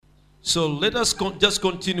So let us just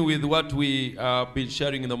continue with what we have been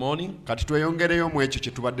sharing in the morning. Kati tweyongereyo mu ekyo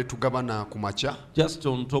kye tubadde tugabana ku makya. Just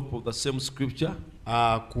on top of the same scripture.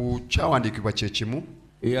 Ku kyawandiikibwa kye kimu.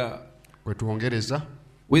 Yeah. Kwe tuwongereza.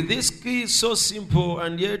 With this key so simple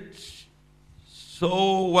and yet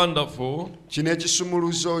so wonderful. Kino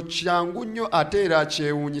ekisumuluzo kyangu nnyo ate era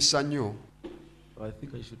kyewuunyisa nnyo. I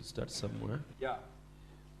think I should start somewhere. Yeah.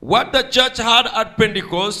 What the church had at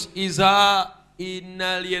Pentecost is her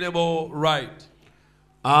inalienable right.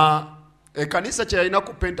 Ekanisa kye yalina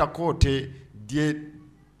ku Pentekote lye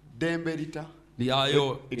ddembe lita.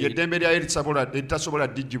 Lye ddembe lyayo litasobola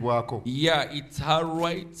ddijjibwako. Yeah, it's her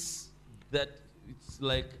rights that it's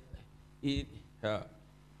like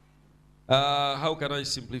how can I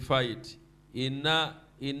simplify it?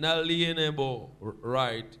 Inalienable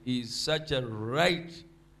right is such a right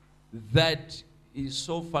that is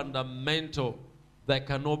so fundamental that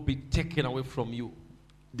cannot be taken away from you.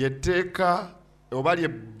 Lyetteeka oba lye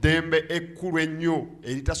ddembe ekkulu ennyo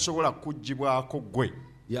eritasobola kuggyibwako gwe.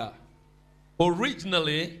 Yeah.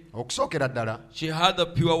 Originally, okusookera ddala, she had the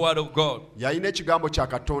pure word of God. Yalina ekigambo kya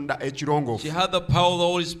Katonda ekirongoofu. She had the power of the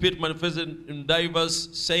Holy Spirit manifested in diverse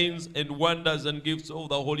signs and wonders and gifts of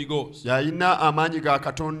the Holy Ghost. Yalina amaanyi ga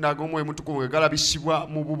Katonda ag'Omwoyo Mutukuvu galabisibwa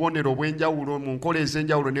mu bubonero obw'enjawulo mu nkola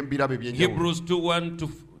ez'enjawulo ne mu birabe by'enjawulo. Hebrews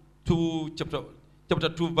 2:1-2 chapter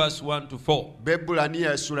 2 verse 1 to 4.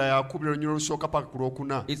 Bebulaniya essula ya 2 olunyiriro olusooka paka ku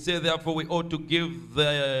lwokuna. It says, therefore we ought to give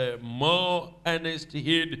the more earnest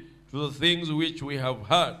heed to the things which we have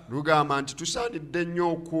heard. Lugamba nti tusaanidde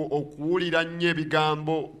nnyo okuwulira nnyo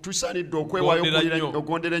ebigambo, tusaanidde okwewaayo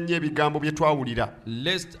okugondera nnyo ebigambo bye twawulira.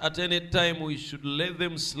 Lest at any time we should let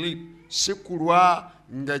them sleep. Si kulwa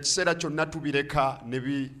nga ekiseera kyonna tubireka ne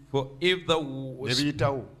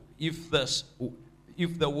biyitawo.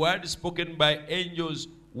 If the word spoken by angels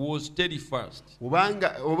was steadfast,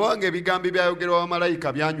 obanga ebigambo ebyayogerwa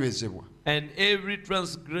bamalayika byanywezebwa, and every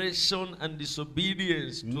transgression and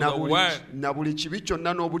disobedience to the word na buli kibi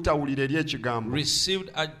kyonna n'obutawulira eri ekigambo received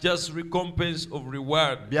a just recompense of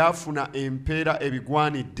reward, byafuna empeera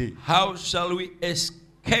ebigwanidde, how shall we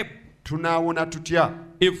escape tunaawona tutya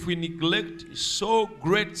if we neglect so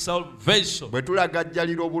great salvation, bwe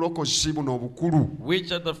tulagajjalira obulokozi buno obukulu,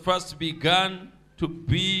 which at the first began to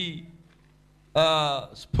be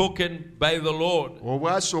spoken by the Lord,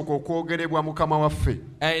 obwasooka okwogerebwa Mukama waffe,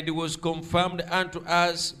 and it was confirmed unto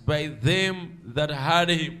us by them that heard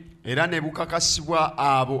him, era ne bukakasibwa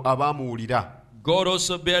abo abaamuwulira, God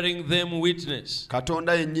also bearing them witness,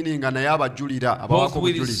 Katonda yennyini nga naye abajulira, both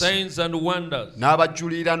with signs and wonders,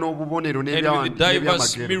 n'abajulira n'obubonero and with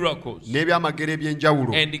diverse miracles, n'ebyamagero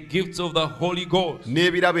eby'enjawulo, and the gifts of the Holy Ghost,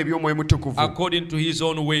 n'ebirabo eby'Omwoyo Mutukuvu, according to his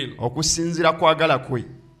own will. okusinziira kwagala kwe.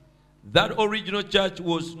 That original church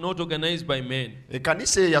was not organized by men.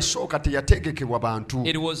 Ekkanisa eyasooka teyategekebwa bantu.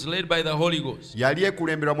 It was led by the Holy Ghost. Yali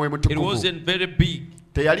ekulemberwa Mwoyo It Mutukuvu. wasn't very big.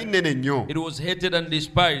 Teyali nnene nnyo. It was hated and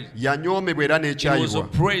despised. Yanyoomebwa era It was n'ekyayibwa.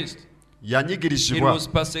 oppressed. It Yanyigirizibwa. was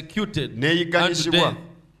persecuted unto N'eyigganyizibwa. death.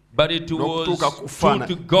 But it N'okutuuka was kufaana.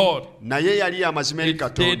 true to God. Naye yali amazima eri It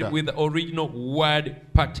stayed Katonda. with the original word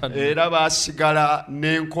pattern. Era baasigala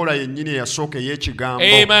n'enkola yennyini eyasooka ey'ekigambo.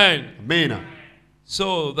 Amen. Amen.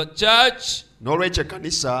 So the church, N'olwekyo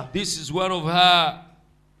ekkanisa, this is one of her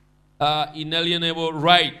inalienable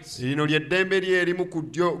rights. lino ly'eddembe lye erimu ku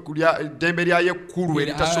ddembe lyayo ekkulu It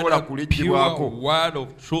had eritasobola a pure kuliggyibwako. word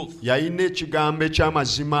of truth. Yalina ekigambo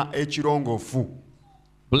eky'amazima ekirongoofu.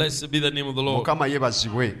 Blessed be the name of the Lord. Mukama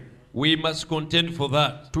yeebazibwe. We must contend for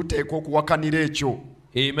that. Tuteekwa okuwakanira ekyo.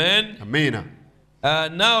 Amen. Ameena.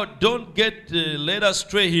 Now don't get led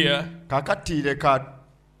astray here. Kaakati leka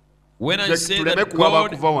When I say tuleme that kuwaba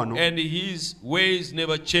God kuva wano. and his ways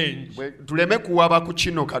never change, tuleme kuwaba ku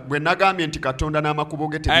kino bwe nagambye nti Katonda n'amakubo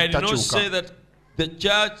ge I did not say tebitakyuka. that the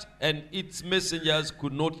church and its messengers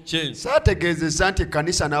could not change. Saategeezezza nti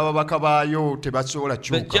ekkanisa n'ababaka baayo tebasobola The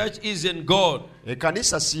kyuka. church isn't God,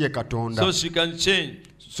 Ekkanisa si ye Katonda. so she can change.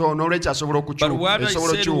 So n'olwekyo asobola But what I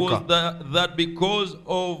esobola said was okukyuka. that because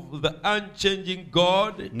of the unchanging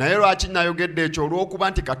God Naye lwaki nayogedde ekyo?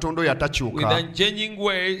 Olw'okuba nti Katonda oyo with atakyuka. unchanging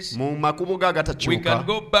ways, Mu makubo ge we can agatakyuka.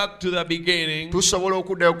 go back to the beginning Tusobola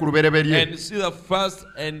okuddayo ku lubereberye. and see the first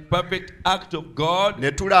and perfect act of God,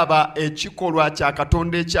 Ne tulaba ekikolwa kya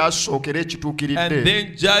Katonda ekyasookera and ekituukiridde.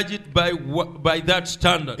 then judge it by that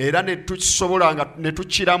standard. Era ne tusobola nga ne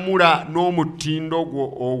tukiramula n'omutindo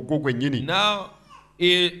ogwo gwennyini. Now,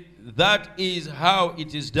 that is how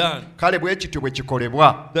it is done. Kale bwe kityo bwe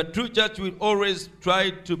kikolebwa. The true church will always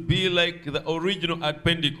try to be like the original at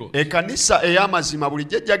Pentecost. Ekkanisa ey'amazima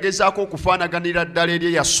bulijjo ejja gezaako okufaanaganira ddala eri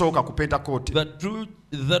eyasooka ku Pentekote.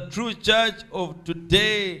 The true church of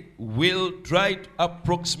today will try to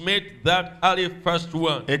approximate that early first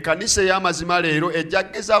one. Ekkanisa ey'amazima leero ejja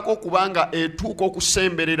gezaako okuba nga etuuka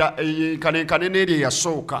okusemberera enkanenkane n'eri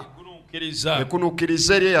eyasooka.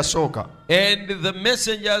 Ekunukkiriza eri eyasooka. And the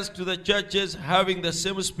messengers to the churches having the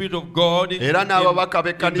same spirit of God era n'ababaka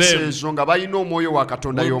b'ekkanisa ezo nga balina omwoyo wa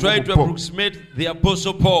Katonda will try to approximate the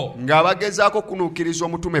Apostle Paul. Nga bagezaako okunukkiriza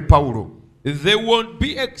omutume Pawulo. They won't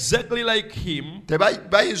be exactly like him,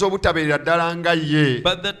 Tebayinza obutabeerera ddala nga ye.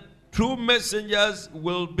 but the true messengers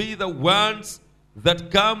will be the ones that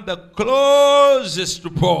come the closest to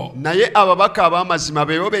Paul. Naye ababaka ab'amazima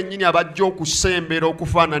beebo bennyini abajja okusembera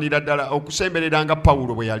okufaananira ddala okusemberera nga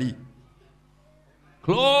Pawulo bwe yali.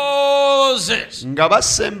 Closest. Nga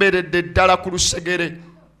basemberedde ddala ku lusegere.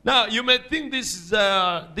 Now you may think this is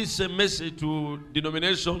a message to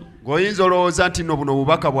denomination. Ng'oyinza olowooza nti nno buno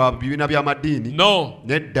bubaka bwa bibiina by'amadiini. No.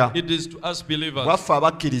 Nedda. It is to us believers. Bwaffe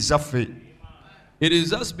abakkiriza ffe. It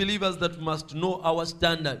is us believers that must know our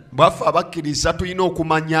standard. Bwaffe abakkiriza tulina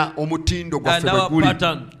okumanya omutindo gwaffe bwe guli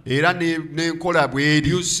era n'enkola bw'eri.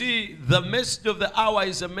 You see, the message of the hour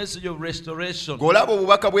is a message of restoration. Ng'olaba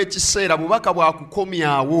obubaka bw'ekiseera bubaka bwa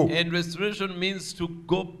kukomyawo. And restoration means to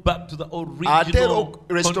go back to the original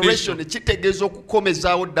ate restoration kitegeeza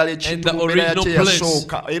okukomezaawo ddala ekintu mu mbeera yakyo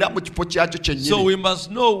eyasooka era mu kifo kyakyo kyennyini. So we must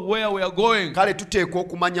know where we are going. Kale tuteekwa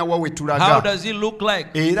okumanya wa we tulaga. How does it look like?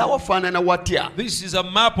 Era wafaanana watya. This is a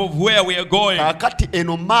map of where we are going. Kakati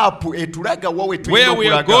eno maapu etulaga wa we tulina Where we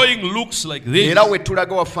are okulaga. going looks like this. Era we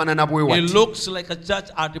tulaga wafaanana bwe wati. It looks like a church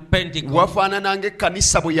at Pentecost. Wafaanana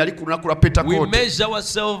ng'ekkanisa bwe yali ku lunaku lwa We Pentekote. measure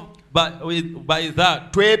ourselves by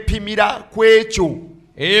that. Twepimira ku ekyo.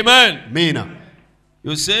 Amen. Miina.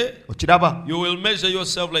 You say, Okiraba? you will measure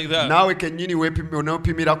yourself like that. Naawe kennyini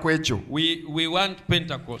onoopimira ku ekyo. We want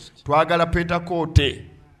Pentecost. Twagala Pentekote.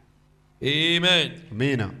 Amen.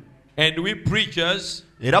 Miina. And we preachers,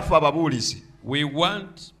 Era ffe ababuulizi we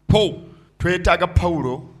want Paul. twetaaga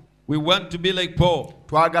Pawulo. We want to be like Paul.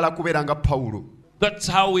 Twagala kubeera nga Pawulo. That's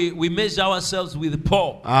how we measure ourselves with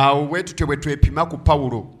Paul. Awo bwe tutyo bwe twepima ku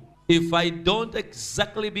Pawulo. If I don't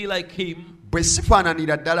exactly be like him, bwe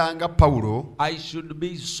sifaananira ddala nga Pawulo, I should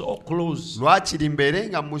be so close. lwakiri mbeere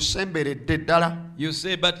nga musemberedde ddala. You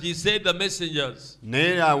say, but he said the messengers.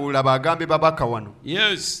 Naye awulaba agambe babaka wano.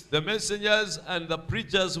 Yes, the messengers and the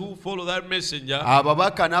preachers who follow that messenger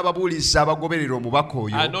Ababaka n'ababuulizi abagoberera omubaka are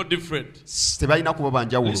oyo no different. tebalina kuba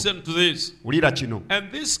banjawulo. Listen to this. Wulira kino.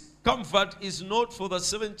 And this comfort is not for the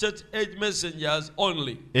seven church age messengers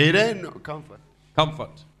only. Era eno comfort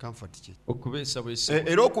ki?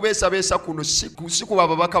 Era okubeesabeesa kuno si kuba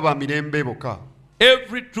ababaka ba mirembe bokka.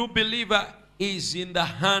 Every true believer is in the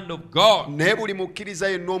hand of God Naye buli mukkiriza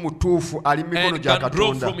yenna omutuufu ali mu mikono and gya can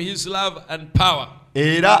draw Katonda. from his love and power.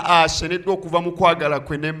 Era aseneddwa okuva mu kwagala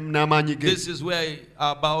kwe n'amaanyi ge. This is where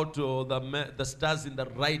about the stars in the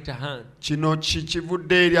right hand. Kino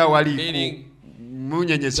kivudde eri awali Meaning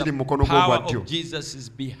munyenye ziri mu mukono power gw'ogwa ddyo. of Jesus is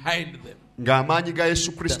behind them. Ng'amaanyi ga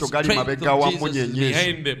Yesu The Kristo gali strength mabega of wa Jesus is munyenye ezo.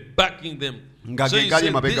 behind them, backing them. Nga So ge he gali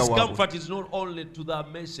said, mabega this waabwe. comfort is not only to the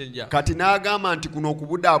messenger. Kati n'agamba nti kuno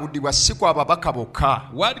okubudaabudibwa si kwa babaka bokka.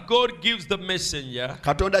 What God gives the messenger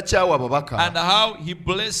Katonda kyawa ababaka. and how he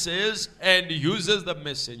blesses and uses the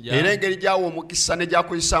messenger Era engeri gy'awa omukisa ne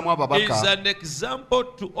gy'akozesaamu is ababaka an example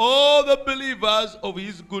to all the believers of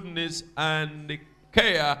his goodness and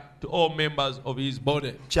care to all members of his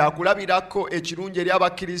body. kyakulabirako ekirungi eri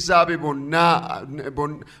abakkiriza be bonna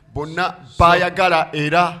baayagala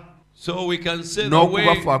era So we can say the way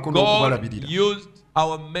n'okubafaako God n'okubalabirira. used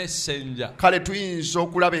our messenger Kale tuyinza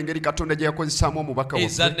okulaba engeri Katonda gye yakozesaamu omubaka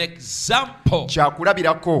is waffe. an example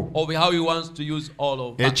Kyakulabirako of how he wants to use all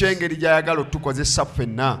of us. eky'engeri gy'ayagala otukozesa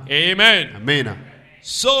ffenna. Amen. Ameena.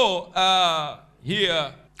 So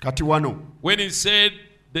here, Kati wano when he said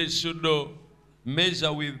they should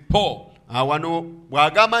measure with Paul, wano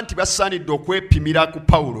bw'agamba nti basaanidde okwepimira ku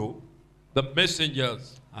Pawulo, the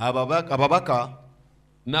messengers, ababaka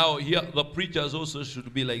now here the preachers also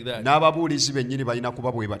should be like that. n'ababuulizi bennyini balina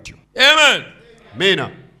kuba bwe batyo. Amen.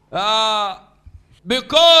 Ameena.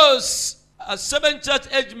 Because a seven church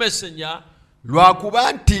age messenger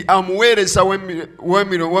Lwakuba nti amuweereza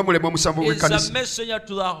w'emulemu omusanvu is a w'ekkanisa messenger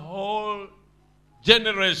to the whole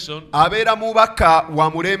generation abeera mubaka wa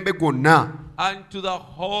mulembe gwonna and to the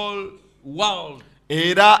whole world.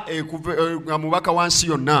 era nga mubaka wa nsi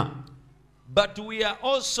yonna. But we are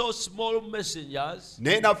also small messengers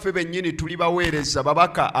naye naffe bennyini tuli baweereza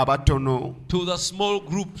babaka abatono to the small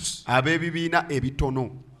groups. ab'ebibiina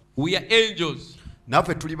ebitono. We are angels.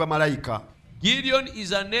 Naffe tuli bamalayika. Gideon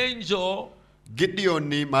is an angel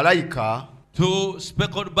Gideoni malayika to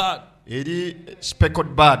speckled bird. eri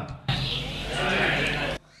speckled bird.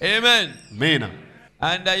 Amen. Amen.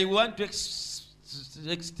 And I want to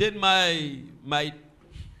extend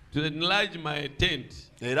to enlarge my tent.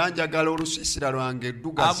 Era njagala olusiisira lwange I'm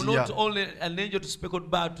eddugaziya. not only an angel to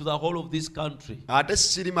speckled bird to the whole of this country. Ate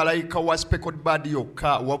siri malayika wa speckled bird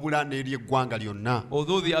yokka wabula n'eri eggwanga lyonna.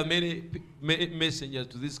 Although there are many messengers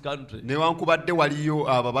to this country. Newankubadde waliyo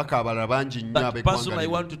ababaka abalala bangi nnyo But personally, I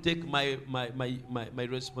ab'eggwanga want lino. to take my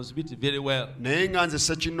responsibility very well. Naye nga nze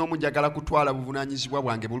ssekinnoomu njagala kutwala buvunaanyizibwa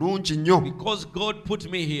bwange bulungi nnyo. Because God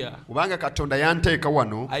put me here, Kubanga Katonda yanteeka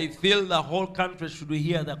wano I feel the whole country should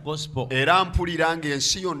hear the gospel. era mpulira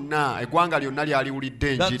ng'ensi yonna eggwanga lyonna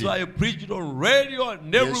lyaliwulidde That's enjiri. why I preached on radio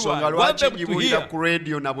and Ensonga everywhere. I want lwaki them to ngibuulira hear. ku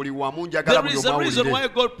radio na buli wamu njagala There buli is a reason omawulire. why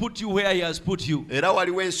God put you where He has put you. Era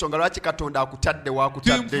waliwo ensonga lwaki Katonda akutadde To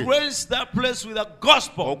waakutadde. influence that place with the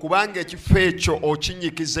gospel. Okubanga ekifo ekyo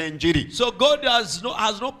okinyikiza enjiri. So God has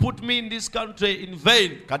not put me in this country in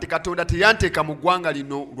vain. Kati Katonda teyanteeka mu ggwanga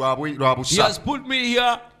lino lwa He busa. has put me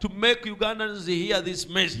here to make Ugandans hear this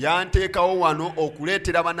message. Yanteekawo wano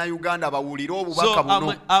okuleetera bannayuganda bawulire So obubaka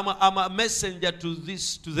buno. I'm a messenger to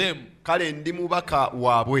them. Kale ndi mubaka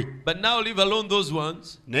waabwe. But now leave alone those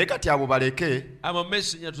ones. Naye kati abo baleke, I'm a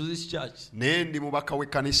messenger to this church. naye ndi mubaka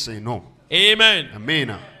w'ekkanisa eno. Amen.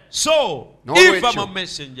 Amiina. So, No if way, I'm a Joe.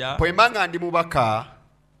 messenger, Bwe mba nga ndi mubaka,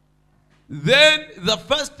 then the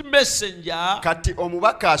first messenger kati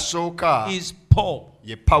omubaka asooka is Paul.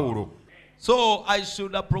 ye Pawulo. So I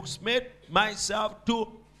should approximate myself to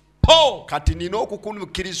Paul. Kati nina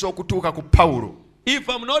okukunukkiriza okutuuka ku Pawulo. If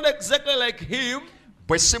I'm not exactly like him,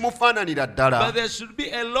 Bwe simufaananira but ddala, there should be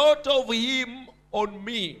a lot of him on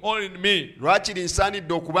me or in me. lwaki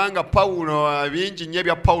linsaanidde okubanga Pawulo bingi nnyo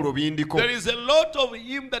ebya Pawulo bindiko. There is a lot of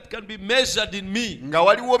him that can be measured in me. Nga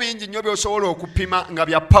waliwo bingi nnyo by'osobola okupima nga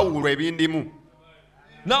bya Pawulo ebindimu.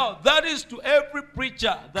 Now, that is to every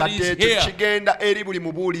preacher that Kati is ekyo here. kigenda eri buli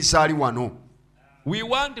mubuulizi ali wano. We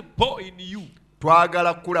want Paul in you.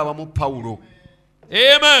 Twagala kulabamu Pawulo.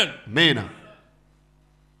 Amen. Ameena.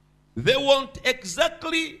 They won't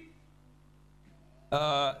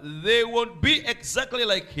be exactly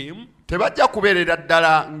like him, Tebajja kubeerera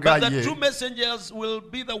ddala nga but the ye. true messengers will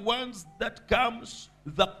be the ones that comes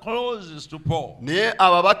the closest to Paul, Naye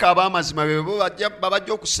ababaka ab'amazima be bo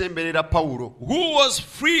babajja okusemberera Pawulo. who was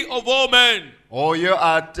free of all men, Oyo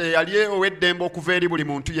ate yali ow'eddembe okuva eri buli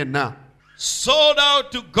muntu yenna. sold out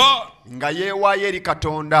to God, Nga yeewaayo eri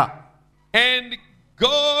Katonda. and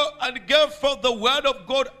go and gave forth the word of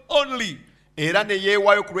God only, Era ne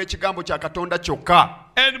yeewaayo ku lw'ekigambo kya Katonda kyokka.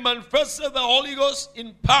 and manifested the Holy Ghost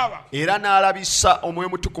in power. Era n'alabisa Omwoyo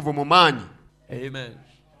Mutukuvu mu maanyi. Amen.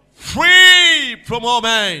 Free from all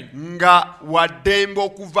men. Nga waddembe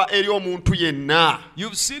okuva eri omuntu yenna.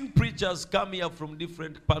 You've seen preachers come here from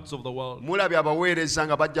different parts of the world. Mulabye abaweereza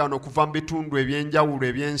nga bajja wano okuva mu bitundu eby'enjawulo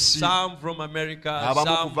eby'ensi. Some from America, Abamu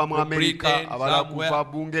some kuva mu from Amerika, Britain, abalala somewhere. kuva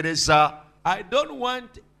Bungereza. I don't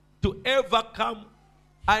want to ever come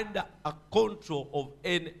under a control of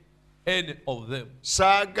any of them.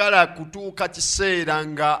 Saagala kutuuka kiseera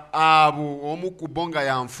nga abo omu ku bo nga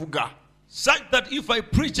yanfuga. Such that if I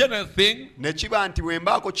preach anything, Ne kiba nti bwe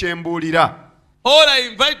mbaako kye mbuulira, or I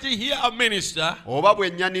invite here a minister, oba bwe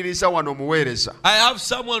nnyaniriza wano omuweereza, I have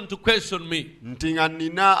someone to question me. nti nga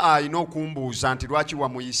nina alina okumbuuza nti lwaki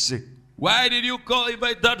wamuyise? Why did you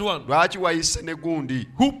invite that one? Lwaki wayise ne gundi?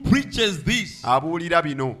 Who preaches this? Abuulira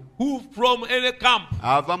bino. Who from any camp?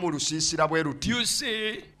 Ava mu lusiisira bwe luti. You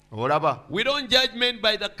see, Olaba? we don't judge men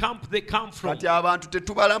by the camp they come from. Kati abantu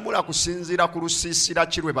tetubalamula kusinziira ku lusiisira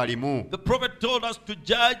ki lwe balimu. The prophet told us to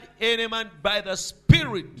judge any man by the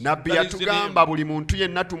spirit Nabbi that is in him. yatugamba buli muntu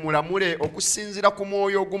yenna tumulamule okusinziira ku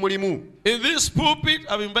mwoyo ogumulimu. In this pulpit,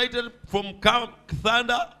 I'm invited from Camp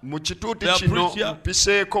Thunder, Mu kituuti The kino preacher.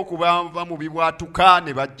 mpiseeko ku bava mu bibwatuka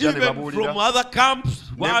ne bajja ne even babuulira. from other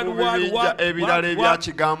camps. Ne mu bibinja ebirala ebya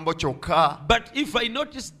kigambo kyokka. But if I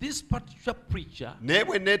notice this particular preacher, Naye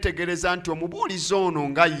bwe neetegereza nti omubuulizi ono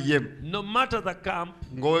nga ye, no matter the camp,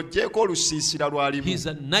 ng'ogyeko olusiisira lwalimu. he's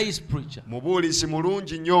a nice preacher. Mubuulizi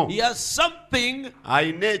mulungi nnyo. He has something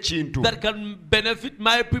Alina ekintu that can benefit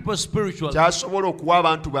my people spiritually. ky'asobola okuwa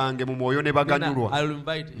abantu bange mu mwoyo ne Then baganyulwa. I'll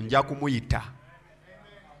invite him. Nja kumuyita.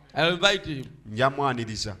 I'll invite him. Nja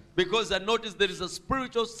mwaniriza. Because I notice there is a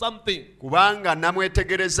spiritual something Kubanga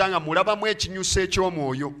namwetegereza nga mulabamu ekinyuso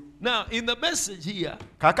eky'omwoyo. Now, in the message here,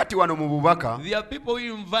 kaakati wano mu bubaka there are people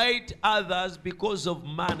who invite others because of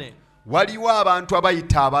money, waliwo abantu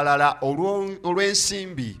abayita abalala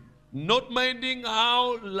olw'ensimbi not minding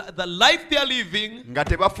how the life they are living, nga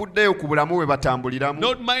tebafuddeyo ku bulamu bwe batambuliramu,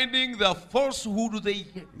 not minding the falsehood they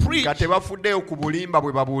preach, nga tebafuddeyo ku bulimba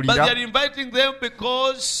bwe but they babuulira, are inviting them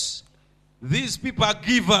because these people are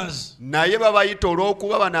givers. naye babayita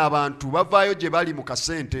olw'okuba bano abantu bavaayo gye bali mu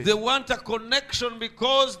kasente, They want a connection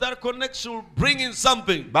because that connection will bring in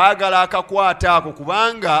something. baagala akakwata ako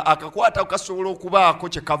kubanga akakwata ako kasobola okubaako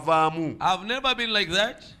kye kavaamu. I've never been like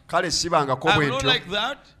that. Kale sibangako bwe I'm not ntyo like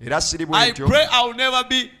that. era siri bwe I ntyo, pray I'll never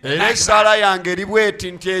be era like essaala that. yange eri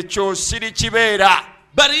bweti nti ekyo siri kibeera.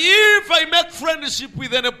 But if I make friendship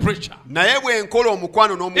with any preacher, Naye bwe nkola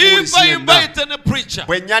omukwano if n'omubuulisi I yenna, invite any preacher,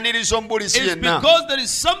 bwe nnyaniriza omubuulisi it's yenna, because there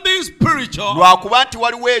is something spiritual lwakuba nti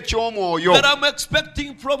waliwo eky'omwoyo that I'm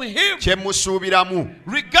expecting from him, kye musuubiramu.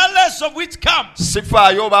 regardless of which comes.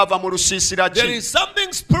 Sifaayo oba ava mu lusiisira There ki, is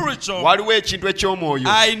something spiritual waliwo ekintu eky'omwoyo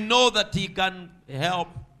I know that he can help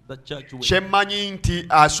the church with. kye mmanyi nti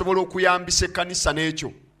asobola okuyambisa ekkanisa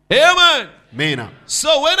n'ekyo. Amen. Meena.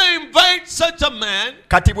 So when I invite such a man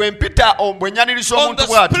Kati bwe mpita bwe nnyaniriza on the omuntu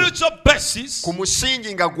bw'atyo spiritual basis, ku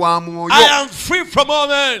musingi nga gwa mwoyo, I am free from all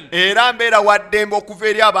men. era mbeera wa ddembe okuva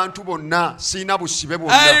eri abantu bonna, siina busibe I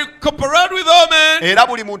bwonna, cooperate with all men, era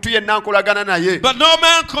buli muntu yenna nkolagana naye, but no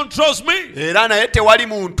man controls me. era naye tewali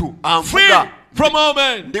muntu Free anfuga. from all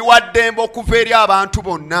men. Ndi wa ddembe okuva eri abantu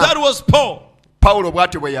bonna. That was Paul. Pawulo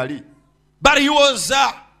bw'atyo bwe yali, But he was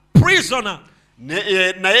a prisoner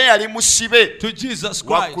naye yali musibe to Jesus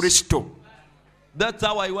wa Christ. Kristo. That's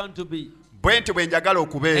how I want to be. Bwe ntyo bwe njagala And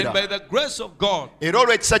okubeera, by the grace of God, era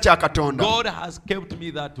olw'ekisa kya Katonda, God has kept me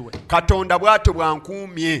that way. Katonda bw'atyo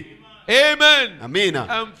bw'ankuumye. Amen. Amiina.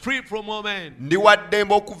 I'm free from all men. Ndi wa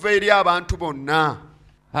ddembe okuva eri abantu bonna.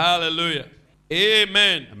 Hallelujah.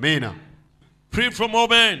 Amen. Amiina. Free from all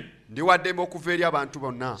men. Ndi wa ddembe okuva eri abantu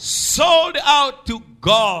bonna. Sold out to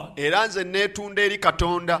God. Era nze neetunda eri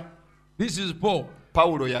Katonda. This is Paul.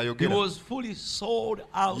 Pawulo He y'ayogera. was fully sold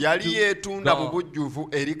out Yali to yeetunda mu God.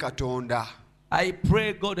 bujjuvu eri Katonda. I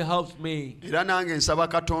pray God helps me Era nange nsaba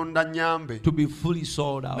Katonda nnyambe, to be fully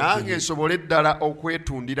sold out to nange Him. nsobole ddala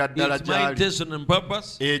okwetundira ddala It's my gy'ali. intention and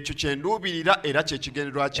purpose. Ekyo kye nduubirira era kye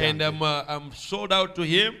kigendererwa And kyange. I'm sold out to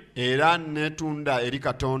Him. Era neetunda eri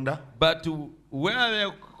Katonda. But where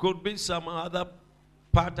there could be some other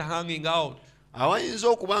part hanging out, Awayinza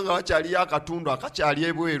okuba nga wakyaliyo akatundu akakyali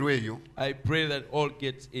ebweru eyo, I pray that all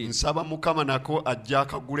gets in. nsaba Mukama nako ajja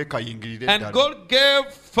akagule kayingirire And ddala. God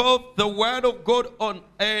gave forth the word of God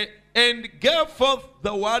and gave forth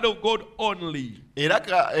the word of God only, Era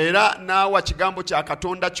n'awa kigambo kya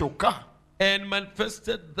Katonda kyokka, and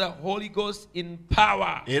manifested the Holy Ghost in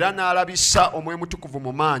power. era n'alabisa Omwoyo Mutukuvu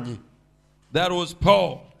mu maanyi. That was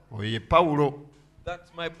Paul. Oyo ye Pawulo. That's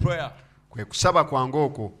my prayer. Kwe kusaba kwange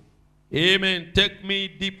okwo. Amen. Take me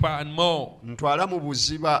deeper and more. Ntwala mu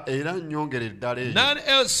buziba era nnyongere ddala eyo. None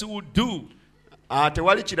else would do.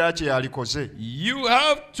 Tewali kirala kye yalikoze. You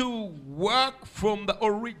have to work from the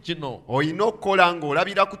original. Olina okukola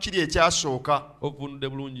ng'olabira ku kiri ekyasooka. Ovunde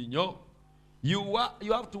bulungi nnyo. You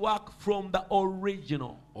have to work from the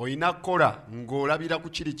original. Olina kukola ng'olabira ku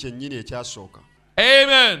kiri kyennyini ekyasooka.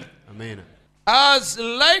 Amen. Amiina. As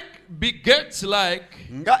like begets like,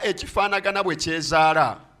 Nga ekifaanagana bwe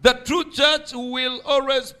kyezaala, the true church will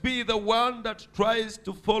always be the one that tries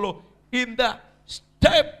to follow in the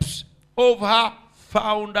steps of her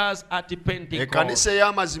founders at Pentecost. ekkanisa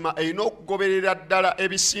ey'amazima erina okugoberera ddala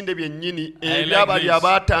ebisinde byennyini I like ebyabali this.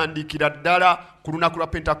 abaatandikira ddala ku lunaku lwa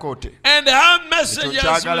Pentekote. And her messengers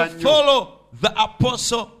kyagala will nnyo. follow the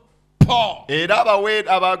apostle Paul. Era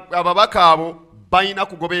ababaka abo balina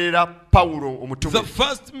kugoberera Pawulo The omutume.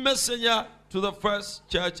 first messenger to the first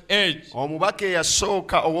church age. Omubaka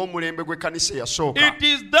eyasooka ow'omulembe gw'ekkanisa eyasooka. It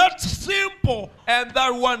is that simple and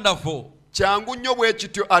that wonderful. Kyangu nnyo bwe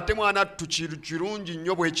kityo ate mwana kirungi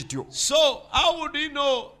nnyo bwe kityo. So how would you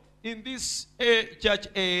know in this church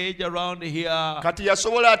age around here? Kati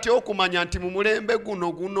yasobola atya okumanya nti mu mulembe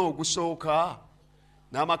guno ogusooka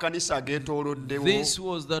n'amakanisa ageetooloddewo This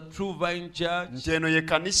was the true vine church, nti eno ye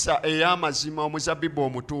kanisa ey'amazima omuzabbibu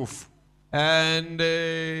omutuufu. and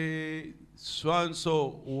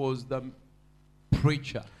so was the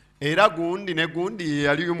preacher. Era gundi ne gundi ye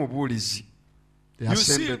yaliyo mubuulizi. You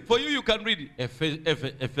see, for you can read it.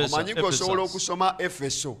 Omanyi gw'osobola Ephesus, okusoma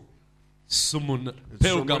Efeso, Sumuna,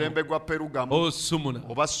 omulembe Pergamo, gwa Perugamo oh Sumuna,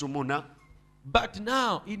 oba Sumuna, But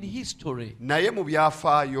now in history, naye mu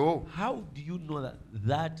byafaayo how do you know that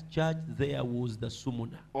that church there was the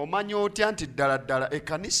Sumuna? omanya otya nti ddala ddala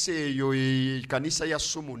ekkanisa eyo ekkanisa ya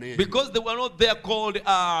Sumuna eyo? Because they were not there called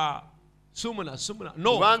Sumuna.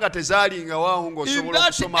 No. Kubanga tezaalingawo ng'osobola In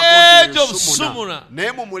that okusomako age of nti Sumuna. Sumuna,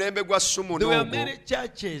 Naye mu mulembe gwa Sumuna there were ogwo many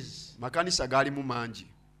churches. makanisa gaalimu mangi.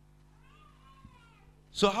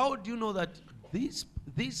 So how do you know that this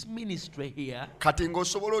ministry here Kati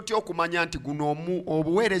ng'osobola otya okumanya nti guno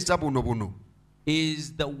obuweereza buno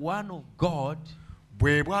is the one of God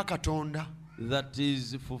bwe bwa Katonda that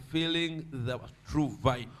is fulfilling the true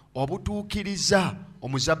vine? obutuukiriza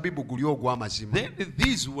omuzabbibu guli ogw'amazima. Then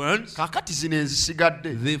these ones, Kaakati zino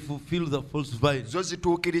ezisigadde they fulfill the false vine. zo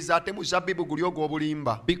zituukiriza ate muzabbibu guli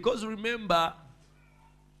ogw'obulimba. Because remember,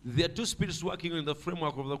 there are two spirits working in the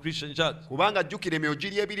framework of the Christian church. Kubanga jjukira emyoyo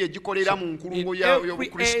giri ebiri egikolera mu nkulungo In every age,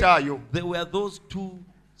 y'obukristaayo. there were those two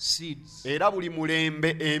seeds. Era buli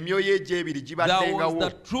mulembe emyoyo egyo ebiri There was gibaddengawo. the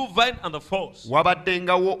true vine and the false.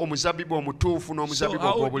 Wabaddengawo omuzabbibu omutuufu So n'omuzabbibu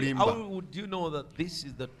how ogw'obulimba. would you know that this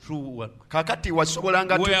is the true one? Kaakati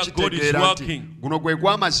wasobolanga Where God is tukitegeera nti working. guno gwe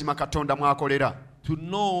gw'amazima Katonda mwakolera. To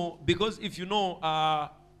know, because if you know,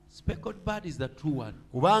 speckled bud is the true one.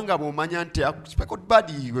 Kubanga bw'omanya nti speckled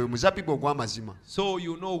bud gwe muzabbibu ogw'amazima. So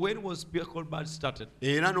you know when was speckled bud started.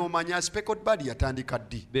 Era n'omanya speckled bud yatandika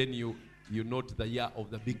ddi. Then you note the year of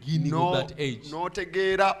the beginning of that age.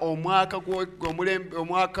 N'otegeera omwaka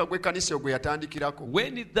gw'ekkanisa gwe yatandikirako.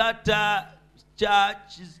 When did that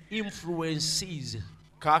church's influences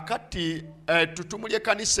Kaakati ettutumu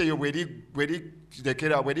ly'ekkanisa eyo bwe when did it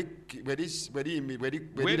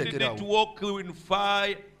lirekerawo. walk in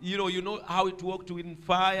fire? You know how it walked in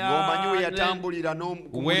fire. Ng'omanyi we and then yatambulira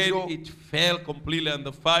ku when muliro. it fell completely and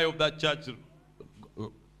the fire of that church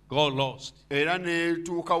got lost. Era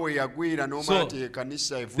n'etuuka we yagwira n'omanya nti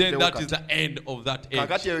ekkanisa Then evuddewo that is kati. the end of that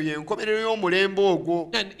Kaakati age. eyo y'enkomerero y'omulembe ogwo.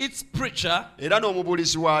 And its preacher, Era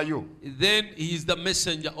n'omubuulizi waayo then he is the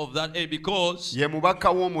messenger of that age because ye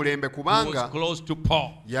mubaka w'omulembe he was kubanga close to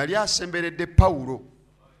Paul. yali asemberedde Pawulo.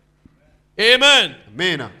 Amen.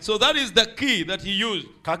 Meena. So that is the key that he used.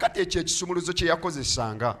 Kaakati ekyo ekisumuluzo kye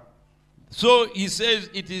yakozesanga. So he says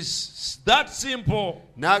it is that simple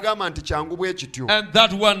N'agamba nti kyangu bwe kityo. and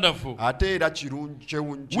that wonderful. Ate era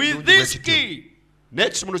kirungi With bwe this kityo. key,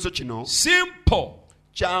 N'ekisumuluzo kino simple,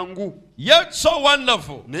 kyangu yet so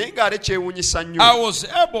wonderful, naye ng'ate kyewuunyisa nnyo. I was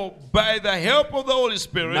able, by the help of the Holy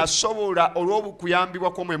Spirit, Nasobola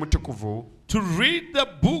olw'okuyambibwa kw'Omwoyo Mutukuvu to read the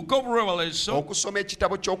book of Revelation okusoma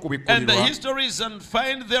ekitabo and the ky'okubikkulirwa histories and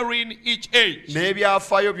find therein each age,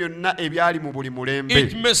 n'ebyafaayo byonna ebyali mu buli mulembe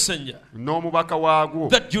each messenger, n'omubaka waagwo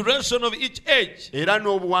the duration of each age, era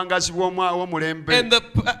n'obuwangazi w'omulembe and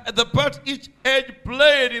the part each age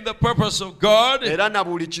played in the purpose of God, era na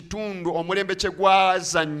buli kitundu omulembe kye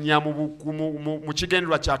gwazannya mu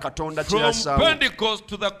kigendererwa kya Katonda kye from yasaawo. Pentecost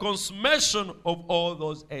to the consummation of all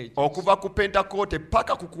those ages. Okuva ku Pentakoote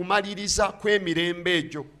paka ku kumaliriza kw'emirembe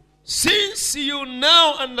egyo. Since you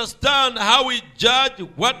now understand how we judge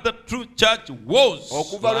what the true church was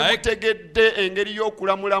Okuva lwe like, mutegedde engeri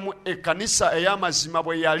y'okulamulamu ekkanisa ey'amazima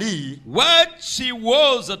bwe yali, what she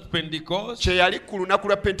was at Pentecost, kye yali ku lunaku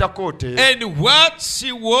lwa Pentakoote, and what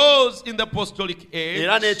she was in the apostolic age,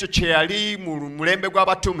 era n'ekyo kye yali mu mulembe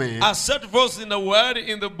gw'abatume, are set forth in the word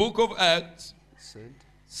in the book of Acts.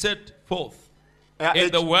 Set forth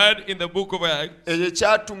in the word in the book of Acts.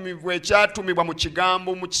 ekyatumibwa mu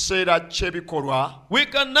kigambo mu kiseera ky'ebikolwa. We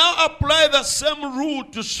can now apply the same rule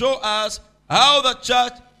to show us how the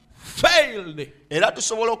church failed. Era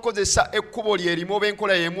tusobola okukozesa ekkubo lyerimu oba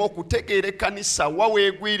enkola y'emu okutegeera ekkanisa wa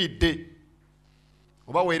weegwiridde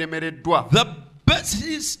oba weeremereddwa. The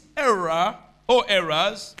basis error or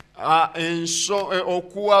errors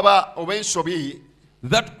okuwaba oba ensobi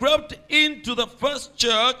that crept into the first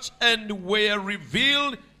church and were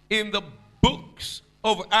revealed in the books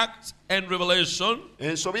of Acts and Revelation,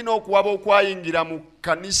 ensobi n'okuwaba okwayingira mu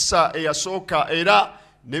kkanisa eyasooka era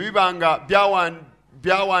ne biba nga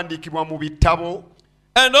byawandiikibwa mu bitabo,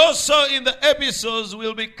 and also in the episodes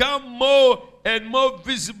will become more and more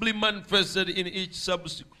visibly manifested in each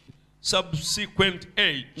subsequent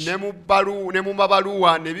age. ne mu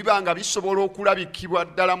mabaluwa ne biba nga bisobola okulabikibwa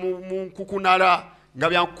ddala mu nkukunala nga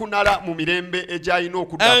bya nkukunala mu mirembe egyalina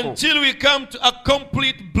okuddako. Until we come to a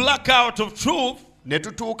complete blackout of truth ne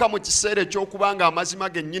tutuuka mu kiseera eky'okuba nga amazima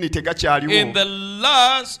gennyini tegakyaliwo in the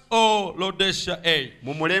last or Laodicea age.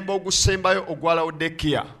 mu mulembe ogusembayo ogwa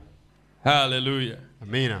Laodikiya. Hallelujah.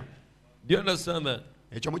 Amiina. Do you understand that?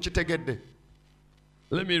 Ekyo mukitegedde?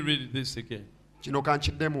 Let me read this again. Kino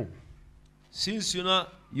kankiddemu. Since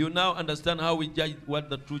you now understand how we judge what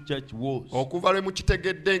the true church was. Okuva lwe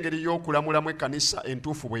mukitegedde engeri y'okulamulamu ekkanisa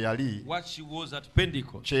entuufu bwe yali. What she was at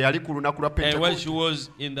Pentecost. Kye yali ku lunaku lwa And what Pentecost. she was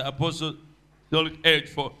in the apostolic age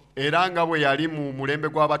for. Era nga bwe yali mu mulembe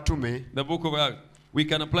gw'abatume. The book of Acts. We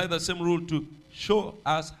can apply the same rule to show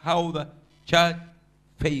us how the church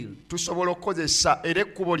failed. Tusobola okukozesa era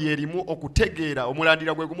ekkubo lyerimu okutegeera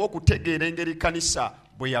omulandira gwe gumu okutegeera engeri kanisa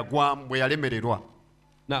bwe yagwamu bwe yalemererwa.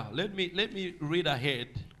 Now let me read ahead.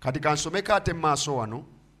 Kati kansomeko ate mu maaso wano.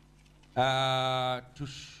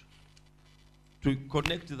 To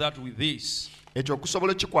connect that with this. Ekyo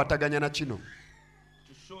okusobola ekikwataganya na kino.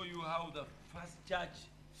 To show you how the first church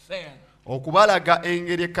failed. Okubalaga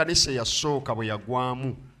engeri ekkanisa eyasooka bwe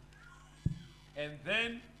yagwamu. And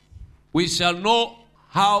then we shall know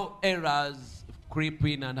how errors creep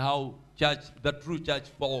in and how the true church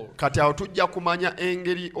falls. Kati awo tujja kumanya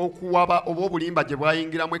engeri okuwaba oba obulimba gye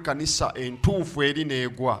bwayingiramu ekkanisa entuufu eri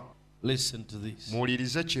n'egwa. Listen to this.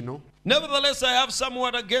 Muwulirize kino. Nevertheless, I have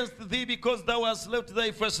somewhat against thee because thou hast left thy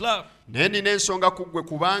first love. Naye nina ensonga ku ggwe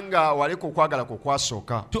kubanga waleka okwagala kwo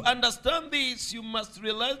kwasooka. To understand this, you must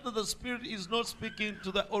realize that the Spirit is not speaking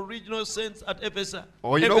to the original saints at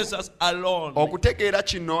Ephesus alone. Okutegeera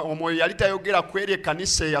kino omwoyo yali tayogera ku eri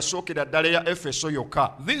ekkanisa eyasookera ddala eya Efeso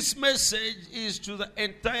yokka. This message is to the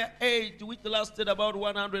entire age which lasted about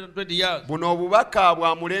 120 years. Buno obubaka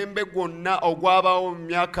bwa mulembe gwonna ogwabawo mu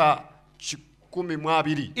myaka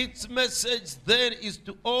 12. Its message then is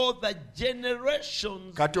to all the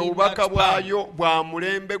generations. Kati obubaka bwayo bwa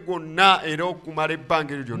mulembe gwonna era okumala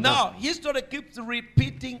ebbanga eryo lyonna. Now history keeps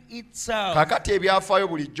repeating itself. Kakati ebyafaayo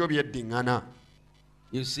bulijjo byeddiŋŋana.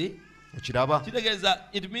 You see? Okiraba?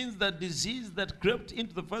 It means that disease that crept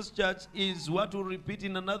into the first church is what will repeat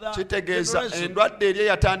in another kitegeeza generation. endwadde eri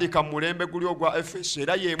eyatandika mu mulembe guli ogwa Efeso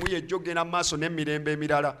era yeemu yejja ogenda mu maaso n'emirembe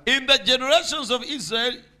emirala. In the generations of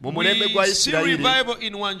Israel, we see revival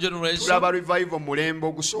in one generation, tulaba revival mu mulembe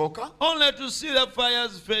ogusooka, only to see the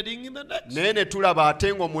fires fading in the next. naye ne tulaba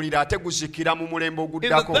ate ng'omuliro ate guzikira mu mulembe In the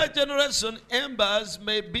oguddako. third generation, embers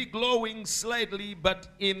may be glowing slightly, but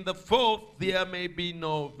in the fourth, there may be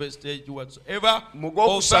no vestige whatsoever Mu of that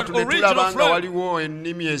gwokusatu ne original tulaba nga flame. waliwo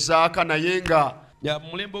ennimi ezaaka naye nga Ya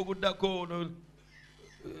mulembe oguddako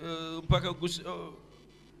mpaka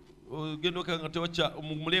ogenda okanga tewakya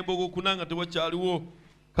mu mulembe ogwokuna nga tewakyaliwo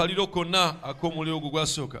kaliro konna ak'omuliro ogwo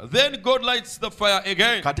gwasooka. Then God lights the fire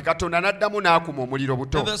again. kati Katonda n'addamu n'akuma omuliro And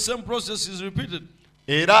buto the same process is repeated.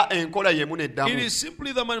 era enkola y'emu It n'eddamu. is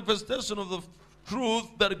simply the manifestation of the truth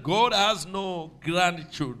that God has no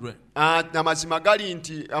grandchildren. Amazima gali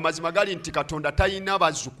nti Katonda talina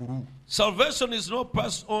bazzukulu. Salvation is not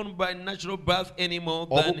passed on by natural birth anymore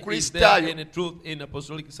than is there Obukristaayo- any truth in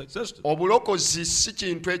apostolic succession. Obulokozi si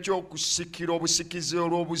kintu eky'okusikira obusikizi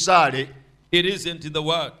olw'obuzaale It isn't in the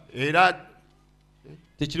word. era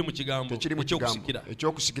Tekiri mu kigambo tekiri mu ekyokusikira. kigambo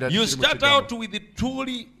ekyokusikira You tekiri mu start kigambo. out with the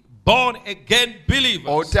truly born again believers.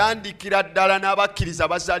 Otandikira ddala n'abakkiriza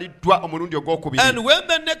bazaaliddwa omulundi ogwokubiri. And when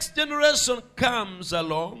the next generation comes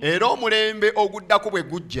along, Era omulembe oguddako bwe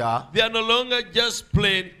gujja they are no longer just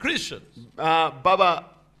plain Christians. baba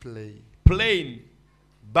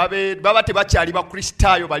baba tebakyali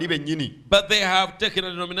bakristaayo bali bennyini But they have taken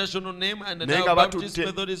a denominational name and naye now nga Baptist, batutte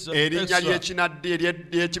Methodist, erinnya etc. ly'ekinadde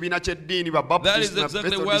ery'ekibiina ky'eddiini ba That is Baptist na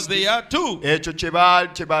exactly what Methodist. they are too. Ekyo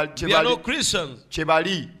They are no kye Christians.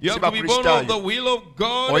 bali You si have to be born of the bakristaayo. will of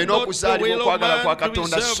God and Olina not the okuzaalibwa will of okwagala kwa man to be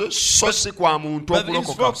Katonda served. so si kwa muntu But these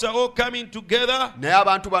okulokoka. folks are all coming together Naye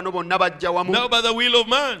abantu bano bonna bajja wamu now by the will of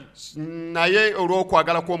man. naye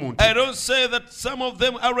olw'okwagala kw'omuntu. I don't say that some of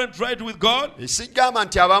them aren't right with God. Sigamba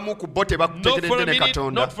nti abamu ku bo tebakutegeredde ne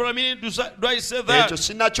Katonda. Not for a minute do I say that. Ekyo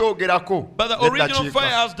sinnakyogerako But the original fire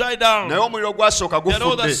neddakiika. has died down. Naye omuliro gwasooka They are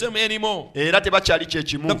not the gufudde same anymore. era tebakyali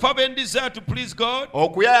kyekimu. The fervent desire to please God,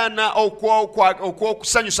 Okuyayana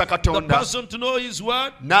okw'okusanyusa the Katonda person to know His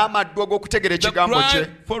word, n'amaddu ag'okutegeera the ekigambo cry kye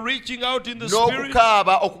for reaching out in the Spirit,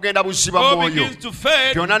 n'okukaaba okugenda buziba all mwoyo begins to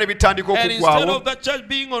fade. byonna ne bitandika And instead okuggwaawo of the church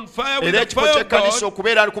being on fire with era the ekifo fire of ky'ekkanisa God,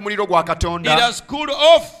 okubeera ku muliro gwa it Katonda has cooled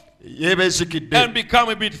off yeebeezikidde and become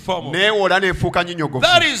a bit formal. neewola n'efuuka nyinyogovu.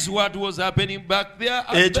 That is what was happening back there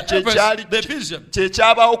at Ekyo the Ephesians.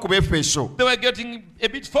 kyekyabaawo ku Befeso. They were getting a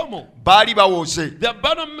bit formal. Baali bawoze. The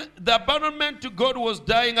abandonment to God was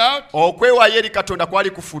dying out, Okwewaayo eri Katonda kwali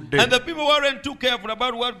kufudde. and the people weren't too careful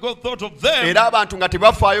about what God thought of them. Era abantu nga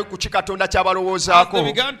tebafaayo ku ki Katonda As they kyabalowoozaako.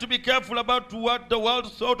 began to be careful about what the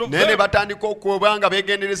world thought of Naye ne them. batandika okuba nga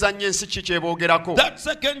beegendereza nnyo ensi ki kyeboogerako. That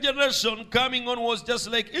second generation coming on was just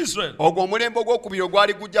like Israel. Israel. ogwo omulembe ogwokubiri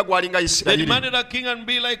ogwali gujja gwali nga They Isirayiri. demanded a king and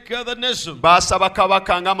be like other nations. Baasaba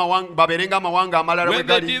kabaka babeere ng'amawanga amalala bwe When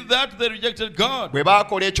they gali. did that, they rejected God. Bwe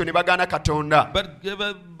baakola ekyo ne bagaana Katonda.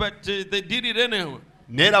 But they did it anyway.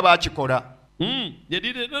 Neera baakikola. They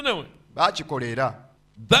did it anyway. Baakikola era.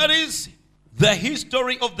 That is the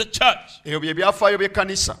history of the church. Ebyo bye byafaayo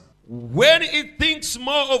by'ekkanisa. When it thinks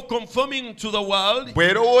more of conforming to the world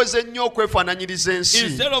bw'erowooza ennyo okwefaananyiriza ensi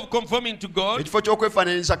instead of conforming to God, ekifo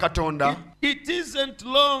ky'okwefaananyiriza Katonda, it isn't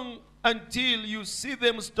long until you see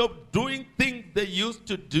them stop doing things they used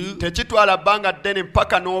to do tekitwala bbanga ddene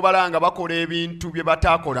mpaka n'obala nga bakola ebintu bye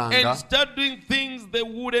bataakolanga and start doing things they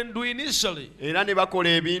wouldn't do initially. era ne bakola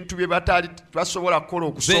ebintu bye bataali basobola kukola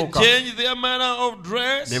They okusooka change their manner of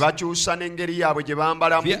dress, ne bakyusa n'engeri yaabwe gye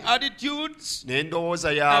bambalamu their attitudes, n'endowooza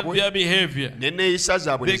and yaabwe their behavior. n'enneeyisa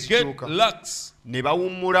zaabwe They ne get zikyuka lax. ne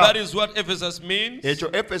bawummula. That is what Ephesus means. Ekyo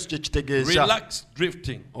Efeso kye kitegeeza Relaxed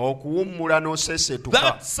drifting. okuwummula n'oseeseetuka.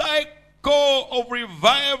 That cycle of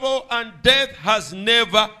revival and death has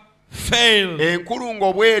never failed.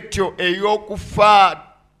 Enkulungo bw'etyo ey'okufa,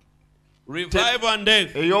 Revival and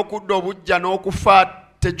death. ey'okudda obujja n'okufa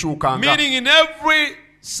tekyukanga. Meaning in every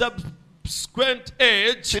subsequent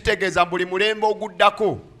age, Kitegeeza buli mulembe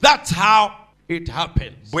oguddako that's how it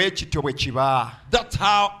happens. bwe kityo bwe kiba. That's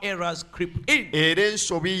how errors creep in. Era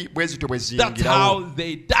ensobi bwe zityo bwe That's how ziyingirawo.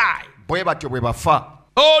 they die. Bwe batyo bwe bafa.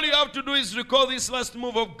 All you have to do is recall this last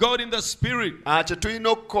move of God in the Spirit. Kye tulina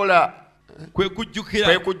okukola Kwe kwe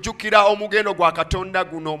kujjukira. kujjukira omugendo gwa Katonda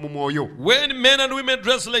guno mu mwoyo. When men and women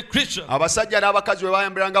dressed like Christians, Abasajja n'abakazi bwe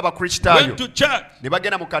bayambera ng'Abakristaayo went to church, ne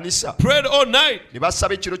bagenda mu kanisa prayed all night, ne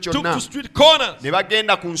basaba ekiro took kyonna to street corners, ne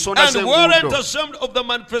bagenda ku nsonda and weren't z'enguudo ashamed of the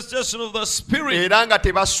manifestation of the Spirit. era nga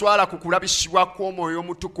tebaswala ku kulabisibwa kw'omwoyo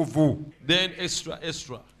omutukuvu Then extra.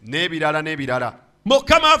 n'ebirala n'ebirala.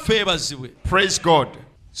 Mukama affe yeebazibwe. Praise God.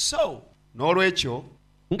 So, N'olwekyo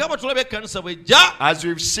nga bwe tulaba ekkanisa bw'ejja, as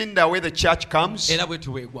we've seen the way the church comes, era bwe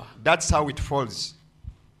tuweegwa. that's how it falls.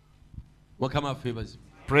 Mukama affe yeebazibwe.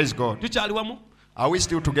 Praise God. Tukyali wamu? Are we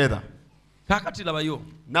still together? Kaakati labayo.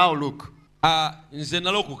 Now look, Nze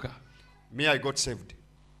nalokoka. me I got saved.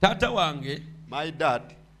 Taata wange My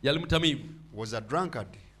dad yali mutamiivu was a drunkard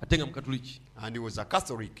ate nga mukatuliki. and he was a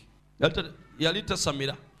Catholic. Yali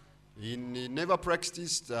tasamira He never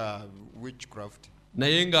practiced witchcraft,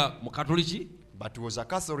 naye nga mukatuliki. but he was a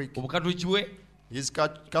Catholic. Obukatuliki bwe His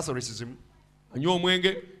Catholicism, anywa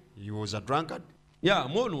omwenge, he was a drunkard,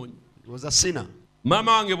 mwonoonyi. he was a sinner.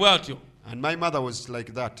 Maama wange bw'atyo. And my mother was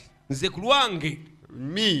like that. Nze ku lwange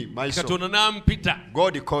Me, myself, Katonda n'ampita.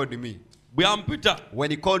 God called me. Bwe ampita When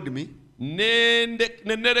he called me, ne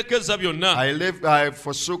neerekeza byonna I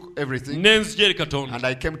forsook everything ne nzija eri Katonda. and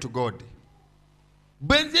I came to God.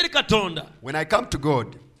 Bwe nzija eri Katonda When I come to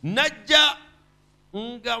God, najja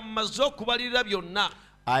nga mmaze okubalirira byonna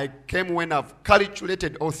I came when I've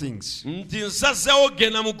calculated all things. nti nsazeewo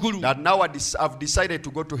genda mu ggulu That now I've decided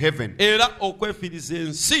to go to heaven era okwefiiriza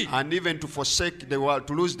ensi. and even to forsake the world,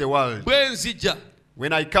 to lose the world. Bwe nzija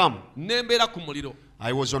When I come, ne mbeera ku muliro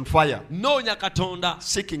I was on fire, noonya Katonda.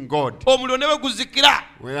 seeking God. Omuliro ne bwe guzikira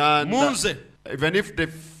And, mu nze even if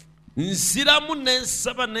nsiramu ne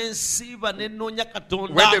nsaba ne nsiiba ne noonya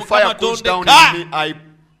Katonda. when the fire goes down Mukama in me, I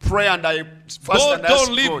pray and I fast God, and I don't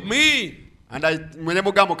ask leave God. me. And I mwene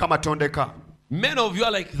mugamba Mukama tondeka. Many of you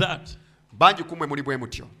are like that. Bangi kumwe muli bwe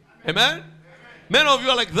mutyo. Amen. Many of you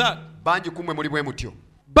are like that. Bangi kumwe muli bwe mutyo.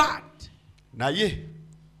 But Naye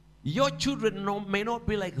your children may not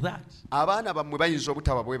be like that. abaana bammwe bayinza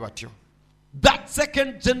obutaba bwe batyo. That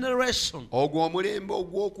second generation Ogwo omulembe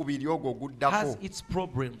ogwokubiri ogwo has guddako its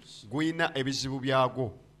problems guyina ebizibu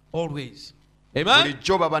byagwo. always. Amen.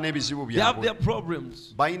 Bulijjo baba n'ebizibu They have their byabwe.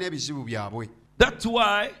 problems. Balina ebizibu byabwe. That's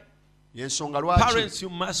why Y'ensonga lwaki parents, you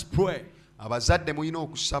must pray abazadde mulina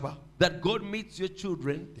okusaba that God meets your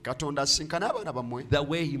children Katonda asinkana abaana bammwe the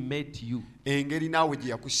way He met you. engeri naawe gye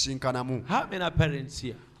yakusisinkanamu. How many are parents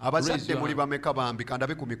here? Raise Abazadde your muli hand. bameka bambi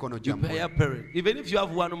kandabe ku mikono You pay gyammwe. a parent. Even if you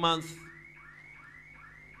have 1 month,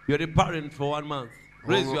 you're a parent for 1 month.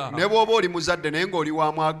 Raise your Ne hand. bw'oba oli muzadde naye ng'oli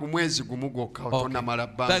wa mwezi gumu gwokka Okay. tonnamala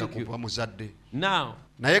bbanga Thank you. kuba muzadde. Now,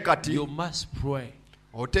 Naye kati you must pray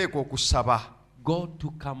oteekwa okusaba God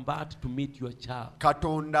to come back to meet your child.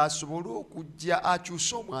 Katonda asobole okujja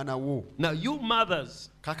akyuse omwana wo. Now, you mothers,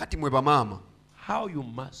 Kaakati mwe bamaama how you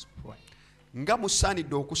must pray. nga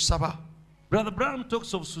musaanidde okusaba. Brother Branham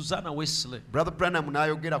talks of Susanna Wesley. Brother Branham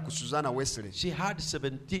n'ayogera ku Susanna Wesley. She had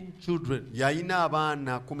 17 children. Yalina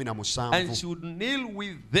abaana And 17 she would kneel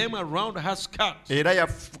with them around her skirt. era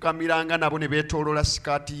yafukamiranga nabo ne beetooloola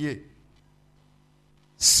sikaati ye.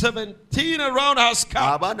 17 around her skirt.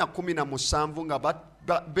 Abaana 17 nga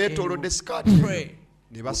beetoolodde sikaati Pray.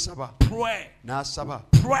 ne basaba Pray. n'asaba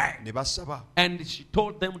Pray. ne basaba And she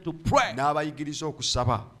told them to pray. n'abayigiriza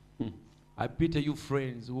okusaba. I pity you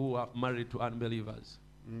friends who are married to unbelievers.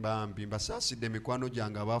 Mbambi mbasaasidde mikwano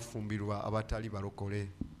gyange abaafumbirwa abatali balokole.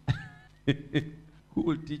 Who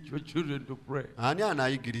will teach your children to pray? Ani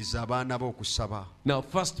anaayigiriza abaana be okusaba? Now,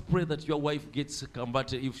 first pray that your wife gets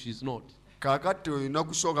converted if she's not. Kaakati olina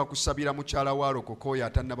kusooka kusabira mukyala wa lokoka oyo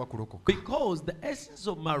atannaba kulokoka. Because the essence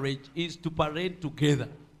of marriage is to parent together,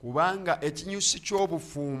 Kubanga ekinyusi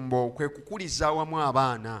ky'obufumbo kwe kukuliza awamu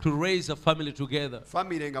abaana. to raise a family together.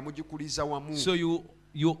 Famire nga mugikuliza wamu. So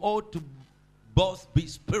you ought to both be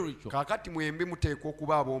spiritual. Kaakati mwembi muteekwa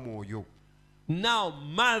okuba ab'omwoyo. Now,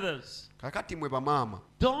 mothers, Kaakati mwe bamaama.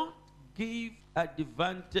 don't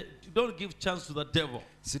give chance to the devil,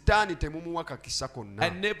 Sitaani temumuwa kakisa konna.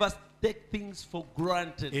 and never take things for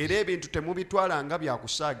granted Era ebintu temubitwala nga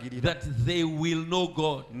byakusaagirira. that they will know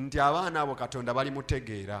God. Nti abaana abo Katonda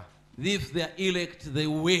balimutegeera. If they are elect, they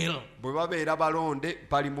will. Bwe babeera balonde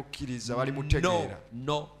balimukkiriza balimutegeera.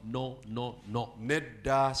 No.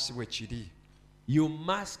 Nedda si bwe kiri. You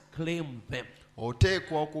must claim them.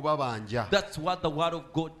 Oteekwa okubabanja. That's what the word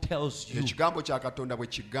of God tells you. Ekigambo kya Katonda bwe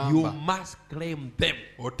You kigamba. must claim them.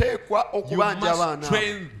 Oteekwa You okubanja must abaana.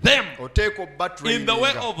 train them Oteekwa in the way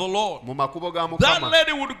obbatraininga of the Lord. mu makubo ga That Mukama.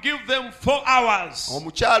 lady would give them 4 hours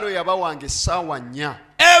Omukyalo yabawanga essaawa 4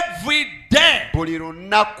 every day. buli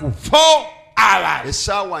lunaku. 4 hours.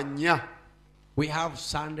 Essaawa 4. We have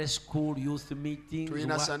Sunday school youth meetings.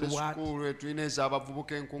 Tulina Sunday What. school, tulina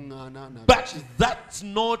ez'abavubuka enkuŋŋaana. But that's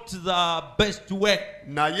not the best way.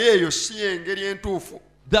 Naye eyo si engeri entuufu.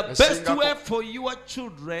 The best Esingako. way for your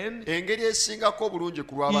children Engeri esingako obulungi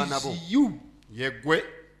ku lw'abaana bo is you ye ggwe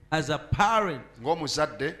as a parent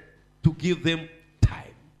ng'omuzadde to give them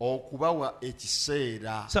time. okubawa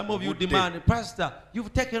ekiseera. Some of you obudde. demand, Pastor,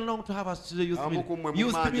 you've taken long to have us to the youth Abamu ku mmwe meeting.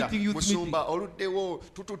 Youth mumanja, meeting, youth meeting. musumba oluddewo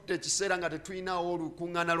tututte ekiseera nga tetulinawo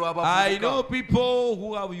olukuŋŋaana I know lw'abavubuka. people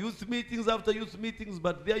who have youth meetings after youth meetings,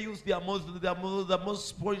 but their youth, they are the most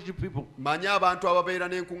spiritual people. Manyi abantu ababeera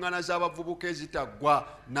n'enkuŋŋaana z'abavubuka ezitaggwa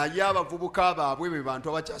naye abavubuka baabwe be bantu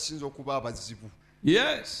abakyasinza okuba abazibu.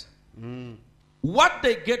 Yes. What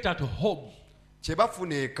they get at home Kye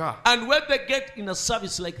bafuna eka and what they get in a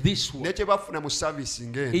service like this one ne kye bafuna mu saavisi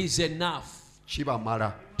ng'eno is enough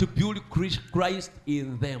kibamala to build Christ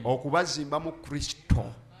in them. okubazimba mu Kristo.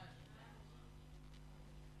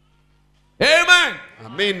 Amen.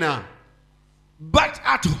 Amiina. But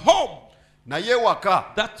at home, Naye waka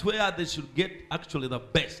that's where they should get actually the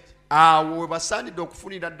best. awo we basaanidde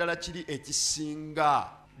okufunira ddala kiri ekisinga.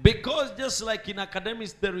 Because just like in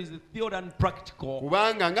academics, there is the theory and practical.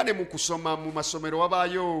 Kubanga nga ne mu kusoma mu masomero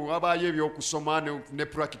wabaayo ebyokusoma ne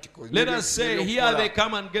practical. Let us say here they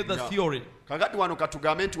come and get the theory. Kakati wano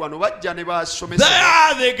katugambe nti wano bajja ne basomesa.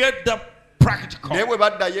 There they get the practical. Naye bwe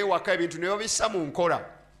baddayo ewaka ebintu ne babissa mu nkola.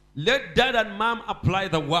 Let dad and mom apply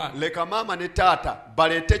the word. Leka maama ne taata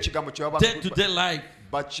baleete ekigambo kye Day-to-day life.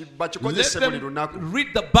 bakikozese Let buli them lunaku. read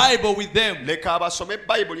the Bible with them. Leka abasome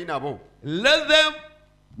Bayibuli nabo. Let them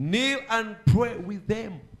kneel and pray with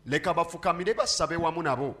them. Leka bafukamire basabe wamu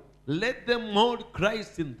nabo. Let them mold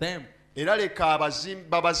Christ in them. Era leka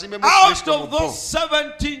babazimbe mu Out Kristo mu of bo. those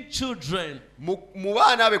 17 children, Mu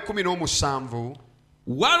baana abe 17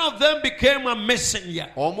 one of them became a messenger.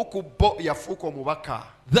 omu ku bo yafuuka omubaka.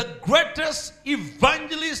 The greatest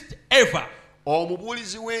evangelist ever.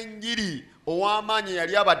 Omubuulizi w'enjiri ow'amaanyi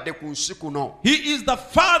yali abadde ku nsi kuno. He is the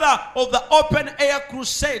father of the open air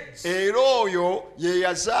crusades. Era oyo ye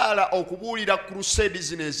yazaala okubuulira crusade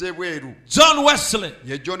zino ez'ebweru. John Wesley.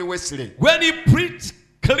 Ye John Wesley. When he preached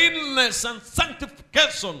cleanliness and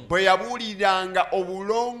sanctification, Bwe yabuuliranga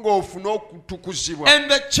obulongoofu n'okutukuzibwa. and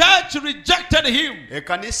the church rejected him,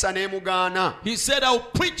 Ekkanisa n'emugaana. he said, I'll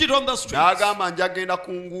preach it on the streets. N'agamba njagenda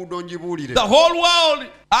ku nguudo ngibuulire. The whole world,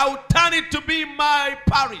 I'll turn it to be my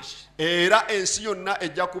parish. Era ensi yonna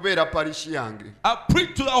ejja kubeera parishi yange. I'll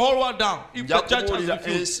preach to the whole world now. If the Nja church has kubuulira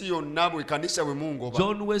refused. ensi yonna bwe kanisa bwe mungoba.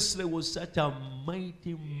 John Wesley was such a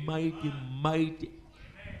mighty,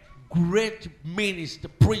 great minister,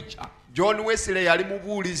 preacher. John Wesley yali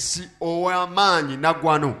mubuulizi ow'amaanyi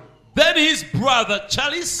naggwano. Then his brother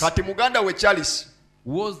Charles Kati muganda we Charles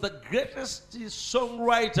was the greatest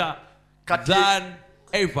songwriter Kati- than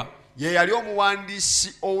ever. ye yali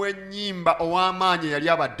omuwandiisi ow'ennyimba ow'amaanyi eyali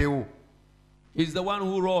abaddewo. He's the one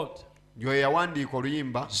who wrote, Yo yawandiika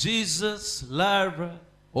oluyimba Jesus, lover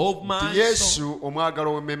of my soul. Yesu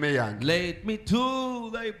omwagalo w'emmeme yange, Let me to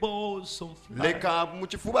thy bosom fly, leka mu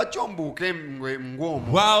kifuba ky'ombuuke ng'omwo,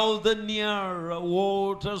 while the near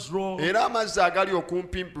waters roll, era amazzi agali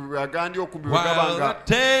okumpi agandi okumpi bwe gaba while nga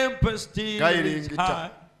the tempest is gayiringita, high.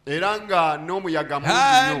 era nga n'omuyaga mungi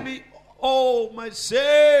Hide nnyo. me, oh my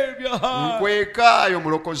Savior, high, Nkwekaayo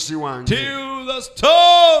mulokozi wange, till the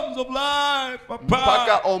storms of life are mpaka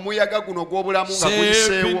past. omuyaga guno gw'obulamu nga Safe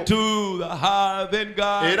guyiseewo, into the haven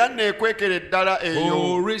God. era neekwekera eddala Oh,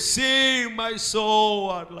 eyo. receive my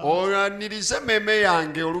soul at last. Oyanirize emmeeme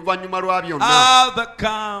yange oluvannyuma lwa byonna. Other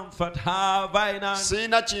comfort have I none.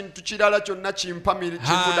 Sirina kintu kirala kyonna Hands my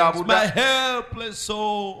kimbudaabuda, helpless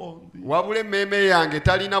soul on thee. wabula emmeeme yange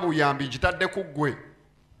talina buyambi gitadde ku ggwe.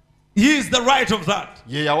 He is the right of that.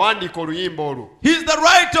 Ye yawandiika oluyimba olwo, He is the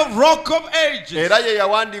right of Rock of Ages. era ye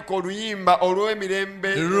yawandiika oluyimba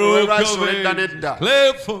olw'emirembe The Rock olwazi of olw'edda Ages. n'edda,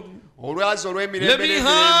 Clear for me. olwazi Let olw'emirembe me n'emirembe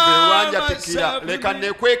hide olwanjatikira, myself in leka thee.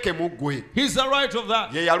 neekweke mu ggwe. He's the right of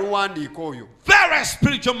that. Ye yaluwandiika oyo, Very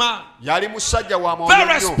spiritual man. yali musajja wa mwoyo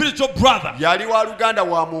Very nnyo, spiritual brother. yali wa luganda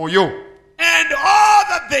wa mwoyo, And all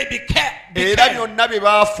that they era became byonna bye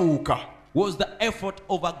baafuuka was the effort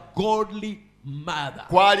of a godly mother.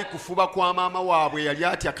 kwali kufuba kwa maama waabwe eyali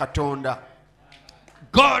atya Katonda.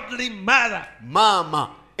 Godly mother. Maama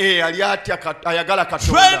eyali ayagala Trained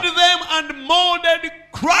Katonda, them and molded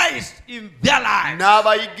Christ in their lives.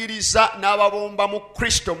 n'abayigiriza n'ababomba mu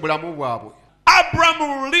Kristo mu bulamu bwabwe.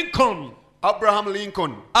 Abraham Lincoln. Abraham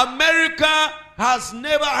Lincoln, America has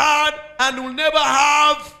never had and will never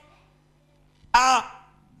have a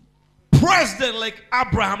president like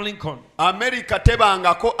Abraham Lincoln. America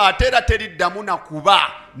tebangako ate era teriddamu na kuba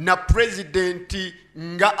na pulezidenti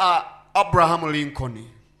nga Abraham Lincoln.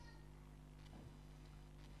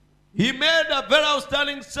 He made a very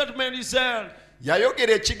outstanding statement. He said,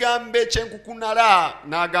 Yayogera ekigambo ekyenkukunala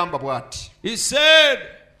n'agamba bw'ati he said,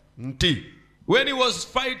 nti when he was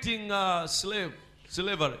fighting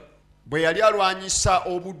slavery, bwe yali alwanyisa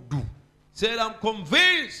obuddu, said, I'm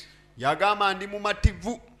convinced yagamba ndi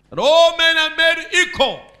mumativu that all men are made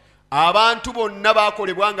equal. abantu bonna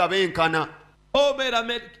baakolebwa nga benkana, All men are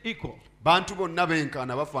made equal. bantu bonna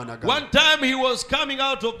benkana bafaanagana. One time he was coming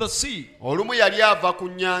out of the sea. Olumu yali ava ku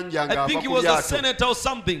nnyanja I ng'ava think he ku was a lyato, senator or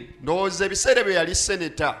something. ndowooza ebiseera bye yali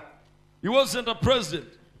seneta, He wasn't a president.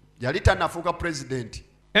 yali tannafuuka pulezidenti.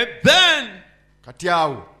 And then Kati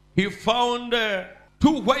awo he found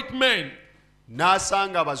two white men.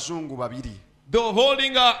 n'asanga abazungu babiri They were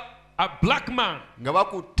holding a black man nga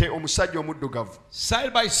bakutte omusajja omuddugavu,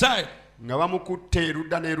 side by side. nga bamukutte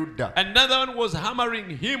erudda n'erudda, Another one was hammering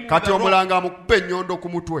him with kati a rock. omulanga amukuba ennyondo ku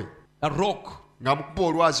mutwe, A rock. ng'amukuba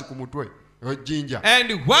olwazi ku mutwe ejjinja.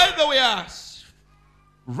 And while they were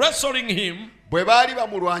wrestling him, Bwe baali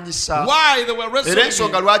bamulwanyisa, why they were era wrestling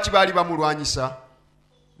ensonga him, lwaki baali bamulwanyisa,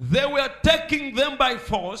 they were taking them by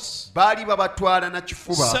force, baali babatwala na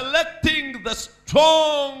kifuba, selecting the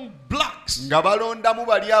strong blacks nga balondamu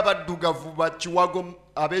bali abaddugavu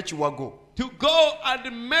ab'ekiwago, to go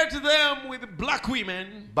and meet them with black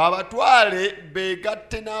women babatwale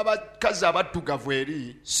beegatte n'abakazi abaddugavu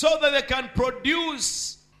eri, so that they can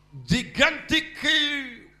produce gigantic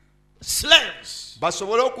slaves,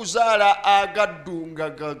 basobole okuzaala agaddu nga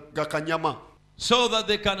gakanyama, so that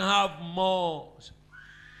they can have more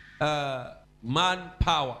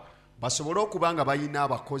manpower. basobole okuba nga balina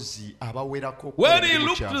abakozi abawerako. When he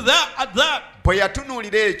looked at that, bwe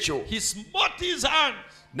yatunuulira ekyo, he smote his hands,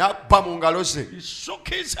 n'akkuba mu ngalo ze, he shook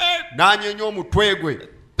his head. n'anyeenya omutwe gwe,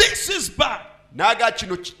 This is bad, n'aga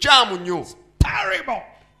kino kikyamu nnyo, terrible.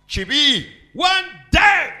 kibi. One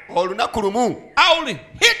day Olunaku lumu I will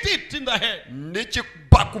hit it in the head,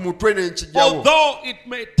 ndikikuba ku mutwe ne nkijjawo, although it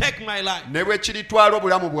may take my life. ne bwe kiritwala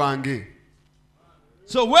obulamu bwange.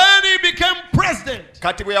 So when he became president,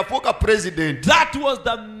 Kati bwe yafuuka pulezidenti, that was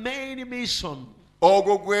the main mission.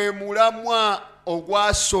 ogwo gwe mulamwa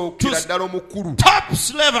ogwasookera ddala omukulu, Top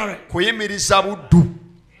slavery. kuyimiriza buddu.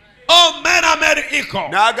 All men are made equal.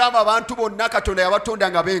 N'agamba abantu bonna Katonda yabatonda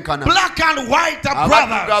nga benkana, Black and white are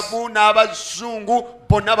brothers. abaddugavu n'abazungu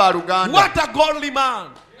bonna baluganda. What a godly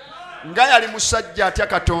man. Nga yali musajja atya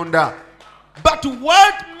Katonda, But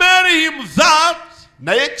what made him that?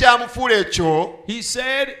 naye kyamufuula ekyo, He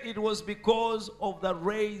said it was because of the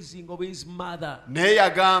raising of his mother. naye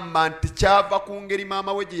yagamba nti kyava ku ngeri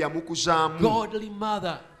maama we gye yamukuzaamu. Godly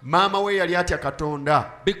mother. Maama we yali atya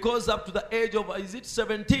Katonda, Because up to the age of, is it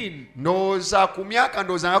 17? ndowooza ku myaka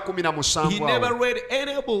ndowooza nga He 17 never awo, read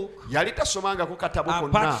any book yali tasomangako katabo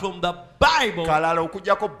apart konna from the Bible kalala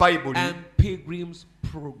okugyako Bayibuli and Pilgrim's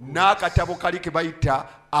Progress. n'akatabo kali ke bayita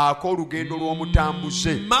ak'olugendo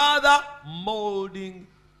lw'omutambuze. Mother molding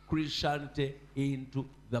Christianity into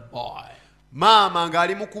the boy. Maama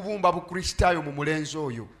ng'ali mu kubumba bukristaayo mu mulenzi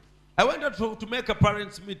oyo. I wanted to make a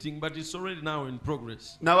parents meeting, but it's already now in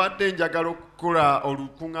progress. Nabadde njagala okukola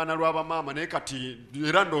olukuŋŋaana lw'abamaama naye kati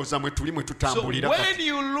era ndowooza mwe tuli mwe So tutambulira when kati.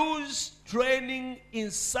 you lose training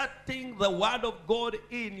inserting the word of God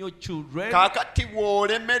in your children, Kaakati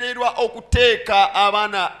bw'olemererwa okuteeka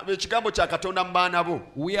abaana ekigambo kya Katonda mu baana bo,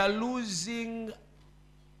 we are losing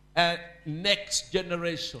a next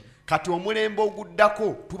generation. kati omulembe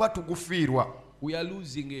oguddako tuba tugufiirwa, We are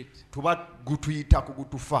losing it. tuba gutuyita ku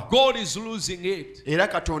gutufa. God is losing it. Era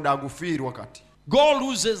Katonda agufiirwa kati. God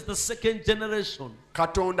loses the second generation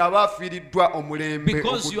Katonda aba afiiriddwa omulembe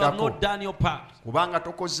because you have oguddako. not done your part. Kubanga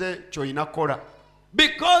tokoze ky'olina kukola.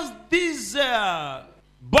 Because these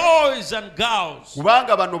boys and girls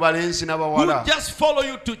Kubanga bano balenzi who n'abawala just follow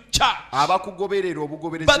you to church, abakugoberera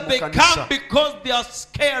obugoberezi but mu they come kanisa. because they are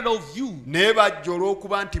scared of you. Naye bajja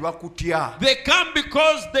olw'okuba nti bakutya. They come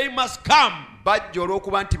because they must come. Bajja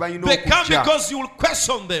olw'okuba nti balina They come okujja. because you will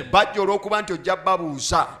question them. Bajja olw'okuba nti ojja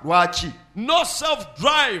babuuza lwaki. No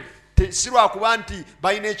self-drive. Si lwakuba nti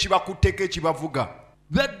balina ekibakutteko ekibavuga.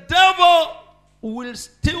 The devil will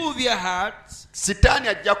steal their hearts Sitaani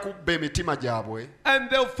ajja kubba emitima gyabwe and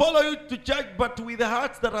they'll follow you to church, but with the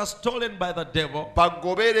hearts that are stolen by the devil.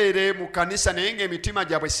 bagoberere mu kanisa naye ng'emitima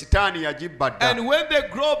gyabwe sitaani yagibba dda. And when they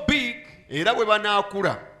grow big, Era bwe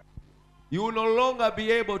banaakula you will no longer be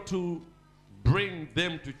able to bring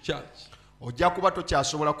them to church ojja kuba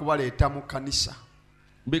tokyasobola kubaleeta mu kanisa.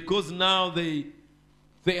 because now they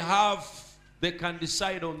can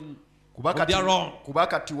decide on Kuba their own.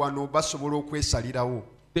 kati wano basobola okwesalirawo.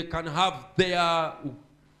 They can have their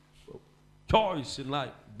choice in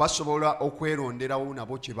life. Basobola okweronderawo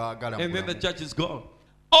nabo kye baagala mu And then the bulamu. church is gone.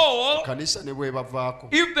 Or Kanisa ne bwebavaako.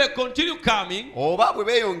 if they continue coming, Oba bwe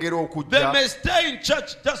beeyongera they okujja may stay in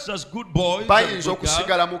church just as good boys and bayinza good girls.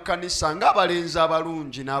 okusigala mu kanisa ng'abalenzi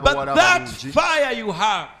abalungi n'abawala But that abalungi. fire you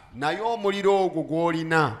have, Naye omuliro ogwo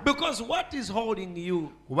gw'olina because what is holding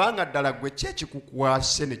you? kubanga ddala gwe ki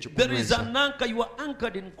ekikukwase ne There is kikunyweza. an anchor. You are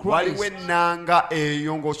anchored in Waliwo Christ. ennanga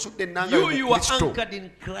eyo ng'osudde ennanga yo mu You are Kristo. anchored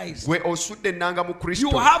in Christ. Gwe osudde ennanga mu You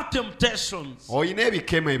Kristo. have temptations, Olina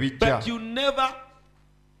ebikemo ebijja. but you never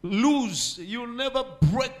lose. You never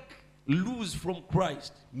break loose from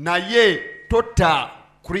Christ. Naye tota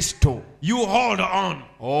Kristo. You hold on.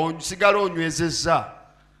 Osigala onywezezza.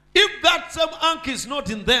 If that same anchor is not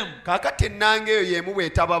in them, Kaakati ennanga eyo y'emu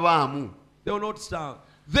bw'etababaamu. they will not stand.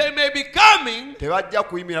 They may be coming, Tebajja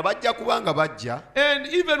kuyimira, bajja kuba nga bajja. and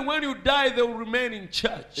even when you die, they will remain in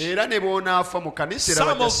church. Era ne b'onaafa mu kanisa era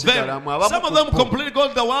Some bajja of them, sigalamu. some of them completely go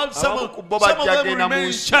to the world. Some Abamu of ku bo them bajja will genda mu remain in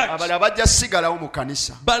nsi, church, abalala bajja sigalawo mu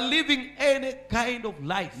kanisa. but living any kind of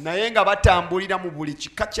life. Naye nga batambulira mu buli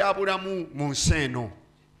kika kya bulamu mu nsi eno.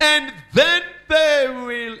 And then they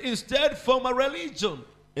will instead form a religion.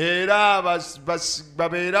 Era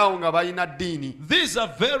babeerawo nga balina ddiini. These are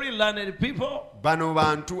very learned people. Bano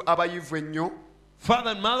bantu abayivu ennyo.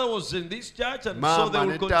 Father and mother was in this church, and so they Maama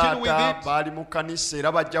will ne continue with taata it. baali mu kanisa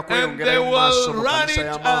era bajja And they kweyongerayo mu maaso will mu run kanisa it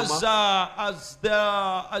ya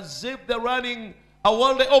maama. as if they're running a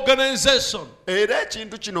world organization. Era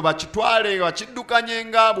ekintu kino bakitwale bakiddukanye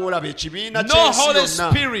nga bw'olaba ekibiina No ky'ensi Holy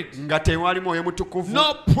yonna Spirit. nga tewali mwoyo mutukuvu.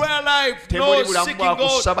 No prayer life, Temuli no bulamu seeking bwa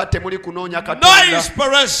God, kusaba, temuli kunoonya no Katonda,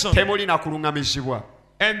 inspiration. temuli na kuluŋŋamizibwa.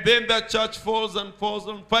 And then the church falls and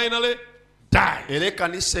finally dies. Era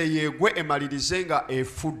ekkanisa eyeegwe emalirize nga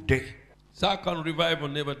efudde. Second revival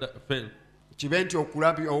never failed. Kibe nti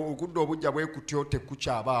okudda obujja bwe kutyo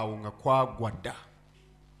tekukyabaawo nga kwagwa dda.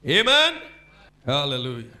 Amen.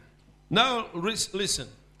 Hallelujah. Now listen.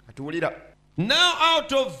 Katuwulira. Now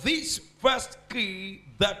out of this first key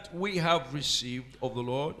that we have received of the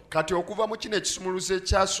Lord, Kati okuva mu kino ekisumuluzo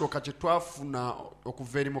ekyasooka kye twafuna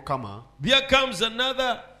okuva eri Mukama, there comes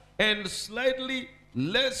another and slightly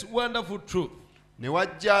less wonderful truth. ne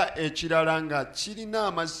wajja ekirala nga kirina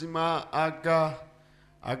amazima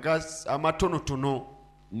amatonotono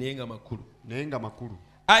Nenga makulu. naye nga makulu.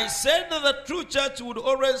 I said that the true church would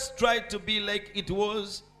always try to be like it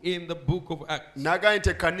was in the book of Acts. Nagambye nti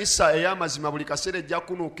ekkanisa ey'amazima buli kaseera ejja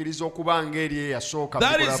kunuukiriza okuba ng'eri eyasooka mu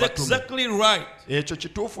That Bukola is Abatume. exactly right. Ekyo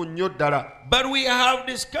kituufu nnyo ddala. But we have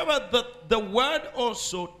discovered that the word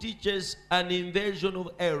also teaches an invasion of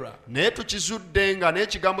error. Naye tukizudde nga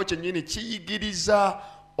n'ekigambo kyennyini kiyigiriza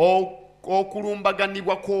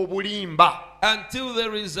okulumbaganibwa kw'obulimba. Until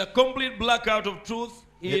there is a complete blackout of truth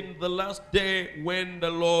in the last day when the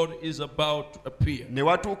Lord is about to appear. Ne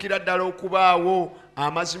watuukira ddala okubaawo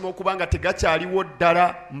amazima okuba nga tegakyaliwo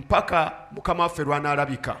ddala mpaka mukama waffe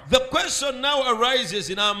lw'anaalabika. The question now arises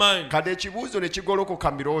in our mind. Kade ekibuuzo ne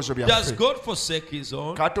kigolokoka mu birowoozo Does byaffe. God forsake his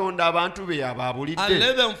own Katonda abantu be and abaabulidde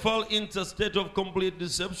let them fall into a state of complete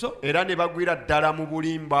deception era ne bagwira ddala mu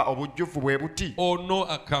bulimba obujjuvu bwe buti, or no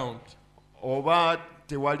account? oba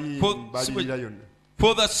tewali For- mbalirira yonna?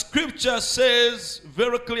 For the scripture says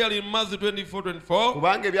very clearly in Matthew 24:24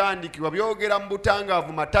 Kubanga ebyawandiikibwa byogera mu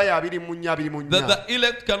butangaavu Matayo 24:24 that the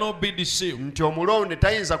elect cannot be deceived. nti omulonde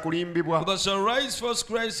tayinza kulimbibwa. For there shall rise false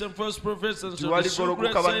Christs and false prophets and shall deceive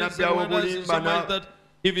great Tiwaligolokoka saints bannabbi and wonders, ab'obulimba insomuch that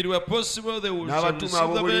if it were possible they would shall n'abatume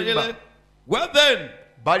deceive the very ab'obulimba. elect. Well then,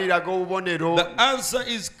 Baliraga obubonero, the answer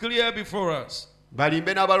is clear before us.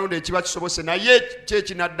 balimbe n'abalonde ekiba kisobose, naye ki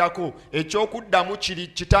ekinaddako? Ekyokuddamu kiri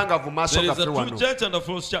kitangaavu mu maaso There is a gaffe true wano. church and a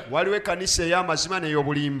false church. Waliwo ekkanisa ey'amazima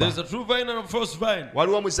n'ey'obulimba. There is a true vine and a false vine.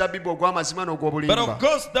 Waliwo omuzabbibu ogw'amazima But n'ogw'obulimba. of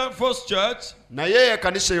course, that false church, Naye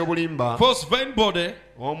ekkanisa ey'obulimba, false vine body,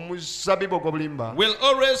 omuzabbibu ogw'obulimba, will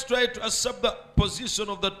always try to usurp the position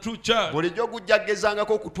of the true church bulijjo gujja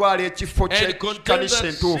kgezangako okutwala ekifo and contend ky'ekkanisa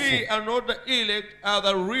that entuufu. she and all the elect are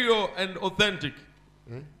the real and authentic.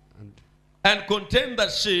 And contend that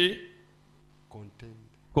she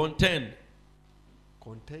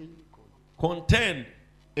contend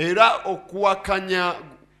era okuwakanya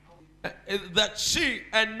that she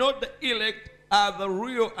and not the elect are the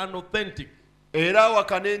real and authentic. era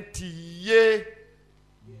wakane nti ye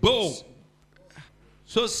Bo.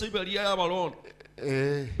 So sibali abalon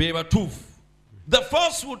eh, be batufu. The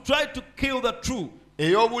false will try to kill the true.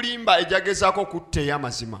 ey'obulimba ejagezaako kutta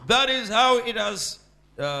ey'amazima. That is how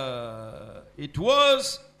it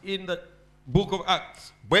was in the book of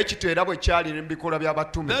Acts. Bwe kityo era bwe kyali ne mu bikolwa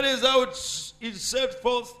by'abatume, That is how it's set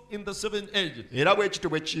forth in the seven ages. era bwe kityo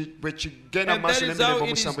bwe kigenda mu And that maaso is how n'emirembe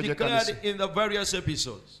it is omusanvu declared gy'ekkanisa, in the various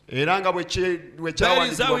episodes. era nga bwe That is how it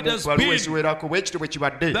kyawandiikibwa has mu bbaluwa been. eziwerako, bwe kityo bwe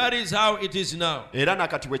kibadde, That is how it is now. era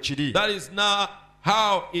nakati bwe kiri, That is now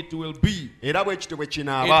how it will be. era bwe kityo bwe It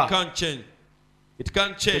kinaaba, can't change. It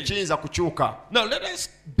can't change. tekiyinza kukyuka. Now let us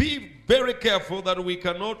be very careful that we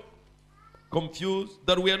cannot confuse,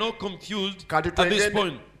 that we are not confused Kati at this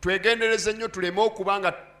point. twegendereze nnyo tuleme okuba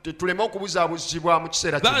nga tuleme okubuzaabuzibwa mu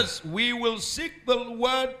kiseera kino, Thus, we will seek the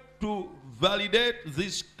word to validate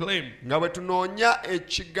this claim. nga bwe tunoonya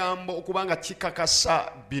ekigambo okuba nga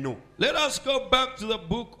kikakasa bino. Let us go back to the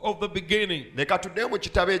book of the beginning. Leka tuddeyo mu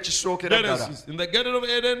kitabo ekisookera ddala, Genesis. In the Garden of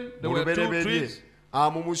Eden, there mu were two lubereberye. trees.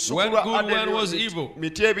 Mu lusuku One lwa good, Adeni one was evil.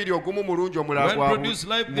 miti ebiri, ogumu mulungi omulala One gwa produced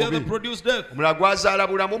life, the other mubi. produced death. Omulala gwazaala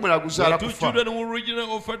bulamu, omulala There guzaala were two kufa. children who originally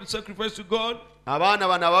offered sacrifice to God. Abaana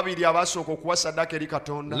bano ababiri abasooka okuwa ssaddaaka eri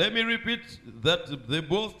Katonda, Let me repeat that they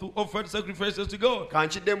both offered sacrifices to God.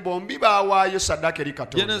 kankiddemu bombi baawaayo ssaddaaka eri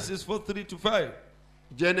Katonda. Genesis 4:3-5.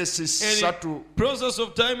 Genesis And 3. in process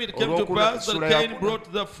of time it came to pass that Cain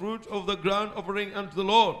brought the fruit of the ground offering unto the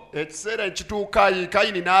Lord. Ekiseera ekituuka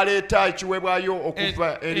Kayini n'aleeta ekiweebwayo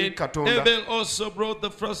okuva eri And Katonda, Abel also brought the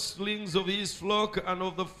firstlings of his flock and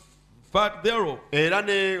of the fat thereof. era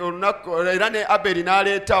ne Aberi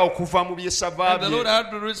n'aleeta okuva mu byesava And the Lord bye.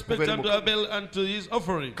 had respect unto Abel and to his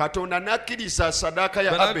offering. Katonda n'akkiriza ssaddaaka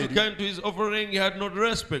ya But unto Aberi, Cain to his offering he had not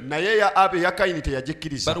respect. naye ya Kayini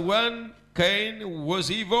teyagikkiriza. But when Cain was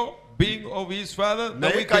evil, being of his father, the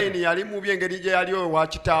Naye wicked, Kayini yali mubi engeri gye yali oyo wa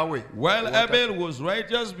kitaawe, while Abel was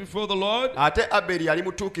righteous before the Lord. ate Aberi yali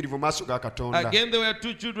mutuukirivu mu maaso ga Katonda. Again, there were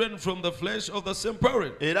two children from the flesh of the same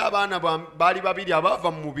parent. Era abaana baali babiri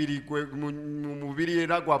abaava mu mubiri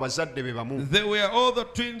era gwa bazadde be bamu. They were all the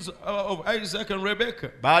twins of Isaac and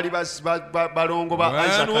Rebekah. Baali balongo ba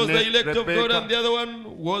Isaac One was the ne elect of God and Rebeka. the other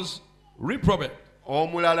one was reprobate.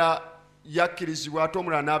 Omulala yakkirizibwa ate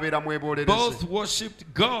omulala n'abeera Both mwebolereze.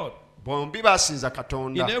 worshipped God. Bombi baasinza In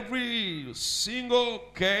Katonda. every single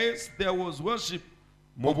case, there was worship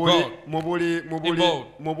Mu of buli- God. mu buli- mu buli- involved.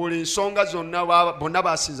 mu buli nsonga zonna bonna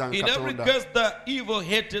baasinzanga In every Katonda. case, the evil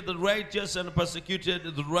hated the righteous and persecuted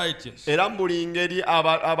the righteous. Era mu buli ngeri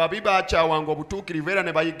ababi baakyawanga obutuukirivu era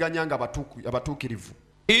ne bayigganyanga abatuukirivu.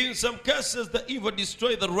 In some cases, the evil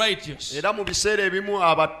destroyed the righteous. Era mu biseera ebimu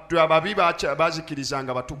ababi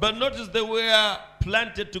baazikirizanga abatuukirivu. But notice they were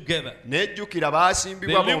planted together. Nejjukira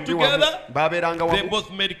baasimbibwa They lived bombi wamu, together. baabeeranga They wamu.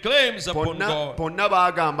 both made claims upon God Bonna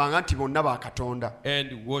baagambanga nti bonna ba Katonda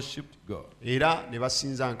and worshipped God. era ne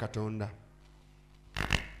basinzanga Katonda.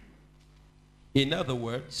 In other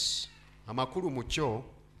words, Amakulu mu kyo,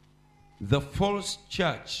 the false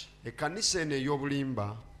church ekkanisa eno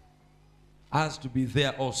ey'obulimba has to be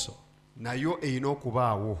there also. nayo erina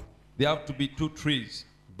okubaawo. There have to be two trees.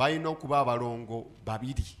 balina okuba abalongo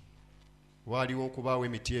babiri waliwo okubaawo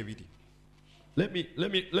emiti ebiri. Let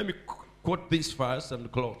me quote this first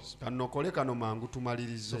and close. Kanokole kano mangu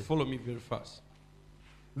tumalirize. So follow me very fast.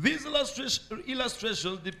 These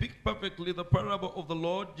illustrations depict perfectly the parable of the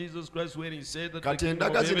Lord Jesus Christ when he said that the kingdom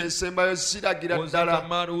of heaven was like a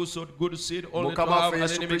man who sowed good seed only to have an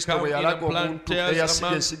enemy come in and plant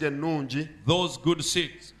tares among those good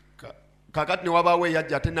seeds. Kakati ne wabaawo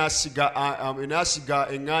eyajja ate n'asiga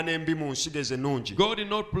eŋŋaano embi mu nsigo ezo ennungi. God did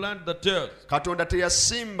not plant the tares. Katonda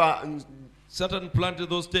teyasimba Satan planted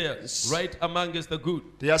those tares right amongst the good.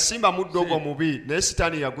 Teyasimba muddo ogwo mubi naye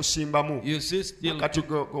Sitaani yagusimbamu. You see still kati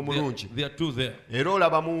g'omulungi. there are two there. Era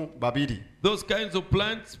olabamu babiri. Those kinds of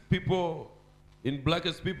plants, people in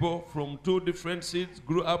Blackest people from two different seeds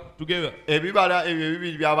grew up together. Ebibala ebyo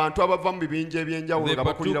ebibiri by'abantu abava mu bibinja ebyenjawulo They nga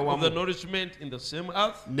bakulira partook of the wamu. nourishment in the same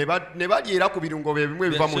earth. Ne balyera ku birungo bye bimu They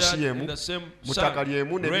ebiva mu nsi shared in y'emu the same mu sun, ttaka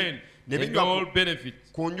ly'emu rain, ne and binywa all benefit.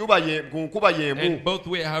 ku nkuba y'emu And both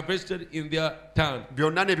were harvested in their turn.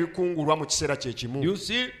 byonna ne bikungulwa mu kiseera kye kimu. You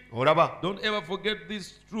see, Olaba don't ever forget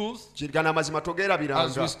these truths kirigana amazima as we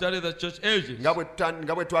togeerabiranga study the church ages. nga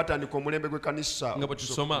bwe twatandika omulembe gw'ekkanisa Nga bwe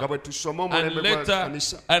tusoma. nga bwe tusoma And omulembe later,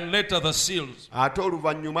 gw'ekkanisa and later the seals. ate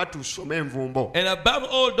oluvannyuma tusome envumbo. And above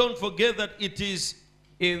all, don't forget that it is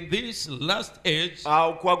in this last age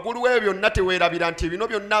Waggulu w'ebyo byonna teweerabira nti bino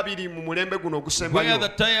byonna biri mu mulembe guno where ogusembayo. the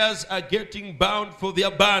tires are getting bound for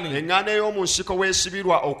their burning, Eŋŋaano ey'omu nsiko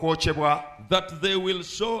weesibirwa okwokyebwa, that they will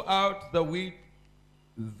show out the wheat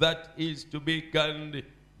that is to be gunned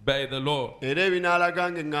by the Lord. era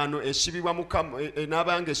ebinaalaga ng'eŋŋaano esibibwa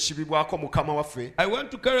enaabanga esibibwako Mukama waffe. I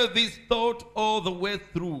want to carry this thought all the way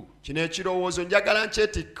through. Kino ekirowoozo njagala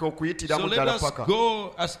nkyetikke So okuyitiramu let ddala us paka.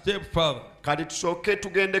 go a step further. Kati tusooke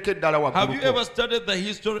tugendeko eddala Have you ever wagguluko. studied the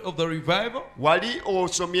history of the revival? Wali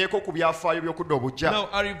osomyeko ku byafaayo by'okudda obujja. Now,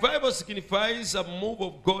 a revival signifies a move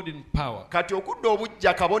of God in power. Kati okudda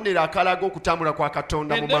obujja kabonero akalaga okutambula kwa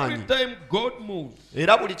Katonda mu And every maanyi. time God moves,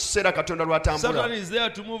 Era buli kiseera Katonda Satan lw'atambula, is there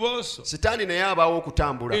to move also. Sitaani naye abaawo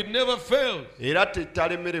okutambula. It never fails. Era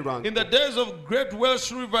talemererwa. In the days of great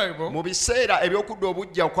Welsh revival, Mu biseera eby'okudda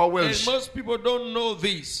obujja okwa and Welsh, most people don't know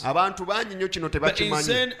this, abantu bangi nnyo kino the tebakimanyi.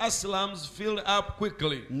 insane asylums filled up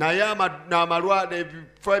quickly. Naye amalwaliro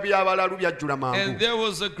ebifo eby'abalalu byajjula And mangu. there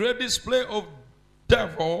was a great display of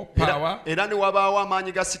devil power Era ne wabaawo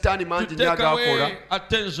amaanyi ga Sitaani to mangi nnyo take agaakola away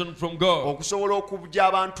attention from God. okusobola okuggya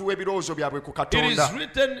abantu ebirowoozo byabwe ku It is Katonda.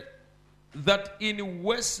 written that in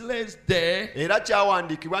Wesley's day, Era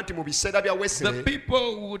kyawandiikibwa nti mu biseera bya the Wesley,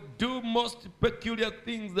 people would do most peculiar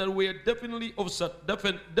things that were definitely of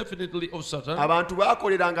Satan, abantu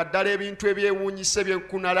baakoleranga ddala ebintu ebyewuunyisa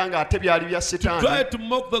ebyekunala ng'ate byali bya try Setaani, to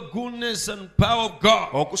mock the goodness and power of God.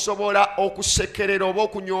 okusobola okusekerera oba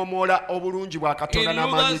okunyoomoola obulungi bwa In Katonda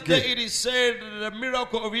n'amaanyi Luther's day, ge. it is said that the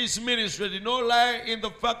miracle of his ministry did not lie in the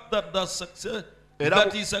fact that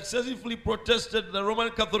that he successfully protested the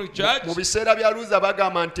Roman Catholic Church, Mu biseera bya Luther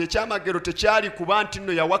bagamba nti ekyamagero tekyali kuba nti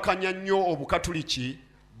nno yawakanya nnyo Obukatuliki,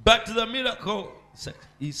 but the miracle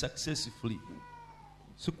he successfully.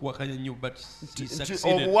 But he nti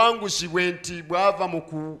succeeded. obuwanguzi bwe nti bwava mu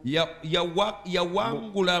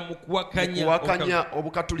Yawangula mu kuwakanya. kuwakanya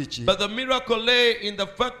Obukatuliki. But the miracle lay in the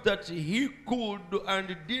fact that he could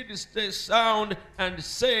and did stay sound and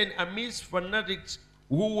sane amidst fanatics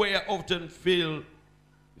who were often filled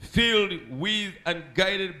with and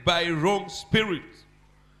guided by wrong spirits.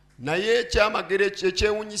 Naye ekyamagero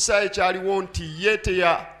ekyewuunyisa ekyaliwo nti ye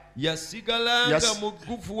Yasigalanga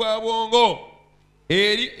mugufu wa bwongo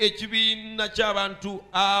eri ekibiina ky'abantu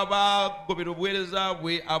abagobera obuweereza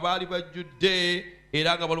bwe abaali bajjudde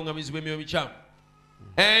era nga balungamizibwa emyoyo mikyamu.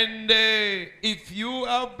 And if you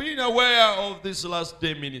have been aware of this last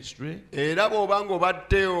day ministry, era bw'obanga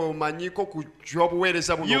obadde omanyiko ku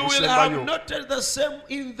ky'obuweereza buno you will have obusembayo, noted the same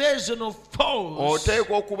invasion of foes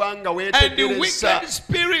oteekwa okuba nga and weetegereza wicked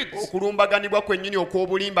spirits. okulumbaganibwa kwennyini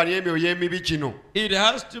okw'obulimba n'emyoyo emibi gino. It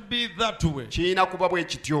has to be that way. Kirina kuba bwe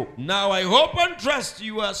kityo. Now I hope and trust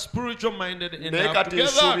you are spiritual minded Naye enough kati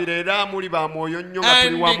together nsuubira era muli ba mwoyo nnyo nga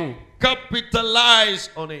tuli wamu, and capitalize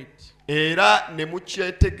on it. era ne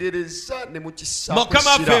mukyetegereza ne Mukama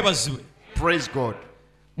mukisakusira. feebazibwe. Praise God.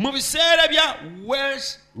 Mu biseera bya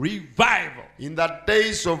Welsh revival, In the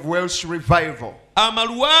days of Welsh revival,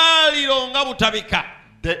 amalwaliro nga butabika,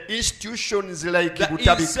 the institutions like the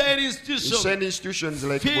Butabika, insane insane institution institutions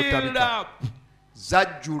like filled Butabika up. There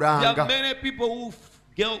zajjulanga. are many people who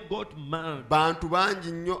got mad. Bantu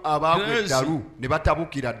bangi nnyo abaagwa Crazy. eddalu ne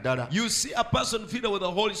batabukira ddala. You see a person filled with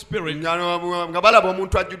the Holy Spirit. Nga balaba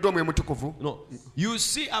omuntu ajjudde omwoyo mutukuvu. No. You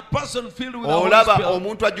see a person filled with the Holy Olaba Spirit.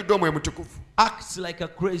 omuntu ajjudde omwoyo mutukuvu. acts like a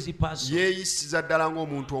crazy person. yeeyisiza ddala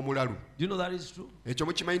ng'omuntu omulalu. Do you know that is true? Ekyo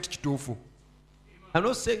mukimanyi nti kituufu. I'm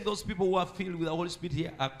not saying those people who are filled with the Holy Spirit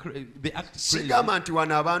here are they act crazy. Sigamba nti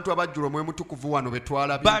wano abantu abajjula omwoyo mutukuvu wano be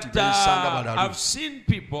twalabye nti beesanga balalu. I've seen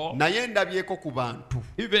people, naye ndabyeko ku bantu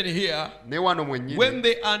even here, ne wano mwennyini, when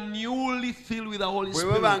they are newly filled with the Holy bwe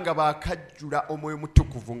Spirit, baba nga baakajjula omwoyo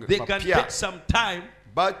mutukuvu nga they can bapya, take some time.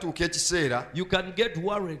 batuuka ekiseera You can get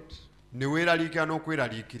worried ne weeraliikira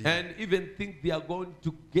n'okweraliikirira, and even think they are going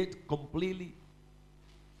to get completely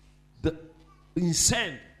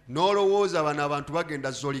insane. n'olowooza bano abantu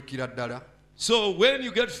bagenda zolikira ddala. So when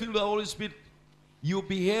you get filled with the Holy Spirit, you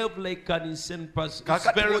behave like an insane person. It's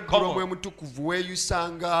Kakati very wejjula omwoyo common. mutukuvu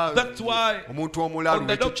weeyusanga That's why omuntu omulalu. on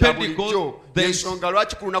the Ekyo day kya of Pentecost, bulijjo. Ensonga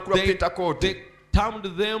lwaki ku lunaku lwa Pentekote they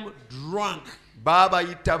termed them drunk.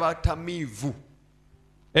 baabayita batamiivu.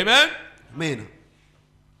 Amen? Amen.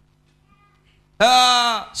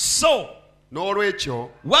 So, N'olwekyo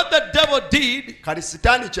what the devil did, kati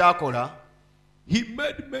sitaani kyakola, he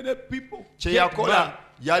made many people kye get yakola mad,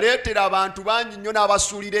 yaleetera abantu bangi nnyo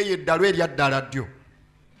n'abasuulira eyo eddalu erya ddala ddyo,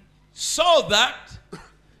 so that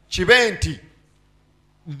kibe nti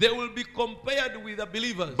they will be compared with the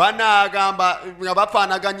believers. banaagamba nga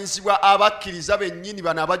bafaanaganyizibwa abakkiriza bennyini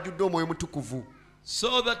bano abajjudde omwoyo mutukuvu.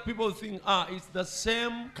 So that people think, it's the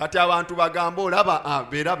same Kati abantu bagambe olaba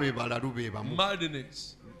beera be balalu be bamu.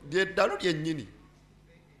 madness. Lyeddalu lyennyini.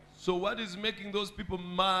 So what is making those people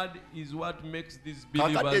mad is what makes these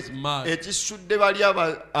Kakati believers mad. ekisudde bali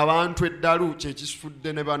abantu eddalu kye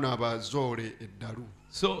kisudde ne bano abazoole eddalu.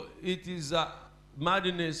 So it is a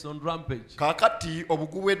madness on rampage. Kaakati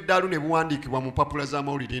obugu bw'eddalu ne buwandiikibwa mu mpapula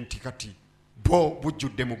z'amawulire nti kati bo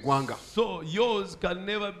bujjudde mu ggwanga. So yours can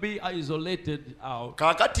never be isolated out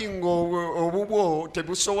Kaakati ng'obubwo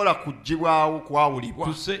tebusobola kuggyibwawo kwawulibwa.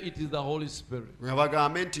 to say it is the Holy Spirit. Nga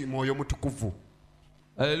bagambe nti mwoyo mutukuvu.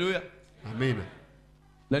 Hallelujah. Amen.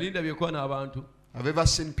 Nalinda byekuba n'abantu Have you ever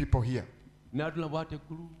seen people here? n'atula bw'ate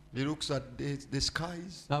eggulu He looks at the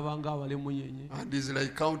skies n'abanga abala emunyenye. and he's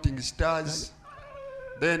like counting stars.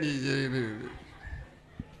 Then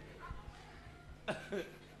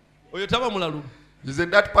Oyo taba mulalu.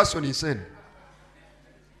 isn't that person insane?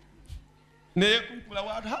 Neyeekunkula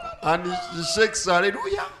bw'ati. And he shakes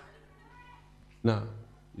hallelujah. Now,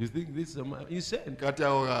 you think this is insane? Kati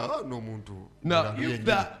awo n'omuntu. Now, mulalu if yennyini.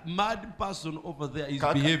 the mad person over there is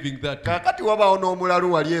Kaka- behaving that way, Kaakati wabaawo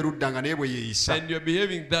n'omulalu wali erudda nga naye bwe yeeyisa. and you're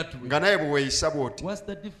behaving that way, Nga naye bwe weeyisa bw'oti. what's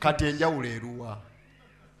the difference? Kati enjawulo eruwa?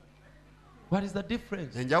 What is the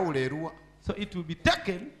difference? Enjawulo eruwa? So it will be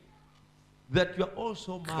taken that you are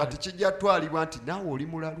also Kati mad. kijja twalibwa nti naawe oli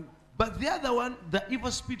mulalu. But the other one, the evil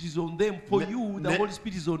spirit is on them. For you, the Holy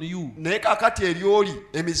Spirit is on you. Naye kaakati eri oli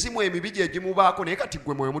emizimu emibi gye gimubaako naye kati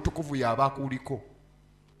gwe mwoyo mutukuvu y'aba akuliko.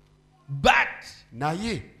 But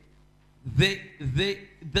Naye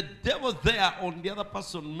the devil there on the other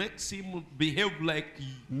person makes him behave like you,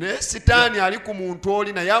 naye sitaani ali ku muntu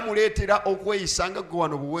oli naye amuleetera okweyisa nga gwe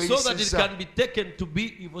wano so that it bwe can be taken to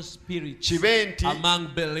be evil spirits kibe nti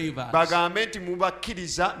among believers. bagambe nti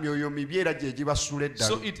mubakkiriza myoyo mibi era gye gibasuula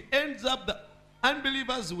So eddalu. it ends up the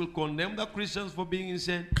unbelievers will condemn the Christians for being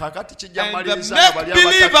insane, Kaakati kijja and maliriza the nga bali make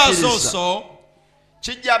believers abatakkiriza. also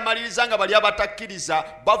Kijja maliriza nga bali abatakkiriza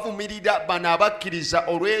bavumirira bano abakkiriza,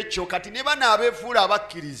 olw'ekyo kati ne bano abeefuula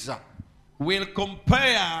abakkiriza will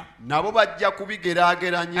compare nabo bajja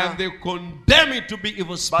kubigeraageranya. and they condemn it to be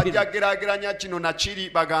evil Bajja spirits. geraageranya kino na kiri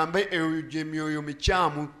bagambe eyo gye myoyo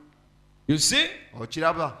mikyamu. You see?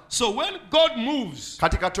 Okiraba? So when God moves,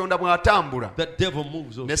 Kati Katonda bw'atambula the devil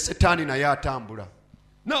moves also. ne Setaani naye atambula.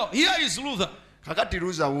 Now, here is Luther. Kakati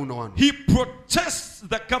Luza wuuno wano He protests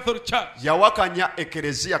the Catholic Church. yawakanya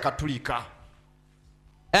ekereziya katulika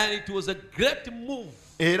And it was a great move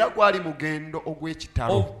era gwali mugendo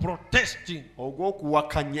ogw'ekitalo of protesting the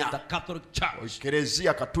ogw'okuwakanya Catholic Church.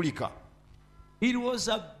 ekereziya katulika. It was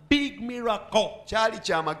a big miracle Kyali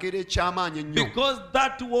kyamagero eky'amaanyi ennyo because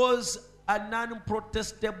that was a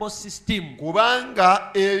non-protestable system.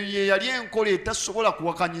 kubanga eyo ye yali enkola etasobola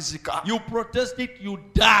kuwakanyizika. You protest it, you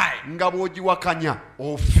die. Nga bw'ogiwakanya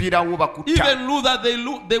ofiirawo bakutta. Even Luther,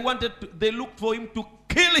 they looked for him to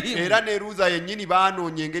kill him, Era ne Luza yennyini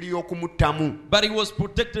baanoonya engeri y'okumuttamu but he was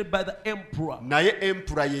protected by the emperor naye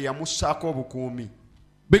empura ye yamussaako obukuumi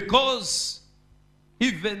because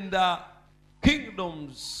even the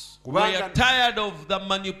kingdoms were Kubanga- tired of the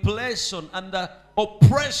manipulation and the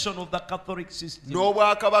oppression of the Catholic system.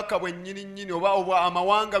 n'obwakabaka bwennyini nnyini oba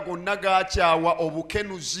amawanga gonna gaakyawa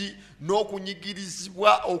obukenuzi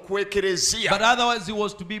n'okunyigirizibwa okwekereziya. But otherwise he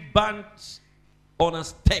was to be burnt on a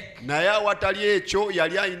stake. Naye awatali ekyo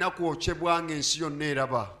yali alina kwokyebwa ng'ensi yonna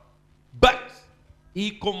eraba. But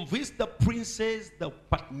he convinced the princes,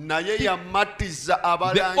 naye yamatiza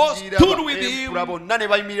abalangira all stood with him. emperor bonna ne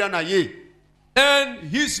bayimirira naye, and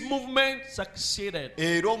his movement succeeded.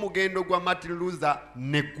 era omugendo gwa Martin Luther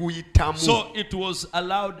ne guyitamu. So it was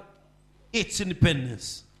allowed its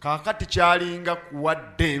independence. Kaakati kyalinga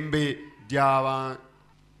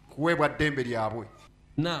kuweebwa ddembe lyabwe.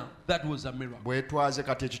 Now that was a miracle. Bwetwaze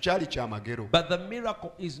kati ekyo kyali kyamagero. But the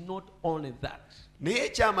miracle is not only that. Naye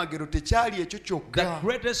ekyamagero tekyali ekyo The kyokka.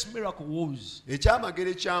 greatest miracle was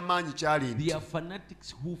Ekyamagero eky'amaanyi kyali nti there are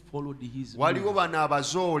fanatics who followed his waliwo bano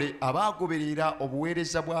abazoole abaagoberera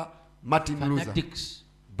obuweereza bwa Martin Luther. fanatics.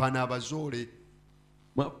 Bano abazoole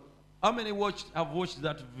Well, how many have watched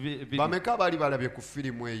that video? bameka baali balabye ku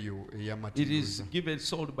firimu eyo eya It Martin is Luther. given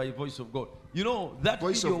sold by Voice of God. You know that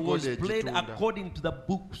Voice video of was God played egitunda. according to the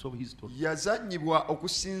books of history. Yazannyibwa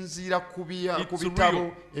okusinziira ku It's bitabo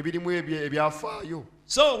real. ebirimu ebyafaayo.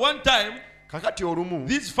 So one time, Kakati olumu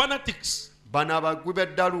these fanatics bano abagwi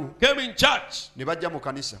b'eddalu came in church. ne bajja mu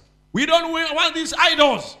kanisa. We don't want these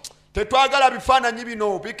idols. Tetwagala bifaananyi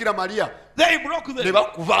bino Bikira Maria. They broke Ne them.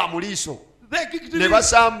 bakuba mu liiso They kicked ne it.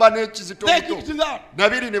 basamba They n'ekizitomuto kicked it out.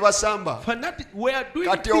 nabiri ne basamba. Fanatic. We are doing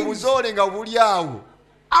Kati things obuzoole nga buli awo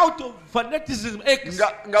out of fanaticism. nga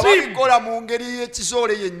Extreme. babikola mu ngeri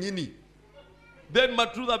y'ekizoole yennyini. Then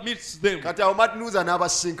Matruda meets them. Kati awo Martin Luther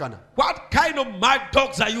n'abasinkana What kind of mad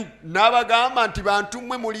dogs are you? n'abagamba nti bantu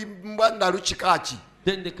mmwe muli mbandalu kika ki?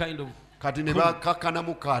 Then they kind of Kati ne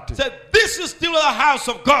bakakkanamu kaate said, "This is still the house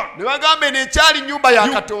of God. ne bagamba eno ekyali nnyumba ya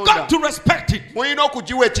You Katonda, got to respect it." mulina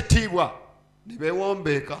okugiwa ekitiibwa. Ne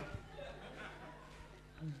beewombeeka.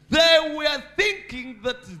 They were thinking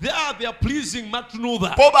that they are pleasing Martin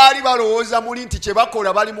Luther. Bo baali balowooza muli nti kye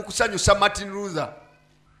bakola bali mu kusanyusa Martin Luther.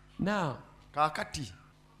 Now Kaakati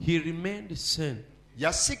he remained sane.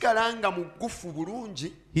 yasigala nga mugufu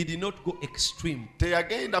bulungi, He did not go extreme.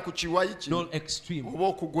 teyagenda ku kiwayi kino No extreme. oba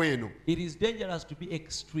okugwa eno. It is dangerous to be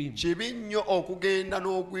extreme. Kibi nnyo okugenda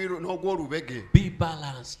n'ogw'olubege. Be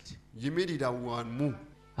balanced. Yimirira wamu.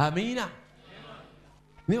 Amina.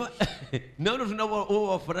 No,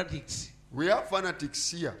 no, fanatics. We have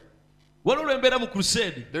fanatics here. Waliwo embeera mu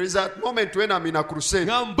crusade. There is a moment when I'm in a crusade.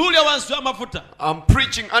 Nga mbuulira wansi w'amafuta. I'm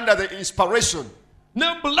preaching under the inspiration. Ne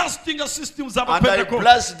blasting systems And I z'abapentekoste.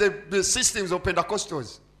 bless the systems of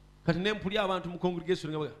Pentecostals. Kati ne mpulira abantu mu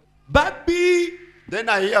congregation nga baga, "Babbi, Then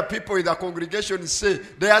I hear people in the congregation say,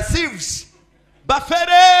 they are thieves.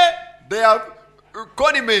 bafere, They are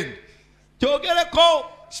conmen. kyogereko,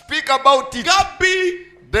 Speak about it. gabbi,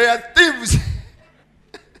 They are thieves.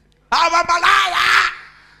 abamalaya."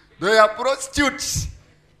 They are prostitutes.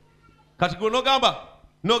 Kati gwe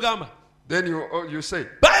nogamba. Then you say,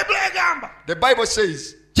 Bible egamba, the Bible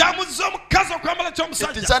says, kyamuziza omukazi okwambala it is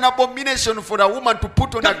ky'omusajja. an abomination for a woman to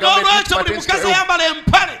put on a Kati garment which n'olwekyo buli pertains to mukazi her. ayambala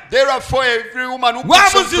empale. Therefore, every woman who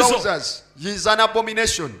puts on Wamuzizo. trousers is an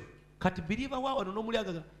abomination. Kati biriva waawano n'omuli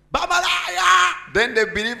agaga, bamalaya. Then the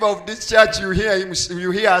believer of this church, you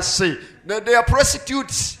hear us say, that they are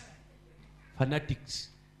prostitutes. Fanatics.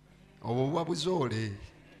 Obwo buba buzoole.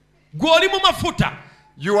 Gw'oli mu mafuta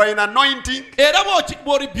You are in anointing, era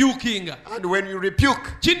bw'oribukinga and when you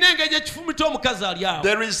rebuke, kirina engeri ekifumita omukazi ali awo.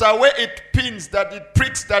 there is a way it pins that it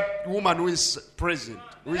pricks that woman who is present.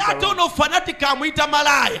 Who is Ate around. ono fanatic amuyita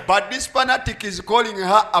malaya. But this fanatic is calling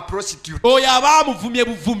her a prostitute. Oyo aba amuvumye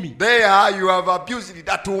buvumi. There you have abused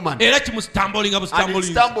that woman, Era kimusitambulinga and it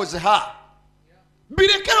busitambulinzi. stumbles her.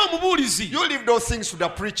 Birekera omubuulizi. You leave those things to the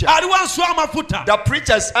preacher. Ali wansi w'amafuta. The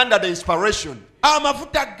preacher is under the inspiration.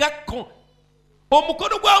 Amafuta gakko.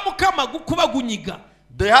 Omukono gwa Mukama gukuba gunyiga.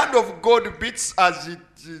 The hand of God beats as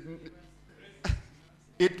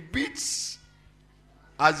it beats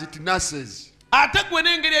as it nurses. Ate gwe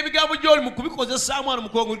n'engeri ebigambo gy'oli mu kubikozesaamu wano mu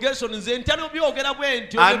congregation nze ntya n'obyogera bwe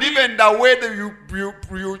ntyo. And even the way that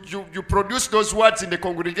you produce those words in the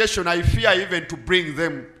congregation, I fear even to bring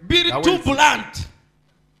them. Biri away too from- blunt.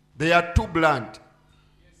 They are too blunt.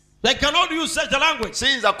 They cannot use such a language.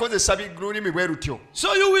 Siyinza kukozesa lulimi bwe lutyo.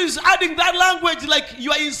 So you is adding that language like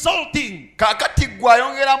you are insulting. Kaakati ggwe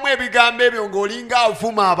ayongeramu ebigambo ebyo ng'olinga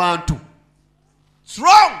avuma abantu. It's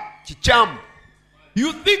wrong. Kikyamu.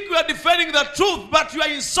 You think you are defending the truth, but you are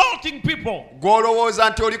insulting people. Gw'olowooza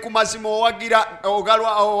nti oli ku mazima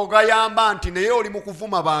ogayamba nti naye oli mu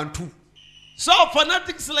kuvuma bantu. So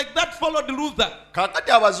fanatics like that followed Luther.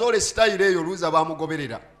 Kaakati abazoole sitayiro eyo Luther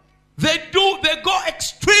baamugoberera. They go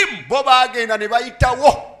extreme. Bo baagenda ne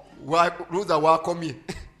bayitawo Luther waakomye.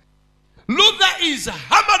 Luther is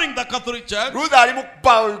hammering the Catholic Church, Luther ali mu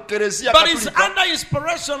kupa Eklezia but he's Katolika under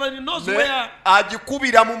inspiration and he knows where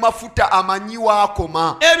agikubira mu mafuta amanyiwa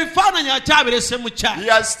akoma. ebifaananyi akyabirese mu church. He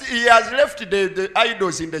has left the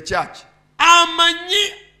idols in the church.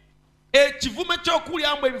 Amanyi ekivume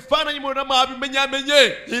ky'okulyamu ebifaananyi munamu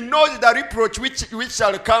abimenyamenye. He knows the reproach which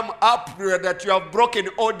shall come up that you have broken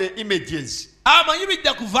all the images. Amanyi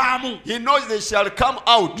bijja kuvaamu. He knows they shall come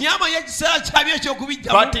out. Naye amanyi ekiseera kyabyo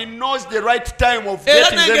eky'okubijjamu. But he knows the right time of Era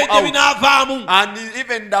getting them n'engeri gye out. binaavaamu. And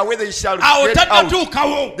even the way they shall Awo get out.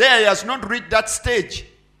 tannatuukawo. There he has not reached that stage.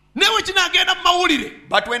 Ne bwe kinaagenda mu mawulire.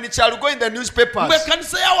 But when it shall go in the newspapers Mwe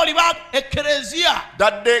kanisa yawaliba ekereziya.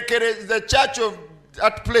 that the church of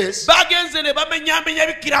that place, Bagenze ne bamenyaamenya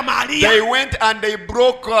Bikira Maria. they went and they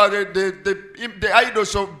broke the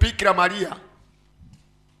idols of Bikira Maria.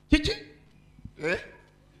 Kiki? Eh?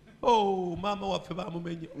 Oh, maama waffe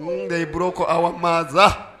baamumenye. They broke our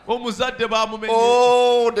mother. Omuzadde baamumenye.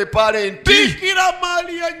 Oh, the parent. Bikira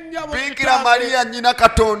Maria nnyabo. Bikira Maria nyina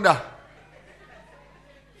Katonda.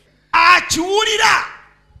 Akiwulira.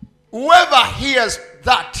 Whoever hears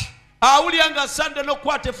that, awulira nga Sande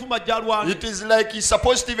n'okukwata efuma gy'alwana. it is like he's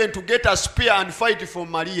supposed even to get a spear and fight for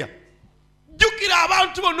Maria. Jjukira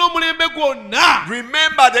abantu bonna omulembe gwonna.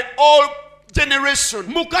 Remember the old generation.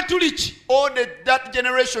 Mu Katuliki. That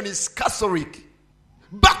generation is Catholic.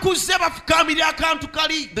 Bakuze bafukaamirira akantu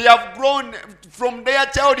kali. They have grown from their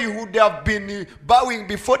childhood. They have been bowing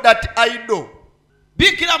before that idol.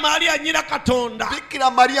 Bikira Maria nnyina Katonda.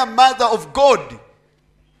 Bikira Maria, mother of God.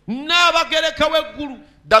 N'abagereka w'eggulu.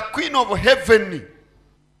 The queen of heaven.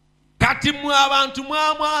 Kati mwe abantu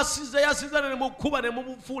mwamwasiza yasiza ne mukuba ne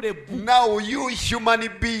mumufuula ebbu. Now you human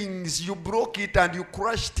beings, you broke it and you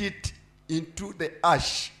crushed it into the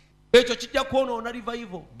ash. Ekyo kijja kwonoona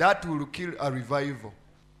revival. That will kill a revival.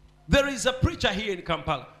 There is a preacher here in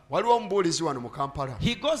Kampala. Waliwo omubuulizi wano mu Kampala.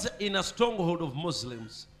 He goes in a stronghold of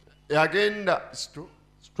Muslims. Yagenda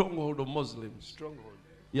Stronghold of Muslims.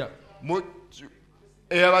 Yeah.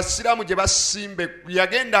 Abasiraamu gye basimbe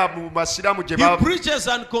yagenda mu basiraamu gye He preaches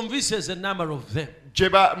and convinces a number of them.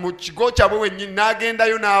 mu kigo kyabwe wennyini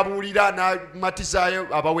n'agendayo n'abuulira n'amatizaayo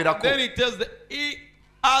abawerako. Then he tells them,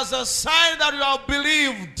 as a sign that you have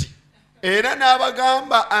believed. Era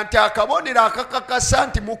n'abagamba nti akabonero akakakasa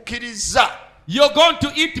nti mukkiriza. You're going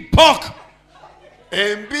to eat pork.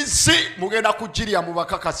 Embisi mugenda kugirya mu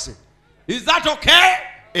bakakase. Is that okay?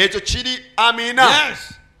 Ekyo kiri amina.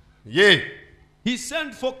 Yes. Yeah. He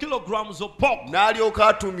sent 4 kilograms of pork. N'alyoka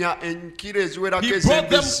atumya enkiro eziwerako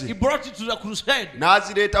ez'embisi. He brought it to the crusade.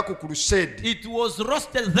 N'azireeta ku crusade. It was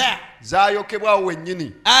roasted there. Zaayokebwawo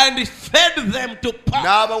wennyini. And he fed them to pork.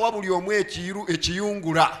 N'abawa buli omu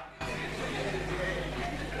ekiyungula.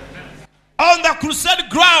 On the crusade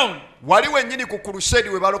ground. Wali wennyini ku crusade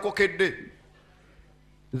we balokokedde.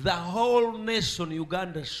 The whole nation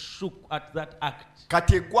Uganda shook at that act.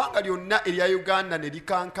 Kati eggwanga lyonna erya Uganda ne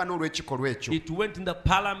likankana olw'ekikolwa ekyo. It went in the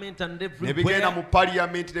parliament and Ne everywhere. bigenda mu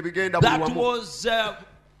parliament ne bigenda buli That wamu. was,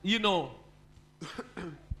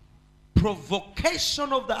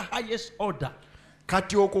 provocation of the highest order.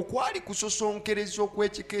 Kati okwo kwali kusosonkereza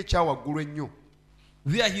okw'ekika ekya waggulu ennyo.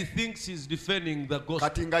 There he thinks he's defending the gospel.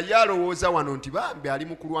 Kati nga ye alowooza wano nti bambi ali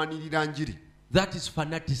mu kulwanirira njiri. That is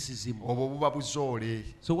fanaticism. Obwo buba buzoole.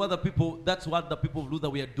 So that's what the people of Luther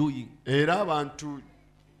were doing. Era abantu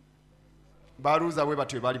baluuza bwe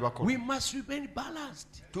batyo baali bakola. We must remain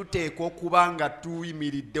balanced. Tuteekwa okuba nga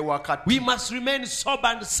tuyimiridde wakati. We must remain sober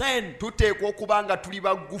and sane. Tuteekwa okuba nga tuli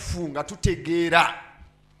bagufu nga tutegeera.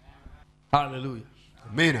 Hallelujah.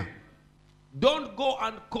 Amen. Don't go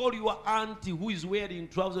and call your auntie who is wearing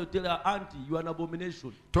trousers. Tell her, auntie, you are an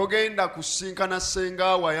abomination. Togenda kusinkana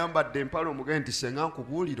senga wayambadde empale omugende nti senga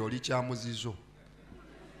nkubuulira oli kyamuzizo.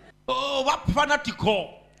 Oh, what fanatical.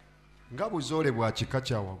 Nga buzoole bwa kika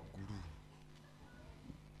kya waggulu.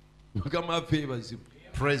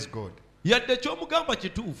 Praise God. Yadde ky'omugamba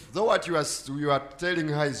kituufu. Though what you are telling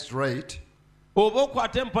her is right, oba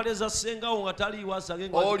okwata empale za ssengawo nga taliiwo asange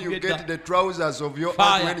nga or you get the trousers of your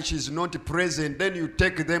aunt when she is not present, then you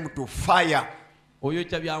take them to fire.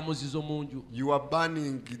 oyokya byamuzizo mu nju. You are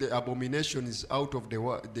burning the abominations out of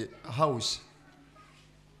the house.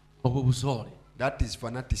 obwo busoole. That is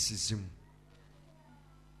fanaticism.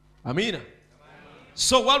 Amina.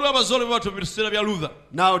 So waliwo abazoole bwe batyo mu biseera bya Luther.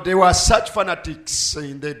 Now there were such fanatics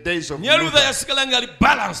in the days of Naye Luther Luther. yasigala nga ali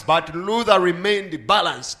balanced. But Luther remained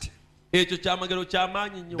balanced. Ekyo kyamagero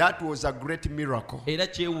kyamaanyi nnyo. That was a great miracle. Era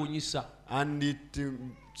kyewuunyisa. And it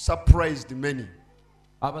surprised many.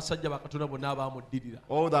 Abasajja ba Katonda bonna abaamuddirira.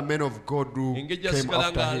 All the men of God who Engeri came yasigala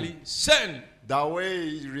after nga him. ali sane. The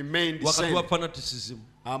way he remained Wakati wa sane fanaticism.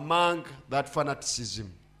 among that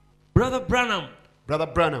fanaticism. Brother Branham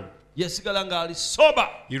yasigala ng'ali sober.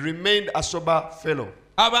 He remained a sober fellow.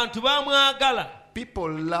 Abantu bamwagala.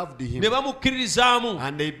 People loved him. Ne bamukkiririzaamu.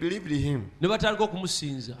 And they believed in him. Ne batandika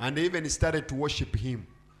okumusinza. And they even started to worship him.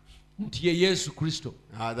 Nti ye Yesu Kristo.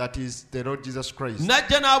 That is the Lord Jesus Christ.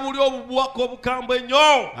 Najja n'abuulira obubuwaka obukambwe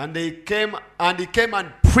ennyo. And he came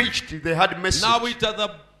and preached. They had message. N'abuyita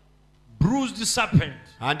the bruised serpent.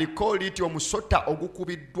 And he called it omusota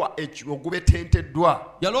ogukubiddwa ogubetenteddwa.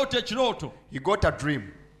 Yaloota ekirooto. He got a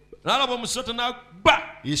dream. N'alaba omusota n'agba.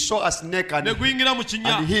 He saw a snake and he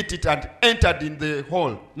hit it and entered in the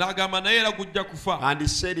hole. N'agamba naye era gujja kufa. And he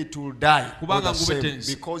said it will die kubanga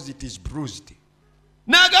because it is bruised.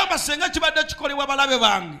 N'agamba senga kibadde kikolebwa balabe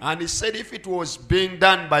bange. And he said if it was being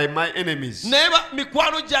done by my enemies. Naye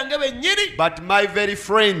mikwano gyange bennyini. But my very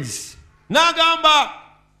friends. N'agamba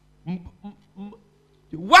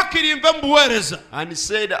wakiri nve mu buweereza. And he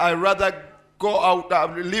said I rather go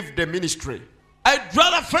out leave the ministry. I'd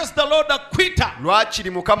rather face the Lord a quitter lwakiri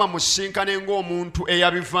mukama musinkane ng'omuntu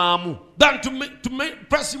eyabivaamu than to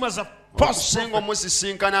face him as a false okusinga prophet.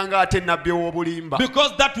 omusisinkana ng'ate nabbi ow'obulimba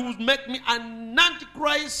Because that would make me an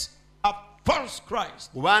antichrist, a false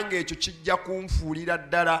Christ. kubanga ekyo kijja kunfuulira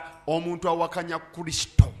ddala omuntu awakanya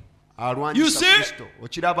Kristo alwanyisa Kristo.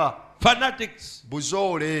 Okiraba Fanatics.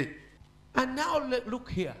 buzoole. And now look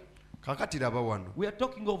here. Kakati laba wano. We are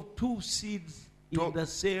talking of two seeds in the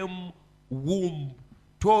same womb.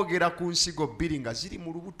 Twogera ku nsigo bbiri nga ziri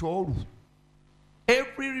mu lubuto olu.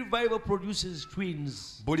 Every revival produces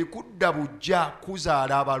twins. Buli kudda bujja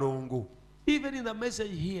kuzaala abalongo. Even in the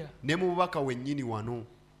message here, ne mu bubaka wennyini wano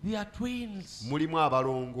they are twins. mulimu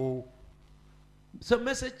abalongo. So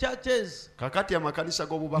message churches, kakati amakanisa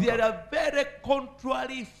they g'obubaka are a very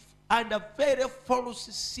contrary and a very false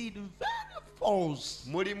seed. Very false.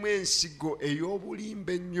 mulimu ensigo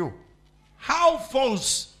ey'obulimba ennyo. How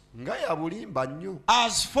false? nga ya bulimba nnyo.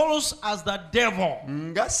 As false as the devil.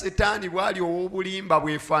 nga setaani bw'ali ow'obulimba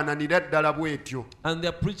bwefaananira ddala bw'etyo. And they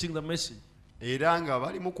are preaching the message. era nga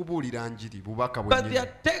bali mu kubuulira njiri bubaka But they bwennyini.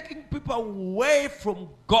 are taking people away from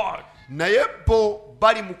God. naye bo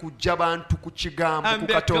bali mu kujja bantu ku kigambo And ku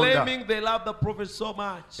they are Katonda. claiming they love the prophet so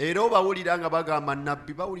much. era obawulira nga bagamba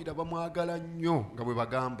nabbi bawulira bamwagala nnyo nga bwe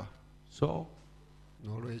bagamba. So,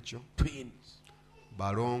 n'olwekyo twins.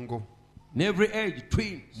 balongo. In every age,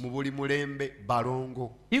 twins. mu buli mulembe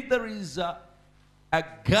balongo. If there is a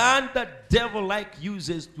gun that devil like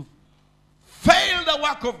uses to fail the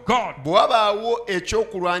work of God, bwe wabaawo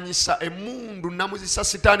ekyokulwanyisa emmundu namuzisa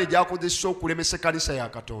sitaani gy'akozesa okulemesa ekkanisa ya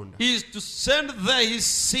Katonda, is to send there his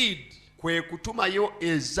seed kwe kutumayo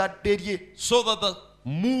ezzadde lye so that the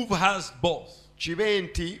move has both. kibe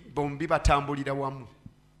nti bombi batambulira wamu.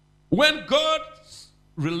 When God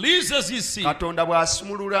releases his seed, Katonda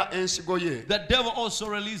bw'asumulula ensigo ye, the devil also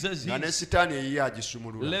releases nga ne his. sitaani eyiye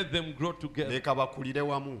agisumulula, Let them grow together. leka bakulire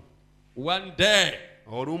wamu. One day,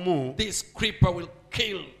 olumu this creeper will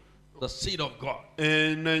kill the seed of God.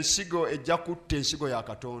 eno ensigo ejja kutta ensigo ya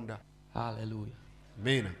Katonda. Hallelujah.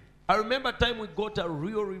 Amen. I remember a time we got a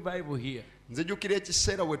real revival here. nzijukira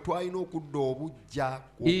ekiseera we twalina okudda obujja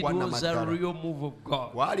It was a okwannamaddala. real move of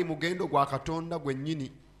God. gwali mugendo gwa Katonda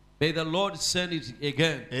gwennyini. May the Lord send it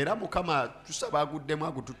again. era Mukama tusaba aguddemu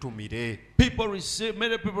agututumire. Many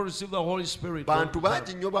people receive the Holy Spirit. bantu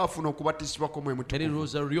bangi nnyo baafuna okubatizibwa kw'Omwoyo And it Mutukuvu.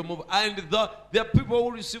 was a real move. And there are people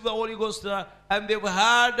who receive the Holy Ghost and they've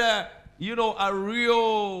had, a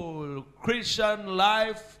real Christian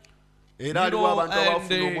life. era aliwo abantu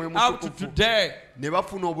abaafuna Omwoyo And up to Mutukuvu today, ne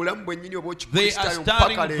bafuna obulamu bwennyini they are obw'ekikristaayo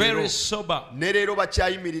standing mpaka very leero. sober. ne leero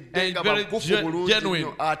bakyayimiridde And nga very bagufu bulungi genuine.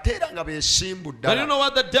 nnyo ate era nga beesimbu But you ddala. know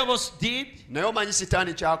what the devil did? naye omanyi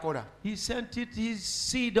sitaani ky'akola? He sent it his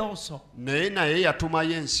seed also. naye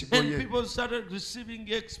yatumayo ensigo And ye. people started receiving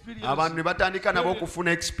experience abantu ne batandika nabo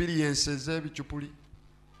okufuna experiences ez'ebicupuli.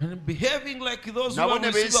 and behaving like those who nabo have ne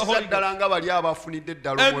received the beeyisiza Holy ddala Ghost. nga bali abafunidde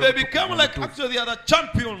ddala And Omwoyo they Mutukuvu become like omutuufu. actually they are the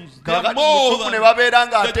champions. They are kakati more mutuufu ne than babeera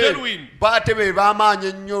nga the ate genuine. baate be b'amaanyi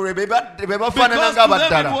ennyo be bafaanana Because nga to them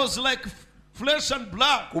it baddala. was like flesh and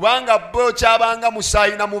blood. kubanga bo kyabanga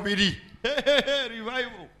musaayi na mubiri.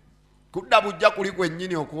 Revival. kudda bujja kuli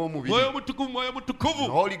kwennyini okw'omubiri. Mwoyo mutukuvu, mwoyo mutukuvu.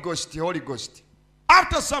 Holy Ghost, Holy Ghost.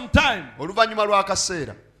 After some time, oluvannyuma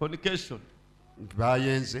lw'akaseera fornication.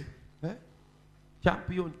 bayenze.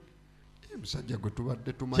 Champion. musajja gwe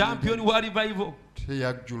tubadde Champion tumanyi wa revival.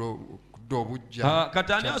 teyajjula okudda obujja.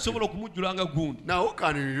 Kati ani asobola okumujjula nga gundi? Now how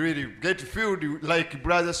can you really get filled like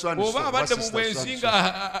brother so and so, Oba or abadde mu sister so and bwensi so?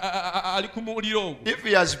 nga ali ku muliro ogwo. If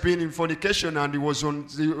he has been in fornication and he was on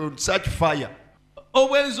such fire,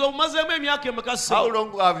 obwenzi omazemu emyaka emeka How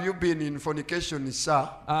long have you been in fornication, sir?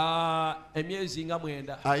 emyezi nga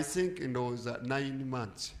 9. I think it was 9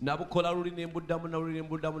 months. nabukola luli nembuddamu naluli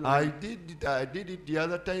nembuddamu I did it the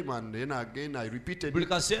other time, and then again I repeated buli it.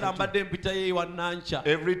 kaseera mbadde mpitayo ewa Nancha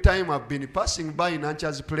Every time I've been passing by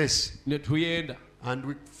Nancha's place, ne tuyenda and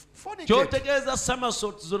we fornicate. kyotegeeza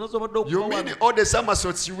somersaults zonna zobadde You okuba mean wano. all the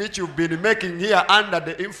somersaults which you've been making here under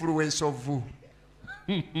the influence of who?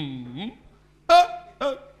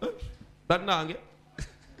 bannange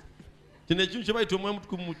kino ekintu kye bayita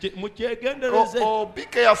omwemutukumu mukyegendereze. Oh, be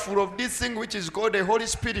careful of this thing which is called the Holy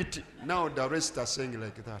Spirit. Now the rest are saying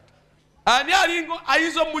like that. ani alinga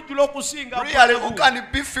ayinza omujjula okusinga Really, who can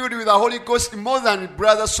be filled with the Holy Ghost more than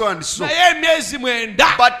brother so and so? naye emyezi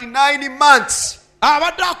 9 But 9 months,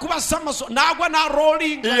 abadde akuba samaso n'agwa he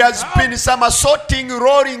n'aroolinga has been somersaulting,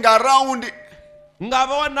 rolling around,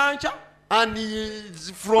 ng'abawa Nancha. and he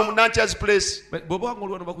is from Nancha's place. bw'oba wanga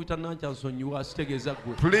oli wano bakuyita Nancha nsonyiwa sitegeeza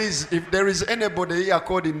ggwe. Please, if there is anybody here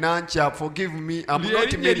called Nancha, forgive me. I'm not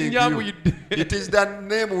Erinnya meaning you. erinnyamuyidde. It is the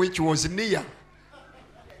name which was near.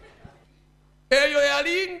 eyo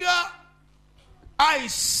yalinga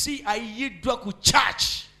ice ayiddwa ku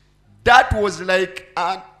church That was like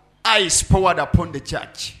an ice poured upon the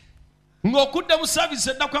church. ng'okudde mu service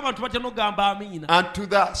eddako abantu batya n'ogamba amiina. And to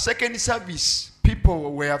the second service,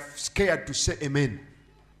 people were scared to say amen.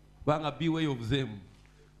 banga beware of them.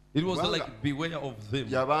 It was Kubanga- like beware of them.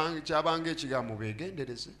 Kyabanga ekigambo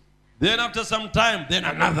beegendereze. Then after some time, then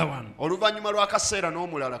another one. Oluvannyuma lw'akaseera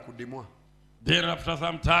n'omulala kudimwa. Then after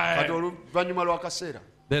some Kati time, oluvannyuma lw'akaseera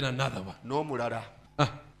then another one. n'omulala.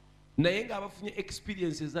 naye ng'abafunye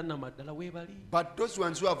experiences zannamaddala weebali. But those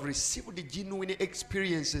ones who have received the genuine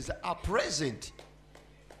experiences are present.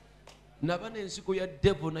 naba n'ensigo ya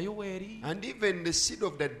devil nayo weeri. And even the seed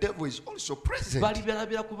of the devil is also present.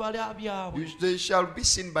 balibirabira ku bala byabwe. They shall be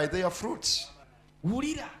seen by their fruits.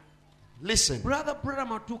 wulira Listen, brother Branham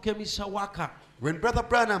atuuka emisawaka. when Brother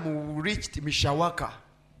Branham reached Mishawaka,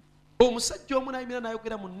 omusajja omu n'ayimira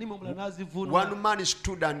n'ayogera mu nnimi omulala n'azivunula. one man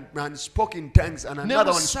stood and spoke in tongues, and Ne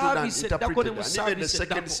another mu one stood and service eddako, interpreted. ne mu And even the service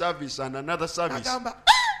second eddako. service and another service. agamba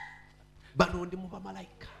bano ndi mu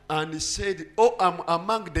bamalayika. And he said, "Oh, I'm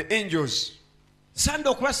among the angels. sande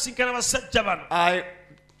okubasinkana basajja bano.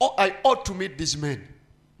 I ought to meet these men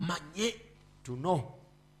manye to know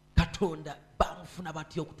katonda bamufuna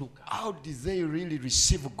batya okutuuka. how did they really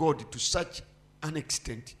receive God to such an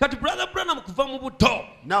extent." kati brother Branham kuva mu buto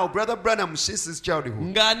Now, Brother Branham, since his childhood,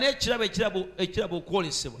 ng'aneekirabo ekirabo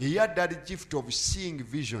okwolesebwa he had that gift of seeing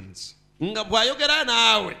visions. nga bw'ayogera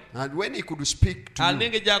naawe And when he could speak to you, alina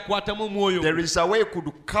engeri gy'akwatamu omwoyo there is a way he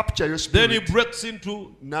could capture your then he spirit. breaks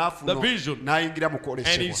into the vision N'ayingira mu and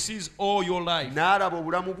he kwolesebwa. sees all your life. N'alaba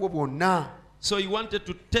obulamu bwo bwonna. So he wanted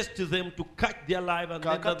to test them to catch their life and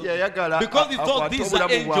then Kaakati yayagala because he thought akwate these are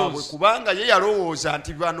obulamu bwabwe angels. kubanga ye yalowooza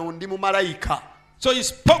nti bano ndi mu malayika. So he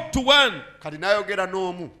spoke to one Kati n'ayogera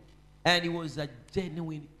n'omu. and he was a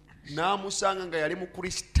genuine. N'amusanga nga yali mu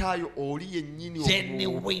kristaayo oli yennyini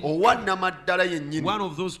Genuine. owannamaddala yennyini. One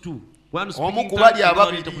of those two. One Omu speaking ku tongues bali and one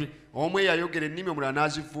ababiri, interpreting. omu eyayogera ennimi omulala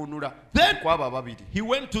n'azivuunula. Then- Kwabo ababiri. He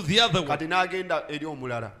went to the other one. Kati n'agenda eri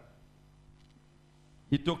omulala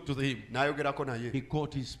He talked to him. n'ayogerako naye. He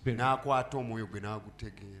caught his spirit. N'akwata omwoyo gwe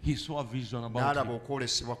n'agutegeera. He saw a vision about N'alaba him.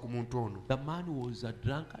 okwolesebwa ku muntu ono. The man was a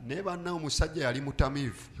drunkard. Naye bannawe omusajja yali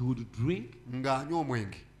mutamiivu He would drink. ng'anywa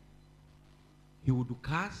omwenge He would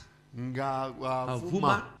curse. ng'avuma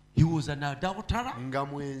Avuma. He was an adulterer. nga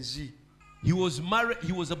mwenzi. He was married.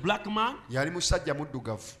 He was a black man. Yali musajja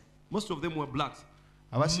muddugavu. Most of them were blacks.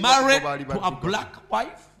 Abasinga Married baali to a baddugavu. black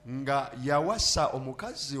wife Nga yawasa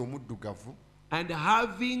omukazi omuddugavu and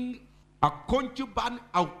having a concubine,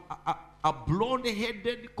 a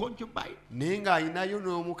blonde-headed concubine, naye ng'ayinayo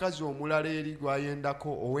n'omukazi omulala eri gw'ayendako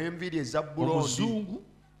ow'enviiri eza bulondi omuzungu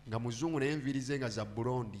nga muzungu naye enviiri ze nga za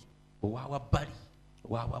bulondi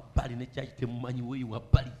owawabbali ne kyaki temumanyi weeyo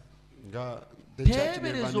wabbali. nga the church never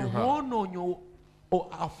teebereza knew her. omwonoonyo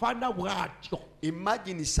afaana bw'atyo.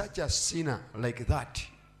 Imagine such a sinner like that.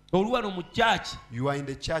 oli wano mu kyaki You are in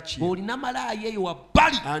the church here, olina malaaya eyo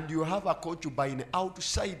wabbali and you have a concubine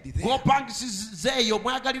outside there gw'opangisiza eyo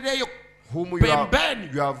mwagalireeyo whom pembeni.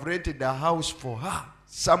 you have rented a house for her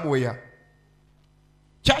somewhere,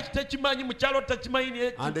 kyaki tekimanyi mukyalo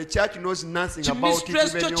tekimanyi and the church knows nothing Ki about it.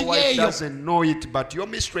 mistress Even kyo your wife kiri eyo. doesn't know it, but your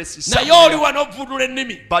mistress is naye oli somewhere. wano ovunula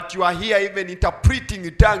ennimi. But you are here even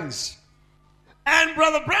interpreting tongues. And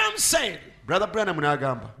Brother Branham said Brother Branham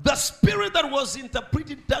n'agamba the spirit that was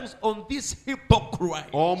interpreting tongues on this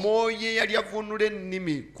hypocrite, omwoyo eyali avunula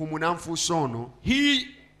ennimi ku munanfuusa ono he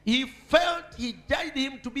he felt he judged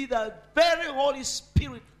him to be the very Holy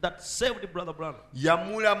Spirit that saved Brother Branham.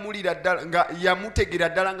 Yamulamulira ddala nga yamutegeera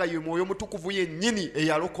ddala nga ye mwoyo mutukuvu yennyini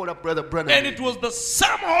eyalokola Brother Branham. And it was the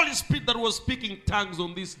same Holy Spirit that was speaking tongues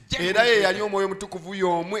on this era ye yali omwoyo mutukuvu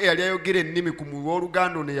y'omu eyali ayogera ennimi ku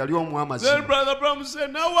w'oluganda ono eyali omu Then amazima. Brother Branham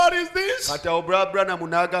said, now what is this? kati awo Brother Branham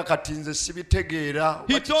n'aga kati nze sibitegeera.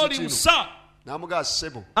 He told him, sir, n'amugamba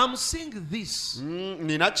ssebo I'm seeing this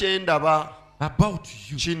nina kye ndaba about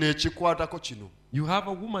you. kino ekikwatako kino. You have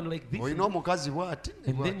a woman like this, olina omukazi bw'ati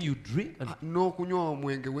and then you drink. And n'okunywa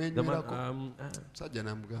omwenge the man, weenywirako. Musajja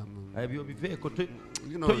n'amugamba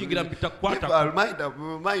you know,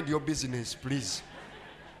 mind your business please.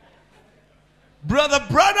 Brother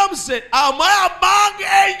Branham said, am I among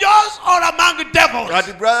angels or among devils?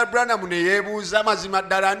 kati Brother Branham ne yeebuuza mazima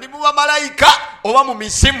ddala ndi mu bamalayika oba mu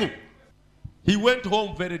misimu. He went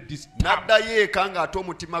home very disturbed. N'addayo eka ng'ate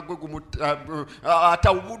omutima gwe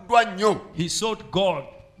atawuddwa nnyo. He sought God,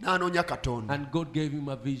 n'anoonya Katonda. and God gave him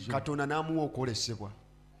a vision. Katonda n'amuwa okwolesebwa.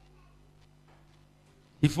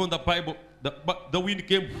 He found the Bible. The wind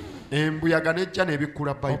came embuyaga n'ejja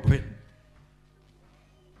n'ebikkula Bayibuli. open.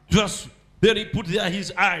 Just then he put there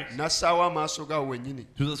his eyes n'assaawo amaaso gaawo wennyini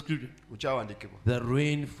to the scripture. ku kyawandiikibwa. The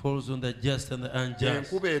rain falls on the just and the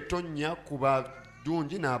unjust. enkuba etonnya ku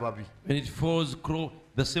badungi n'ababi. When it falls,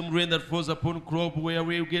 the same rain that falls upon crop where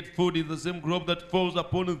we get food is the same crop that falls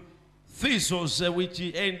upon thistles, which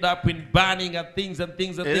end up in burning and things and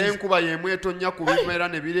things and era things. enkuba y'emu etonnya ku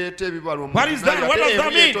bimera ne bireeta ebibala What is that? What does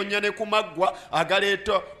that mean? etonnya ne ku maggwa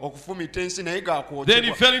agaleeta okufumita ensi naye Then he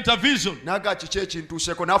gaakwokebwa. fell into vision. n'aga kiki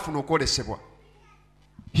ekintuuseko n'afuna okwolesebwa.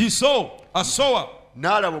 He saw a sower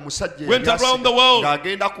n'alaba omusajja Went eyali around asiga- the world.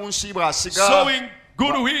 ng'agenda ku nsi bw'asiga sowing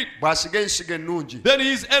good wheat. bw'asiga ensigo ennungi. Then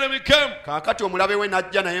his enemy came kaakati omulabe we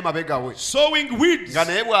n'ajja naye mabega we sowing weeds. nga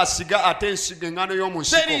naye bw'asiga ate ensigo eŋŋaano y'omu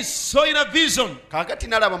Then he nsiko. saw in a vision kaakati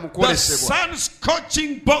n'alaba mu the kwolesebwa sun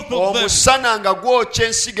scorching both of them, omusana nga gwokya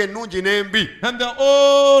ensigo ennungi n'embi. and they're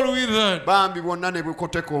all withered. bambi bonna ne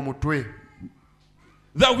bukoteka omutwe.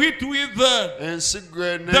 The wheat withered,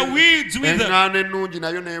 ensigo the weeds withered, eŋŋaano ennungi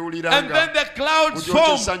nayo neewulira and nga then the clouds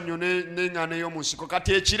mugyokesa formed, nnyo n'eŋŋaano ey'omu nsiko.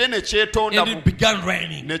 kati ekire ne kyetonda and it began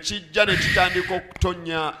raining. ne kijja ne kitandika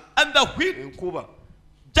okutonnya And the wheat enkuba.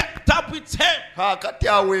 jacked up its head, kaakati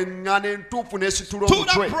awo eŋŋaano entuufu n'esitula stood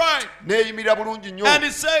omutwe upright, n'eyimirira bulungi nnyo and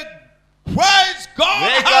it said, praise God,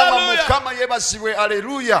 n'egamba hallelujah. mukama yeebazibwe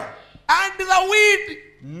aleluya. And the weed,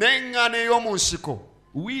 n'eŋŋaano ey'omu nsiko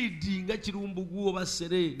weed nga kirumbugu oba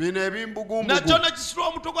sere, bino nakyo ebimbugumbugu. nekisitula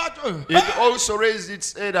omutwe gwakyo. It also raised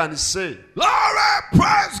its head and said, Glory,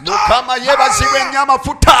 praise God, mukama yeebazibwe hallelujah. nnyo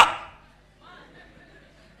amafuta.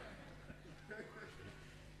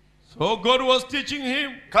 So God was teaching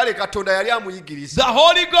him. kale katonda yali amuyigiriza. The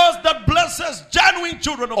Holy Ghost that blesses genuine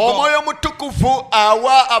children of God omwoyo mutukuvu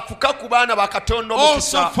afuka ku baana ba katonda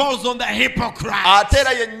also omukisa. falls on the hypocrites. ate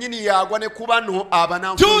era yennyini yagwa ne ku bano Two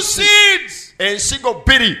abananfuusi. seeds ensigo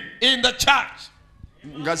bbiri in the church.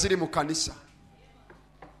 nga ziri mu kanisa.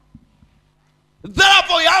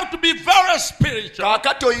 Therefore, you have to be very spiritual.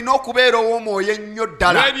 kaakati olina okubeera ow'omwoyo ennyo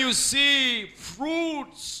ddala. When you see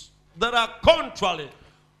fruits that are contrary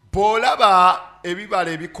bw'olaba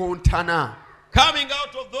ebibala ebikontana coming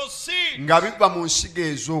out of those seeds nga biva mu nsigo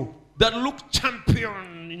ezo that look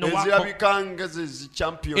champion in the work of, ezirabika nga ze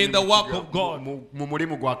zichampiyoni in the work of God, mu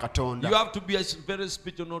mulimu gwa katonda. you have to be very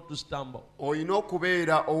spiritual not to stumble. olina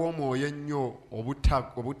okubeera ow'omwoyo ennyo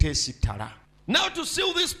obuteesittala. Now, to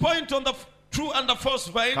seal this point on the true and the false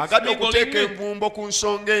vines, kaakati okuteeka mingling envumbo ku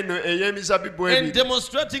nsonga eno ey'emizabibu and ebiri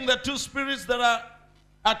demonstrating the two spirits that are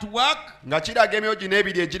at work, nga kiraga emyogi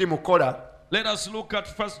n'ebiri egiri mu kola. let us look at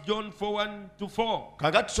 1 John 4:1-4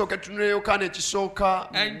 kaakati tusooke tunula yokaana ekisooka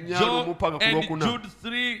and 4 paka ku lwokuna. Jude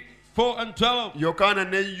 3:4-12. yokaana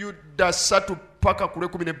ne yuda 3 paka ku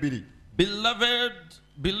lwekumi. Beloved,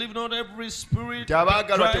 believe not every spirit, nti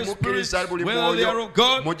abaagalwa try spirits, temukkiriza buli whether they are mwoyo of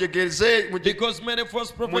God, mugegeze because many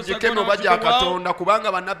false prophets are mugikeme gone oba out to gya the world, katonda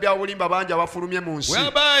kubanga bannabbi abulimba bangi abafulumye mu nsi.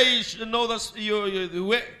 whereby you should know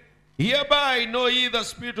hereby know ye the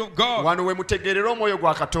Spirit of God. wano we mutegeerera omwoyo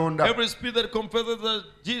gwa katonda. Every spirit that confesses that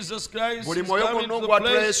Jesus Christ buli is mwoyo come gwonna into the ogwatula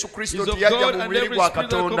flesh yesu is kristo of nti yajja God, mu and mubiri every gwa spirit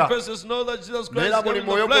that katonda. confesses know that Jesus Christ is neera come buli in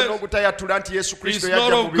mwoyo the gwonna flesh. ogutayatula nti yesu kristo is not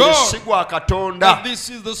yajja mu of mubiri God. si gwa And katonda. this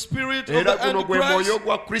is the spirit of era the guno gwe Antichrist, mwoyo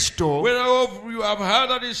gwa kristo. whereof you have heard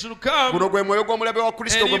that it should come, guno gwe mwoyo gw'omulabe wa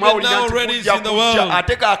kristo And gwe even mwawulira now nti already is gujja in the kujja world.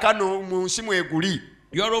 ate kaakano mu nsi mweguli.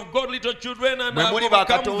 you are of God, little children, and mwe have muli overcome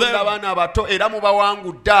bakatonda them. abaana abato era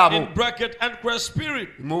mubawangudde abo. In bracket, Antichrist spirit.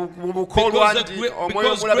 mu bukolwa Because nti the- omwoyo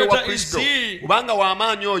because omulabe wa greater is kristo he. kubanga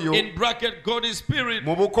w'amaanyi oyo. In bracket, God is spirit.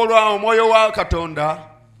 mu bukolwa omwoyo wa katonda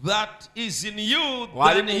that is in you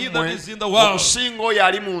wali than he mu that mmwe is in the world. okusinga oyo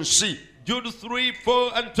ali mu nsi. Jude 3,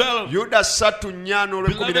 4 and 12. Yuda 3:4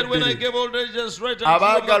 n'olw'ekkumi Beloved, when I n'ebbiri. gave all diligence right unto you of the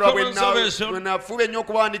Abaagalwa common salvation, bwe nafuba ennyo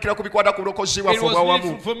okubawandiikira ku bikwata ku bulokozi it bwaffe was obwawamu.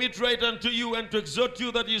 needful for me to write unto you and to exhort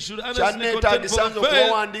you that you should earnestly contend for Kyanneetaagisanze the faith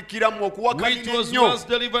okubawandiikira mu okuwakanira which was ennyo once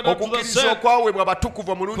delivered unto the okukkiriza saints. okwaweebwa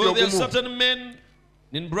abatukuvu omulundi For there are ogumu. certain men,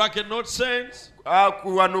 in bracket not saints,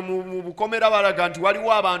 Wano mu bukomera balaga nti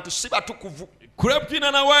waliwo abantu si batukuvu crept in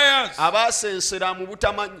unawares. abaasensera mu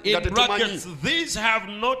butamanyi nga In tetumanyi. brackets, these have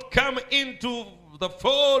not come into the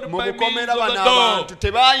fold Mu by means bukomera of bano the door, abantu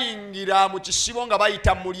tebaayingira mu kisibo nga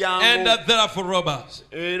bayita mu and mulyango. therefore robbers.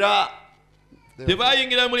 Era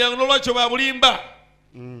Tebayingira mu mulyango n'olwakyo babulimba.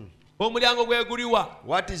 Omulyango gweguliwa.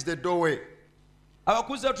 what is the doorway?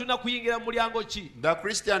 Abakuze tulina kuyingira mu mulyango ki? The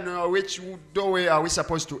Christian, which doorway are we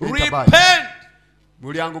supposed to enter by? Repent,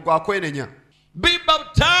 Mulyango gwa kwenenya. be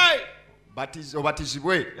baptized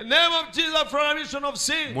Obatizibwe in the name of Jesus for remission of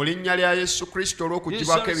sin. mu linnya lya Yesu Kristo olw'okugibwako You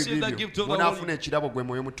shall receive the ebibi gift byo. of the Munaafuna ekirabo gwe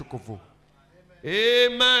Mwoyo Mutukuvu.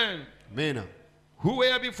 Amen. Amen. Who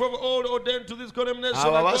were before all ordained to this condemnation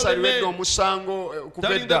Abo and abasaliweddwa God omusango kuva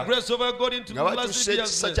turning the edda grace of our God into nga bakyusa lasting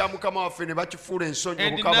ekisa justice kya Mukama waffe ne bakifuula ensonyi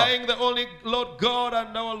and obukaba denying the only Lord God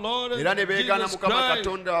and our Lord era ne beegaana Jesus Mukama Christ.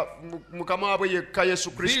 Katonda Mukama waabwe yekka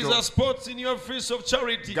Yesu These Kristo. are spots in your feast of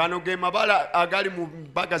charity. Gano ge mabala agali mu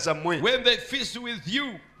mbaga zammwe When they feast with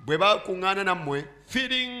you, bwe bakuŋŋaana nammwe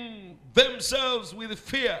feeding themselves with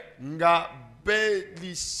fear, nga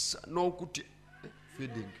beelisa n'okutya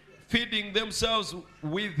feeding themselves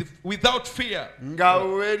without fear. nga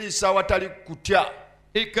weeriisa awatali kutya.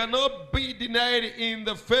 It cannot be denied in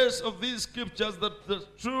the face of these scriptures that the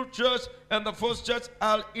true church and the false church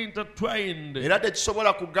are intertwined. Era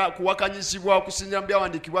tekisobola kuwakanyizibwa okusinziira mu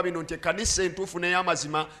byawandiikibwa bino nti ekkanisa entuufu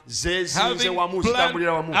n'ey'amazima zeezinze wamu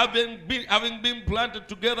zitambulira wamu Having been planted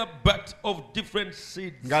together but of different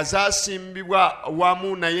seeds. nga zaasimbibwa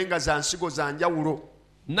wamu naye nga za nsigo za njawulo.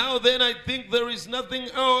 Now then, I think there is nothing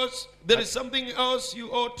else. There is something else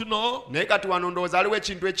you ought to know. Naye kati wano ndowooza aliwo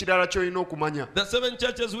ekintu ekirala ky'olina okumanya. The 7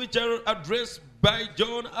 churches which are addressed by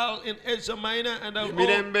John are in Asia Minor and are all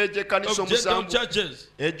Emirembe gy'ekkanisa of Gentile omusanvu churches.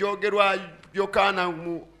 egyogerwa Yokaana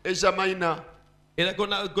mu Asia Minor. Era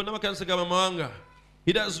gonna makanisa ga bamawanga.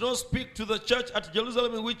 He does not speak to the church at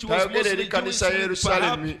Jerusalem, which was Tayogera mostly eri kanisa ya Jewish, with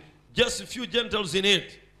Yerusaalemi. perhaps just a few Gentiles in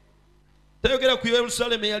it. Tayogera ku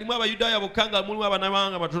Yerusalemu yalimu abayudaaya bokka nga mulimu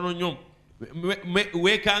abanamawanga batono nnyo.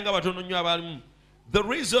 Weekanga batono nnyo abalimu. The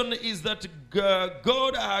reason is that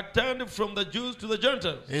God had turned from the Jews to the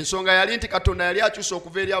Gentiles. Ensonga yali nti Katonda yali akyusa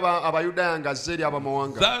okuva eri Abayudaaya ng'azze eri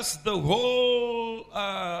Abamawanga. Thus the whole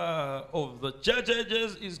of the church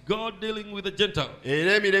ages is God dealing with the Gentiles.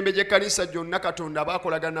 Era emirembe gy'ekkanisa gyonna Katonda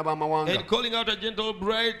baakolagana n'Abamawanga. And calling out a gentle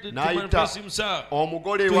bride to N'ayita manifest himself.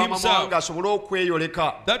 omugole w'Abamawanga asobole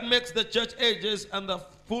okweyoleka. That makes the church ages and the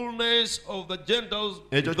fullness of the Gentiles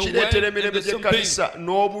Ekyo the kireetera one and emirembe the same thing. gy'ekkanisa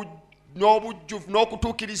n'obujjuvu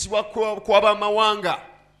n'okutuukirizibwa kw'Abamawanga.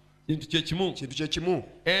 Kintu kye kimu. Kintu kye kimu.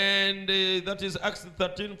 And that is Acts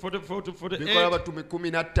 13, 44 to Bikola 48. Abatume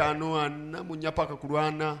 15:4 mu nnya paka ku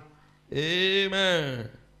 4. Amen.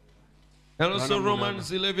 And also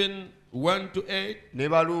Romans 11, 1 to 8. Ne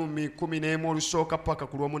Baluumi 11 olusooka paka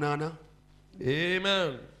ku 8.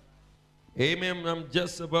 Amen. Amen. I'm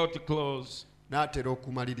just about to close. N'atera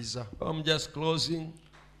okumaliriza. I'm just closing.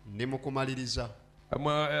 Ndi mu kumaliriza. I'm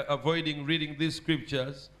avoiding reading these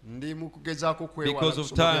scriptures. Ndi mu kugezaako kwewala Because of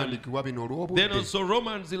kusoma time. byandikibwa bino Then olw'obudde. also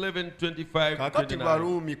Romans 11, 25 to Kaakati 29.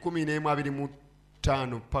 Baluumi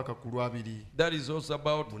 11:25 paka ku 2. That is also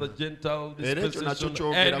about the Gentile Era ekyo nakyo dispensation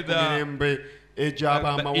kyogera and ku mirembe the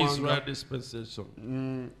egy'Abamawanga Israel dispensation.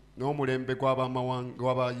 n'omulembe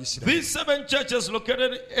gw'Abayisirayiri. These 7 churches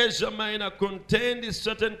located in Asia Minor contained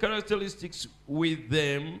certain characteristics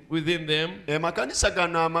within them. Amakanisa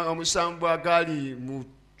gano omusanvu agali mu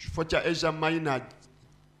kifo kya Asia Minor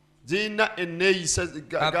zirina enneeyisa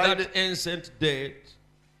At that ancient date,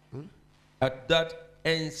 at that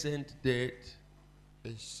ancient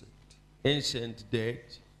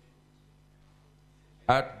date,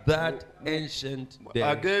 at that ancient day,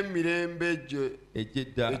 ag'emirembe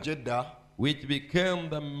egy'edda which became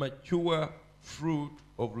the mature fruit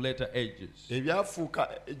of later ages.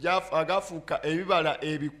 agafuuka ebibala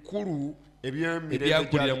ebikulu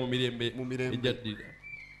Ebyakulira mu eby'emirembe mirembe egyaddirira.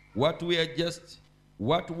 What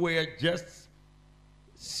were just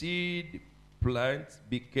seed plants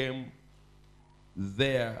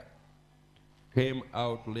came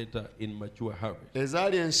out later in mature harvest.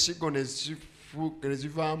 ezaali ensigo ne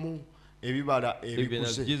zivaamu ebibala Even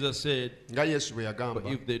as ebikuze Jesus said, nga Yesu bwe yagamba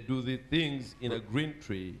if they do these things in a green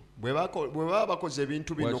tree, bwe baba bakoze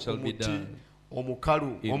ebintu bino ku muti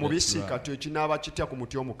omukalu omubisi kati ekinaaba kitya ku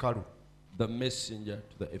muti omukalu. The messenger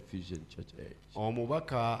to the Ephesian church age.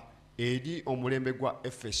 Omubaka eri omulembe gwa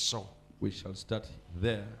Efeso. We shall start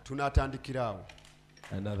there. Tunatandikira awo.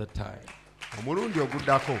 Another time. Omulundi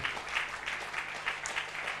oguddako.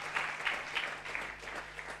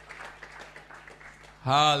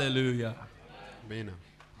 Hallelujah. Amen.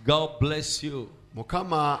 God bless you.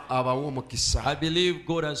 Mukama abawe omukisa. I believe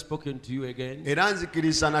God has spoken to you again. Era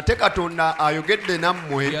nzikiriza nate Katonda ayogedde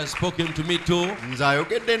nammwe. He has spoken to me too. Nze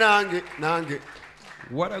ayogedde nange.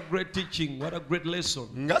 What a great teaching, what a great lesson.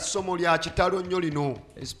 Nga ssomo lya kitalo nnyo lino.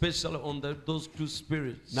 Especially on those two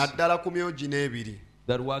spirits naddala ku myogi n'ebiri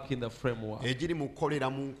that work in the framework. egiri mu kukolera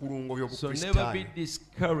mu nkulungo So never be by'obukristaayo.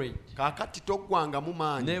 discouraged. Kaakati toggwangamu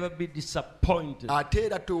maanyi Never be disappointed ate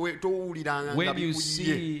era towuliranga nga when you bikuyiye.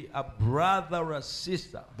 see a brother or a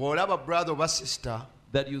sister Bw'olaba brother oba sister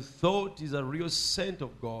that you thought is a real saint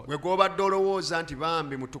of God bwe gw'obadde olowooza nti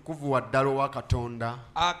bambi mutukuvu wa ddala owa Katonda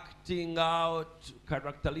acting out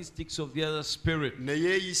characteristics of the other spirit. ne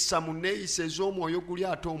yeeyisa mu neeyisa ez'omwoyo guli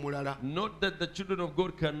ate omulala. Not that the children of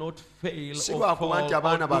God cannot fail Si or lwakuba nti fall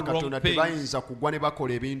abaana or ba do wrong Katonda things, tebayinza kugwa ne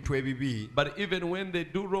bakola ebintu ebibi, but even when they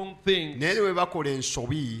do wrong things, naye ne bwe bakola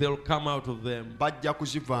ensobi they'll come out of them. bajja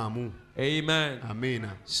kuzivaamu. Amen. Amiina.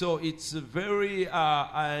 So it's very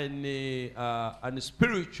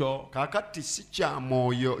unspiritual Kaakati si kya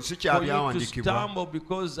mwoyo, si kya for you to byawandiikibwa. stumble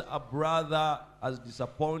because a brother has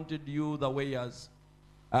disappointed you the way he has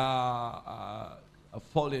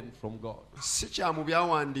fallen from God. Si kya mu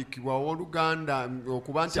byawandiikibwa owooluganda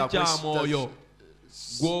okuba nti Si kya mwoyo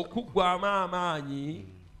gw'okuggwamu amaanyi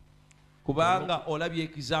kubanga olabye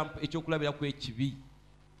ekyokulabira ku ekibi.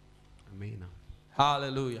 Amiina.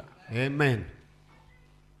 Hallelujah. Amen.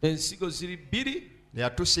 Ensigo ziri bbiri There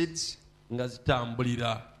are two seeds nga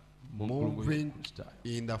zitambulira mu nkulungo moving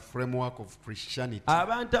y'Obukristaayo. in the framework of Christianity.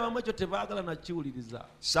 Abantu abamu ekyo tebaagala nakiwuliriza.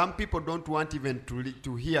 Some people don't want even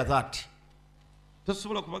to hear that.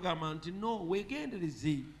 Tosobola kubagamba nti no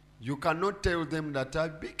weegendereze. You cannot tell them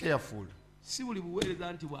that be careful. Si buli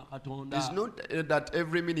buweereza nti bwa Katonda. It's not that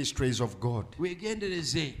every ministry is of God.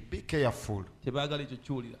 Weegendereze. Be careful. Tebaagala ekyo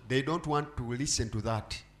kiwulira. They don't want to listen to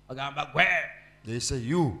that. Bagamba gwe They say,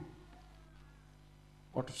 you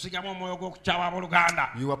otusigamu omwoyo gw'okukyawa abooluganda.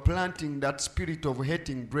 are planting that spirit of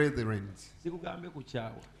hating brethren. Sikugambe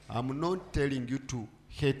kukyawa I'm not telling you to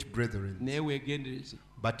hate brethren, naye weegendereze.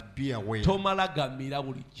 but be aware. Tomala gammira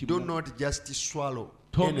buli Do kimu. not just swallow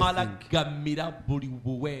Tomala anything. gammira buli Do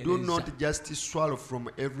buweereza. not just swallow from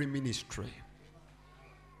every ministry.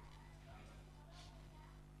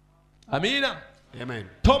 Amiina. Amen.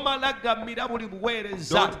 Tomala gammira buli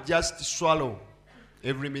buweereza. Don't just swallow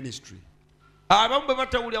every ministry. Abamu bwe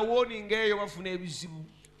batawulira warning eyo bafuna ebizibu.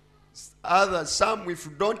 Some, if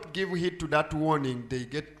you don't give heed to that warning, they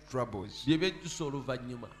get troubles, Bye byejjusa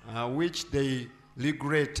oluvannyuma. which they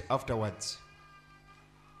regret afterwards.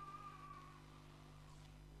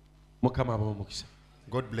 Mukama abawe omukisa.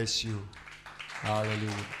 God bless you.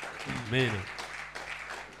 Hallelujah. Amen.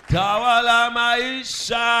 Tawala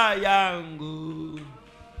maisha yangu.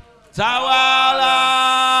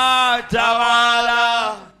 Tawala,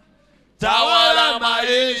 tawala. Tawala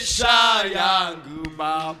maisha yangu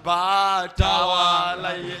Baba.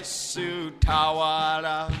 Tawala Yesu,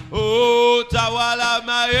 tawala. Oh, tawala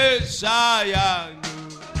maisha yangu.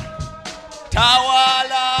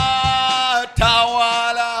 Tawala,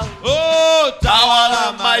 tawala. Oh,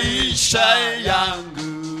 Tawala maisha yangu.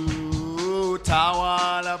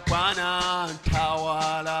 Tawala Bwana,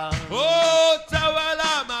 tawala. Oh,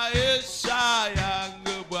 tawala maisha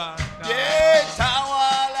yangu Bwana. Yeah,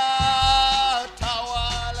 tawala,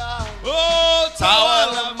 tawala. Oh,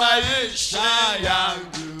 Tawala maisha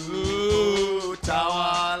yangu.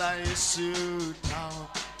 Tawala Yesu, tawala.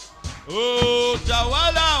 Oh,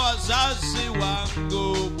 tawala wazazi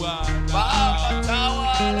wangu Bwana. Baba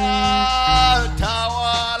tawala,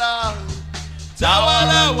 tawala.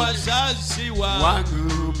 Tawala wazazi wangu.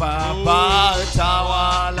 Wangu Baba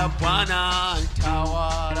tawala, Bwana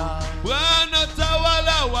tawala. Bwana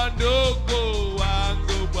tawala wandogo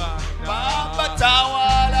wangu Bwana. Baba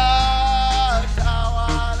tawala,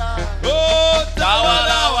 tawala. Oh,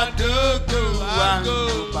 Tawala wandugu wangu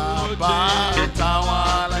Baba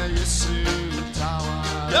tawala, Yesu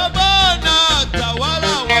tawala. ya Bwana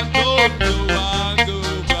tawala wandogo wangu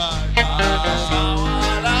Bwana.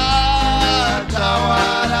 Tawala,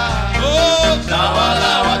 tawala. Oh,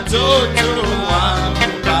 Tawala watoto wangu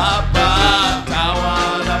Baba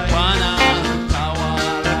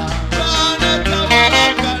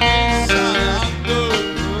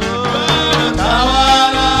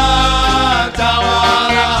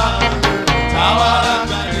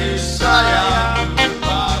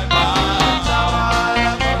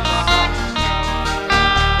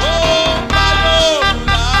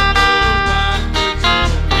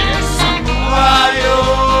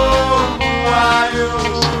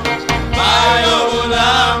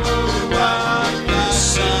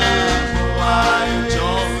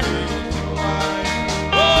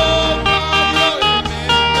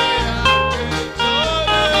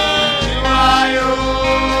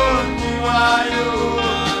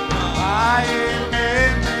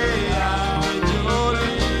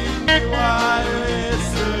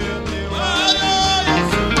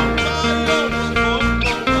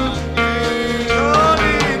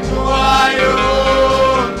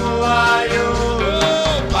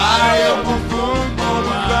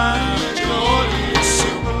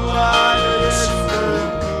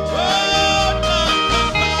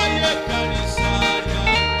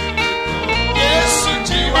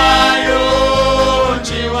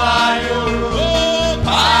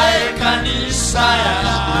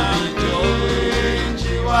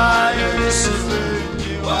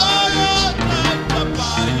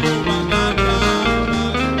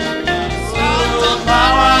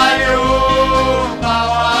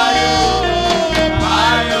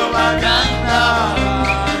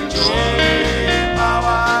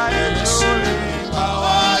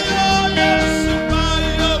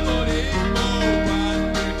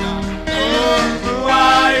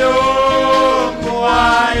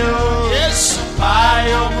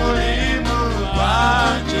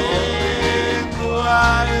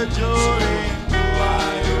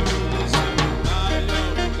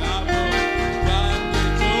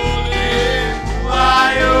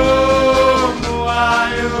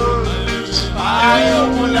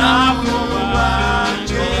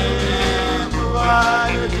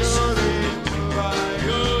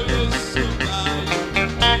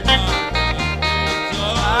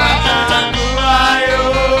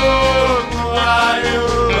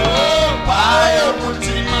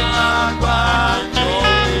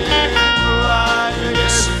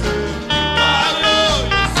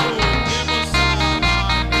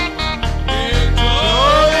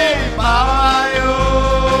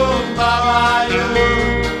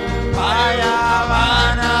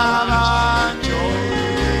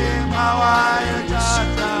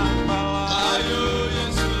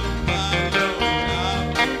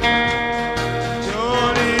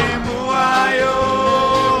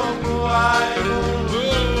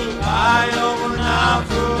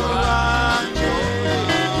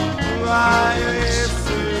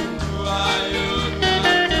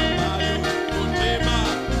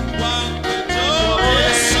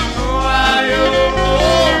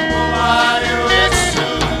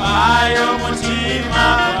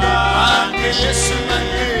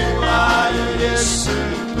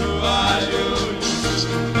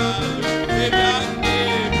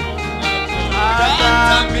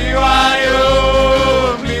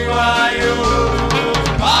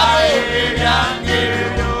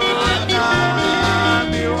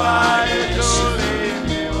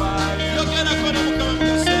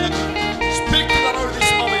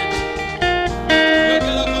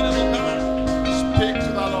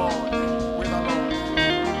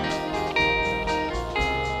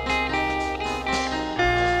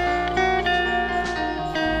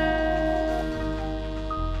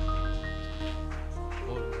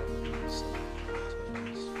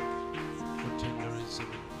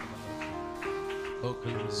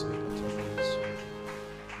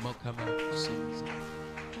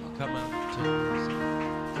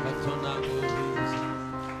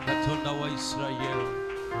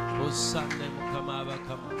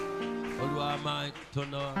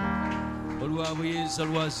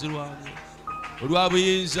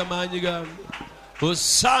olwabuyinza maanyi gange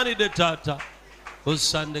osaanidde taata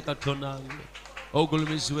osaanidde katonda wange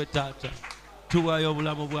ogulumizibwe taata tuwaayo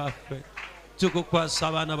obulamu bwaffe tukukwasa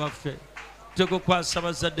abaana baffe tukukwasa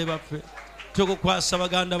bazadde baffe tukukwasa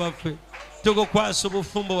baganda baffe tukukwasa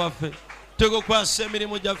obufumbo bwaffe tukukwasa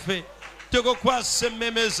emirimu gyaffe tukukwasa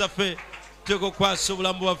emmeme zaffe tukukwasa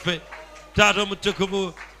obulamu bwaffe taata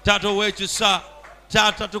omutukuvu taata ow'ekisa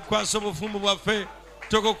taata tukukwasa obufumbo bwaffe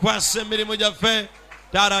tukukwasa emirimu gyaffe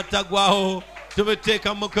taata tagwawo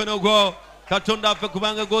tubiteeka mu mukono gwo katonda waffe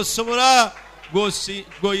kubanga gwosobola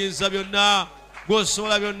gwoyinza byonna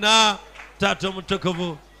gwosobola byonna taata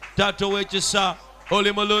omutukuvu taata ow'ekisa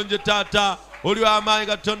oli mulungi taata oli w'amaanyi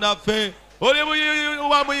katonda waffe oli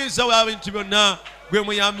wamuyinza wa bintu byonna gwe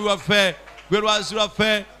muyambi waffe gwe lwazi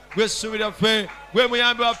lwaffe gwe ssuubi lyaffe gwe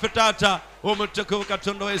muyambi waffe taata omutukuvu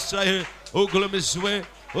katonda wa Isirayiri ogulumizibwe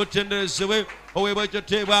otenderezebwe oweebwa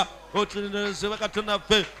ekyoteebwa otenderezebwe katonda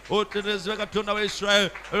waffe otenderezebwe katonda wa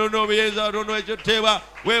Isirayiri olona obuyinza olona ekyoteebwa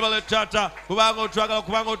weebale taata kubanga otwagala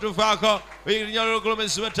kubanga otufaako erinnya lyo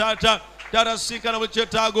ligulumizibwe taata taata sinkana buli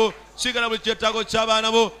kyetaago sinkana buli kyetaago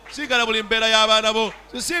ky'abaana bo sinkana buli mbeera y'abaana bo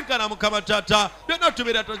sinkana mukama taata byonna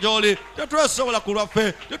tubeera gy'oli tetwesobola ku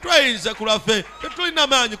lwaffe tetweyinze ku lwaffe tetulina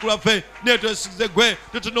maanyi ku lwaffe naye twesize gwe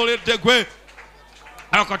tutunuulidde gwe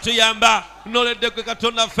akatuyamba noledde gwe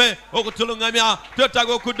katonda ffe okutuluŋŋamya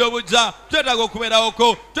twetaaga okudda obujja twetaaga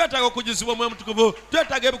okubeerawoko twetaaga okugizibwa omwoyo mutukuvu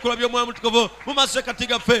twetaaga ebikolwa by'omwoyo mutukuvu mu masekati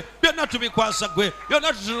gaffe byonna tubikwasa gwe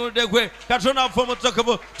byonna tutunulidde gwe katonda waffe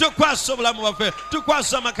omutukuvu tukwasa obulamu bwaffe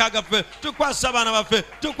tukwasa amaka gaffe tukwasa abaana baffe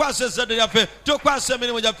tukwasa ezzadde lyaffe tukwasa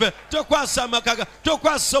emirimu gyaffe tukwasa amaka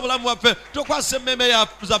tukwasa obulamu bwaffe tukwasa emmeme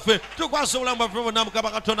zaffe tukwasa obulamu bwaffe bonna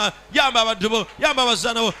mukama katonda yamba abaddu bo yamba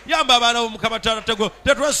abazaana bo yamba abaana bo mukama taata gwo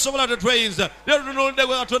tetwesobola tetweyinza tetunulidde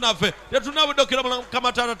gwe katonda waffe tetunabuddukira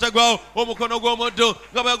mukama taata tegwawo omukono gw'omuddu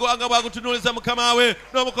nga bwagutunuliza mukama we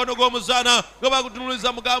n'omukono gw'omuzaana nga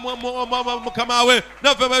bwagutunuliza mukama we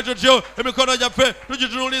naffe bwe tutyo emikono gyaffe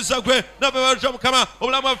tugitunuliza gwe naffe bwe tutyo mukama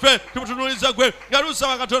obulamu bwaffe tubutunuliza gwe nga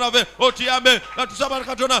tusaba katonda waffe otuyambe nga tusaba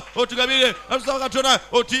katonda otugabire nga tusaba katonda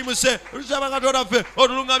otuyimuse tusaba katonda waffe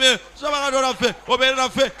otuluŋŋamye tusaba katonda waffe obeere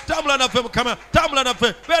naffe tambula naffe mukama tambula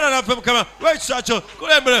naffe beera naffe mukama w'ekisa kyo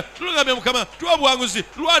kulembere tuluŋŋamye mukama tuwa obuwanguzi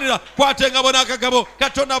lwanira kwata engabo n'akagabo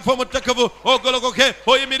katonda waffe omutekevu ogolokoke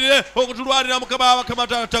oyimirire okutulwanira mukama abakama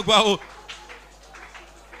taatagwawo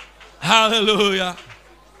haleluya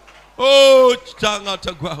kitanga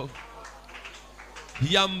tagwawo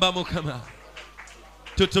Yamba Mukama.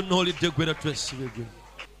 Tutunuulidde gwera twesibe gwe.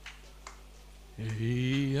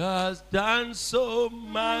 He has done so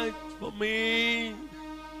much for me.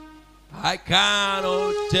 I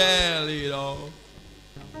cannot tell it all.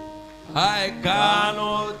 I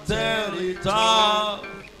cannot tell it all.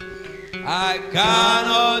 I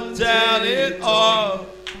cannot tell it all.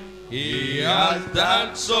 He has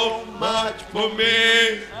done so much for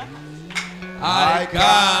me. I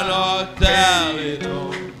cannot tell it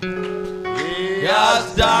all. He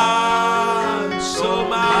has done so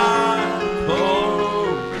much for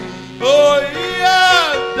me. Oh, he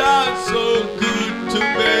has done so good to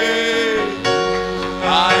me.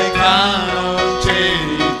 I cannot tell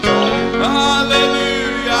it all.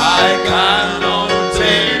 Hallelujah. I cannot.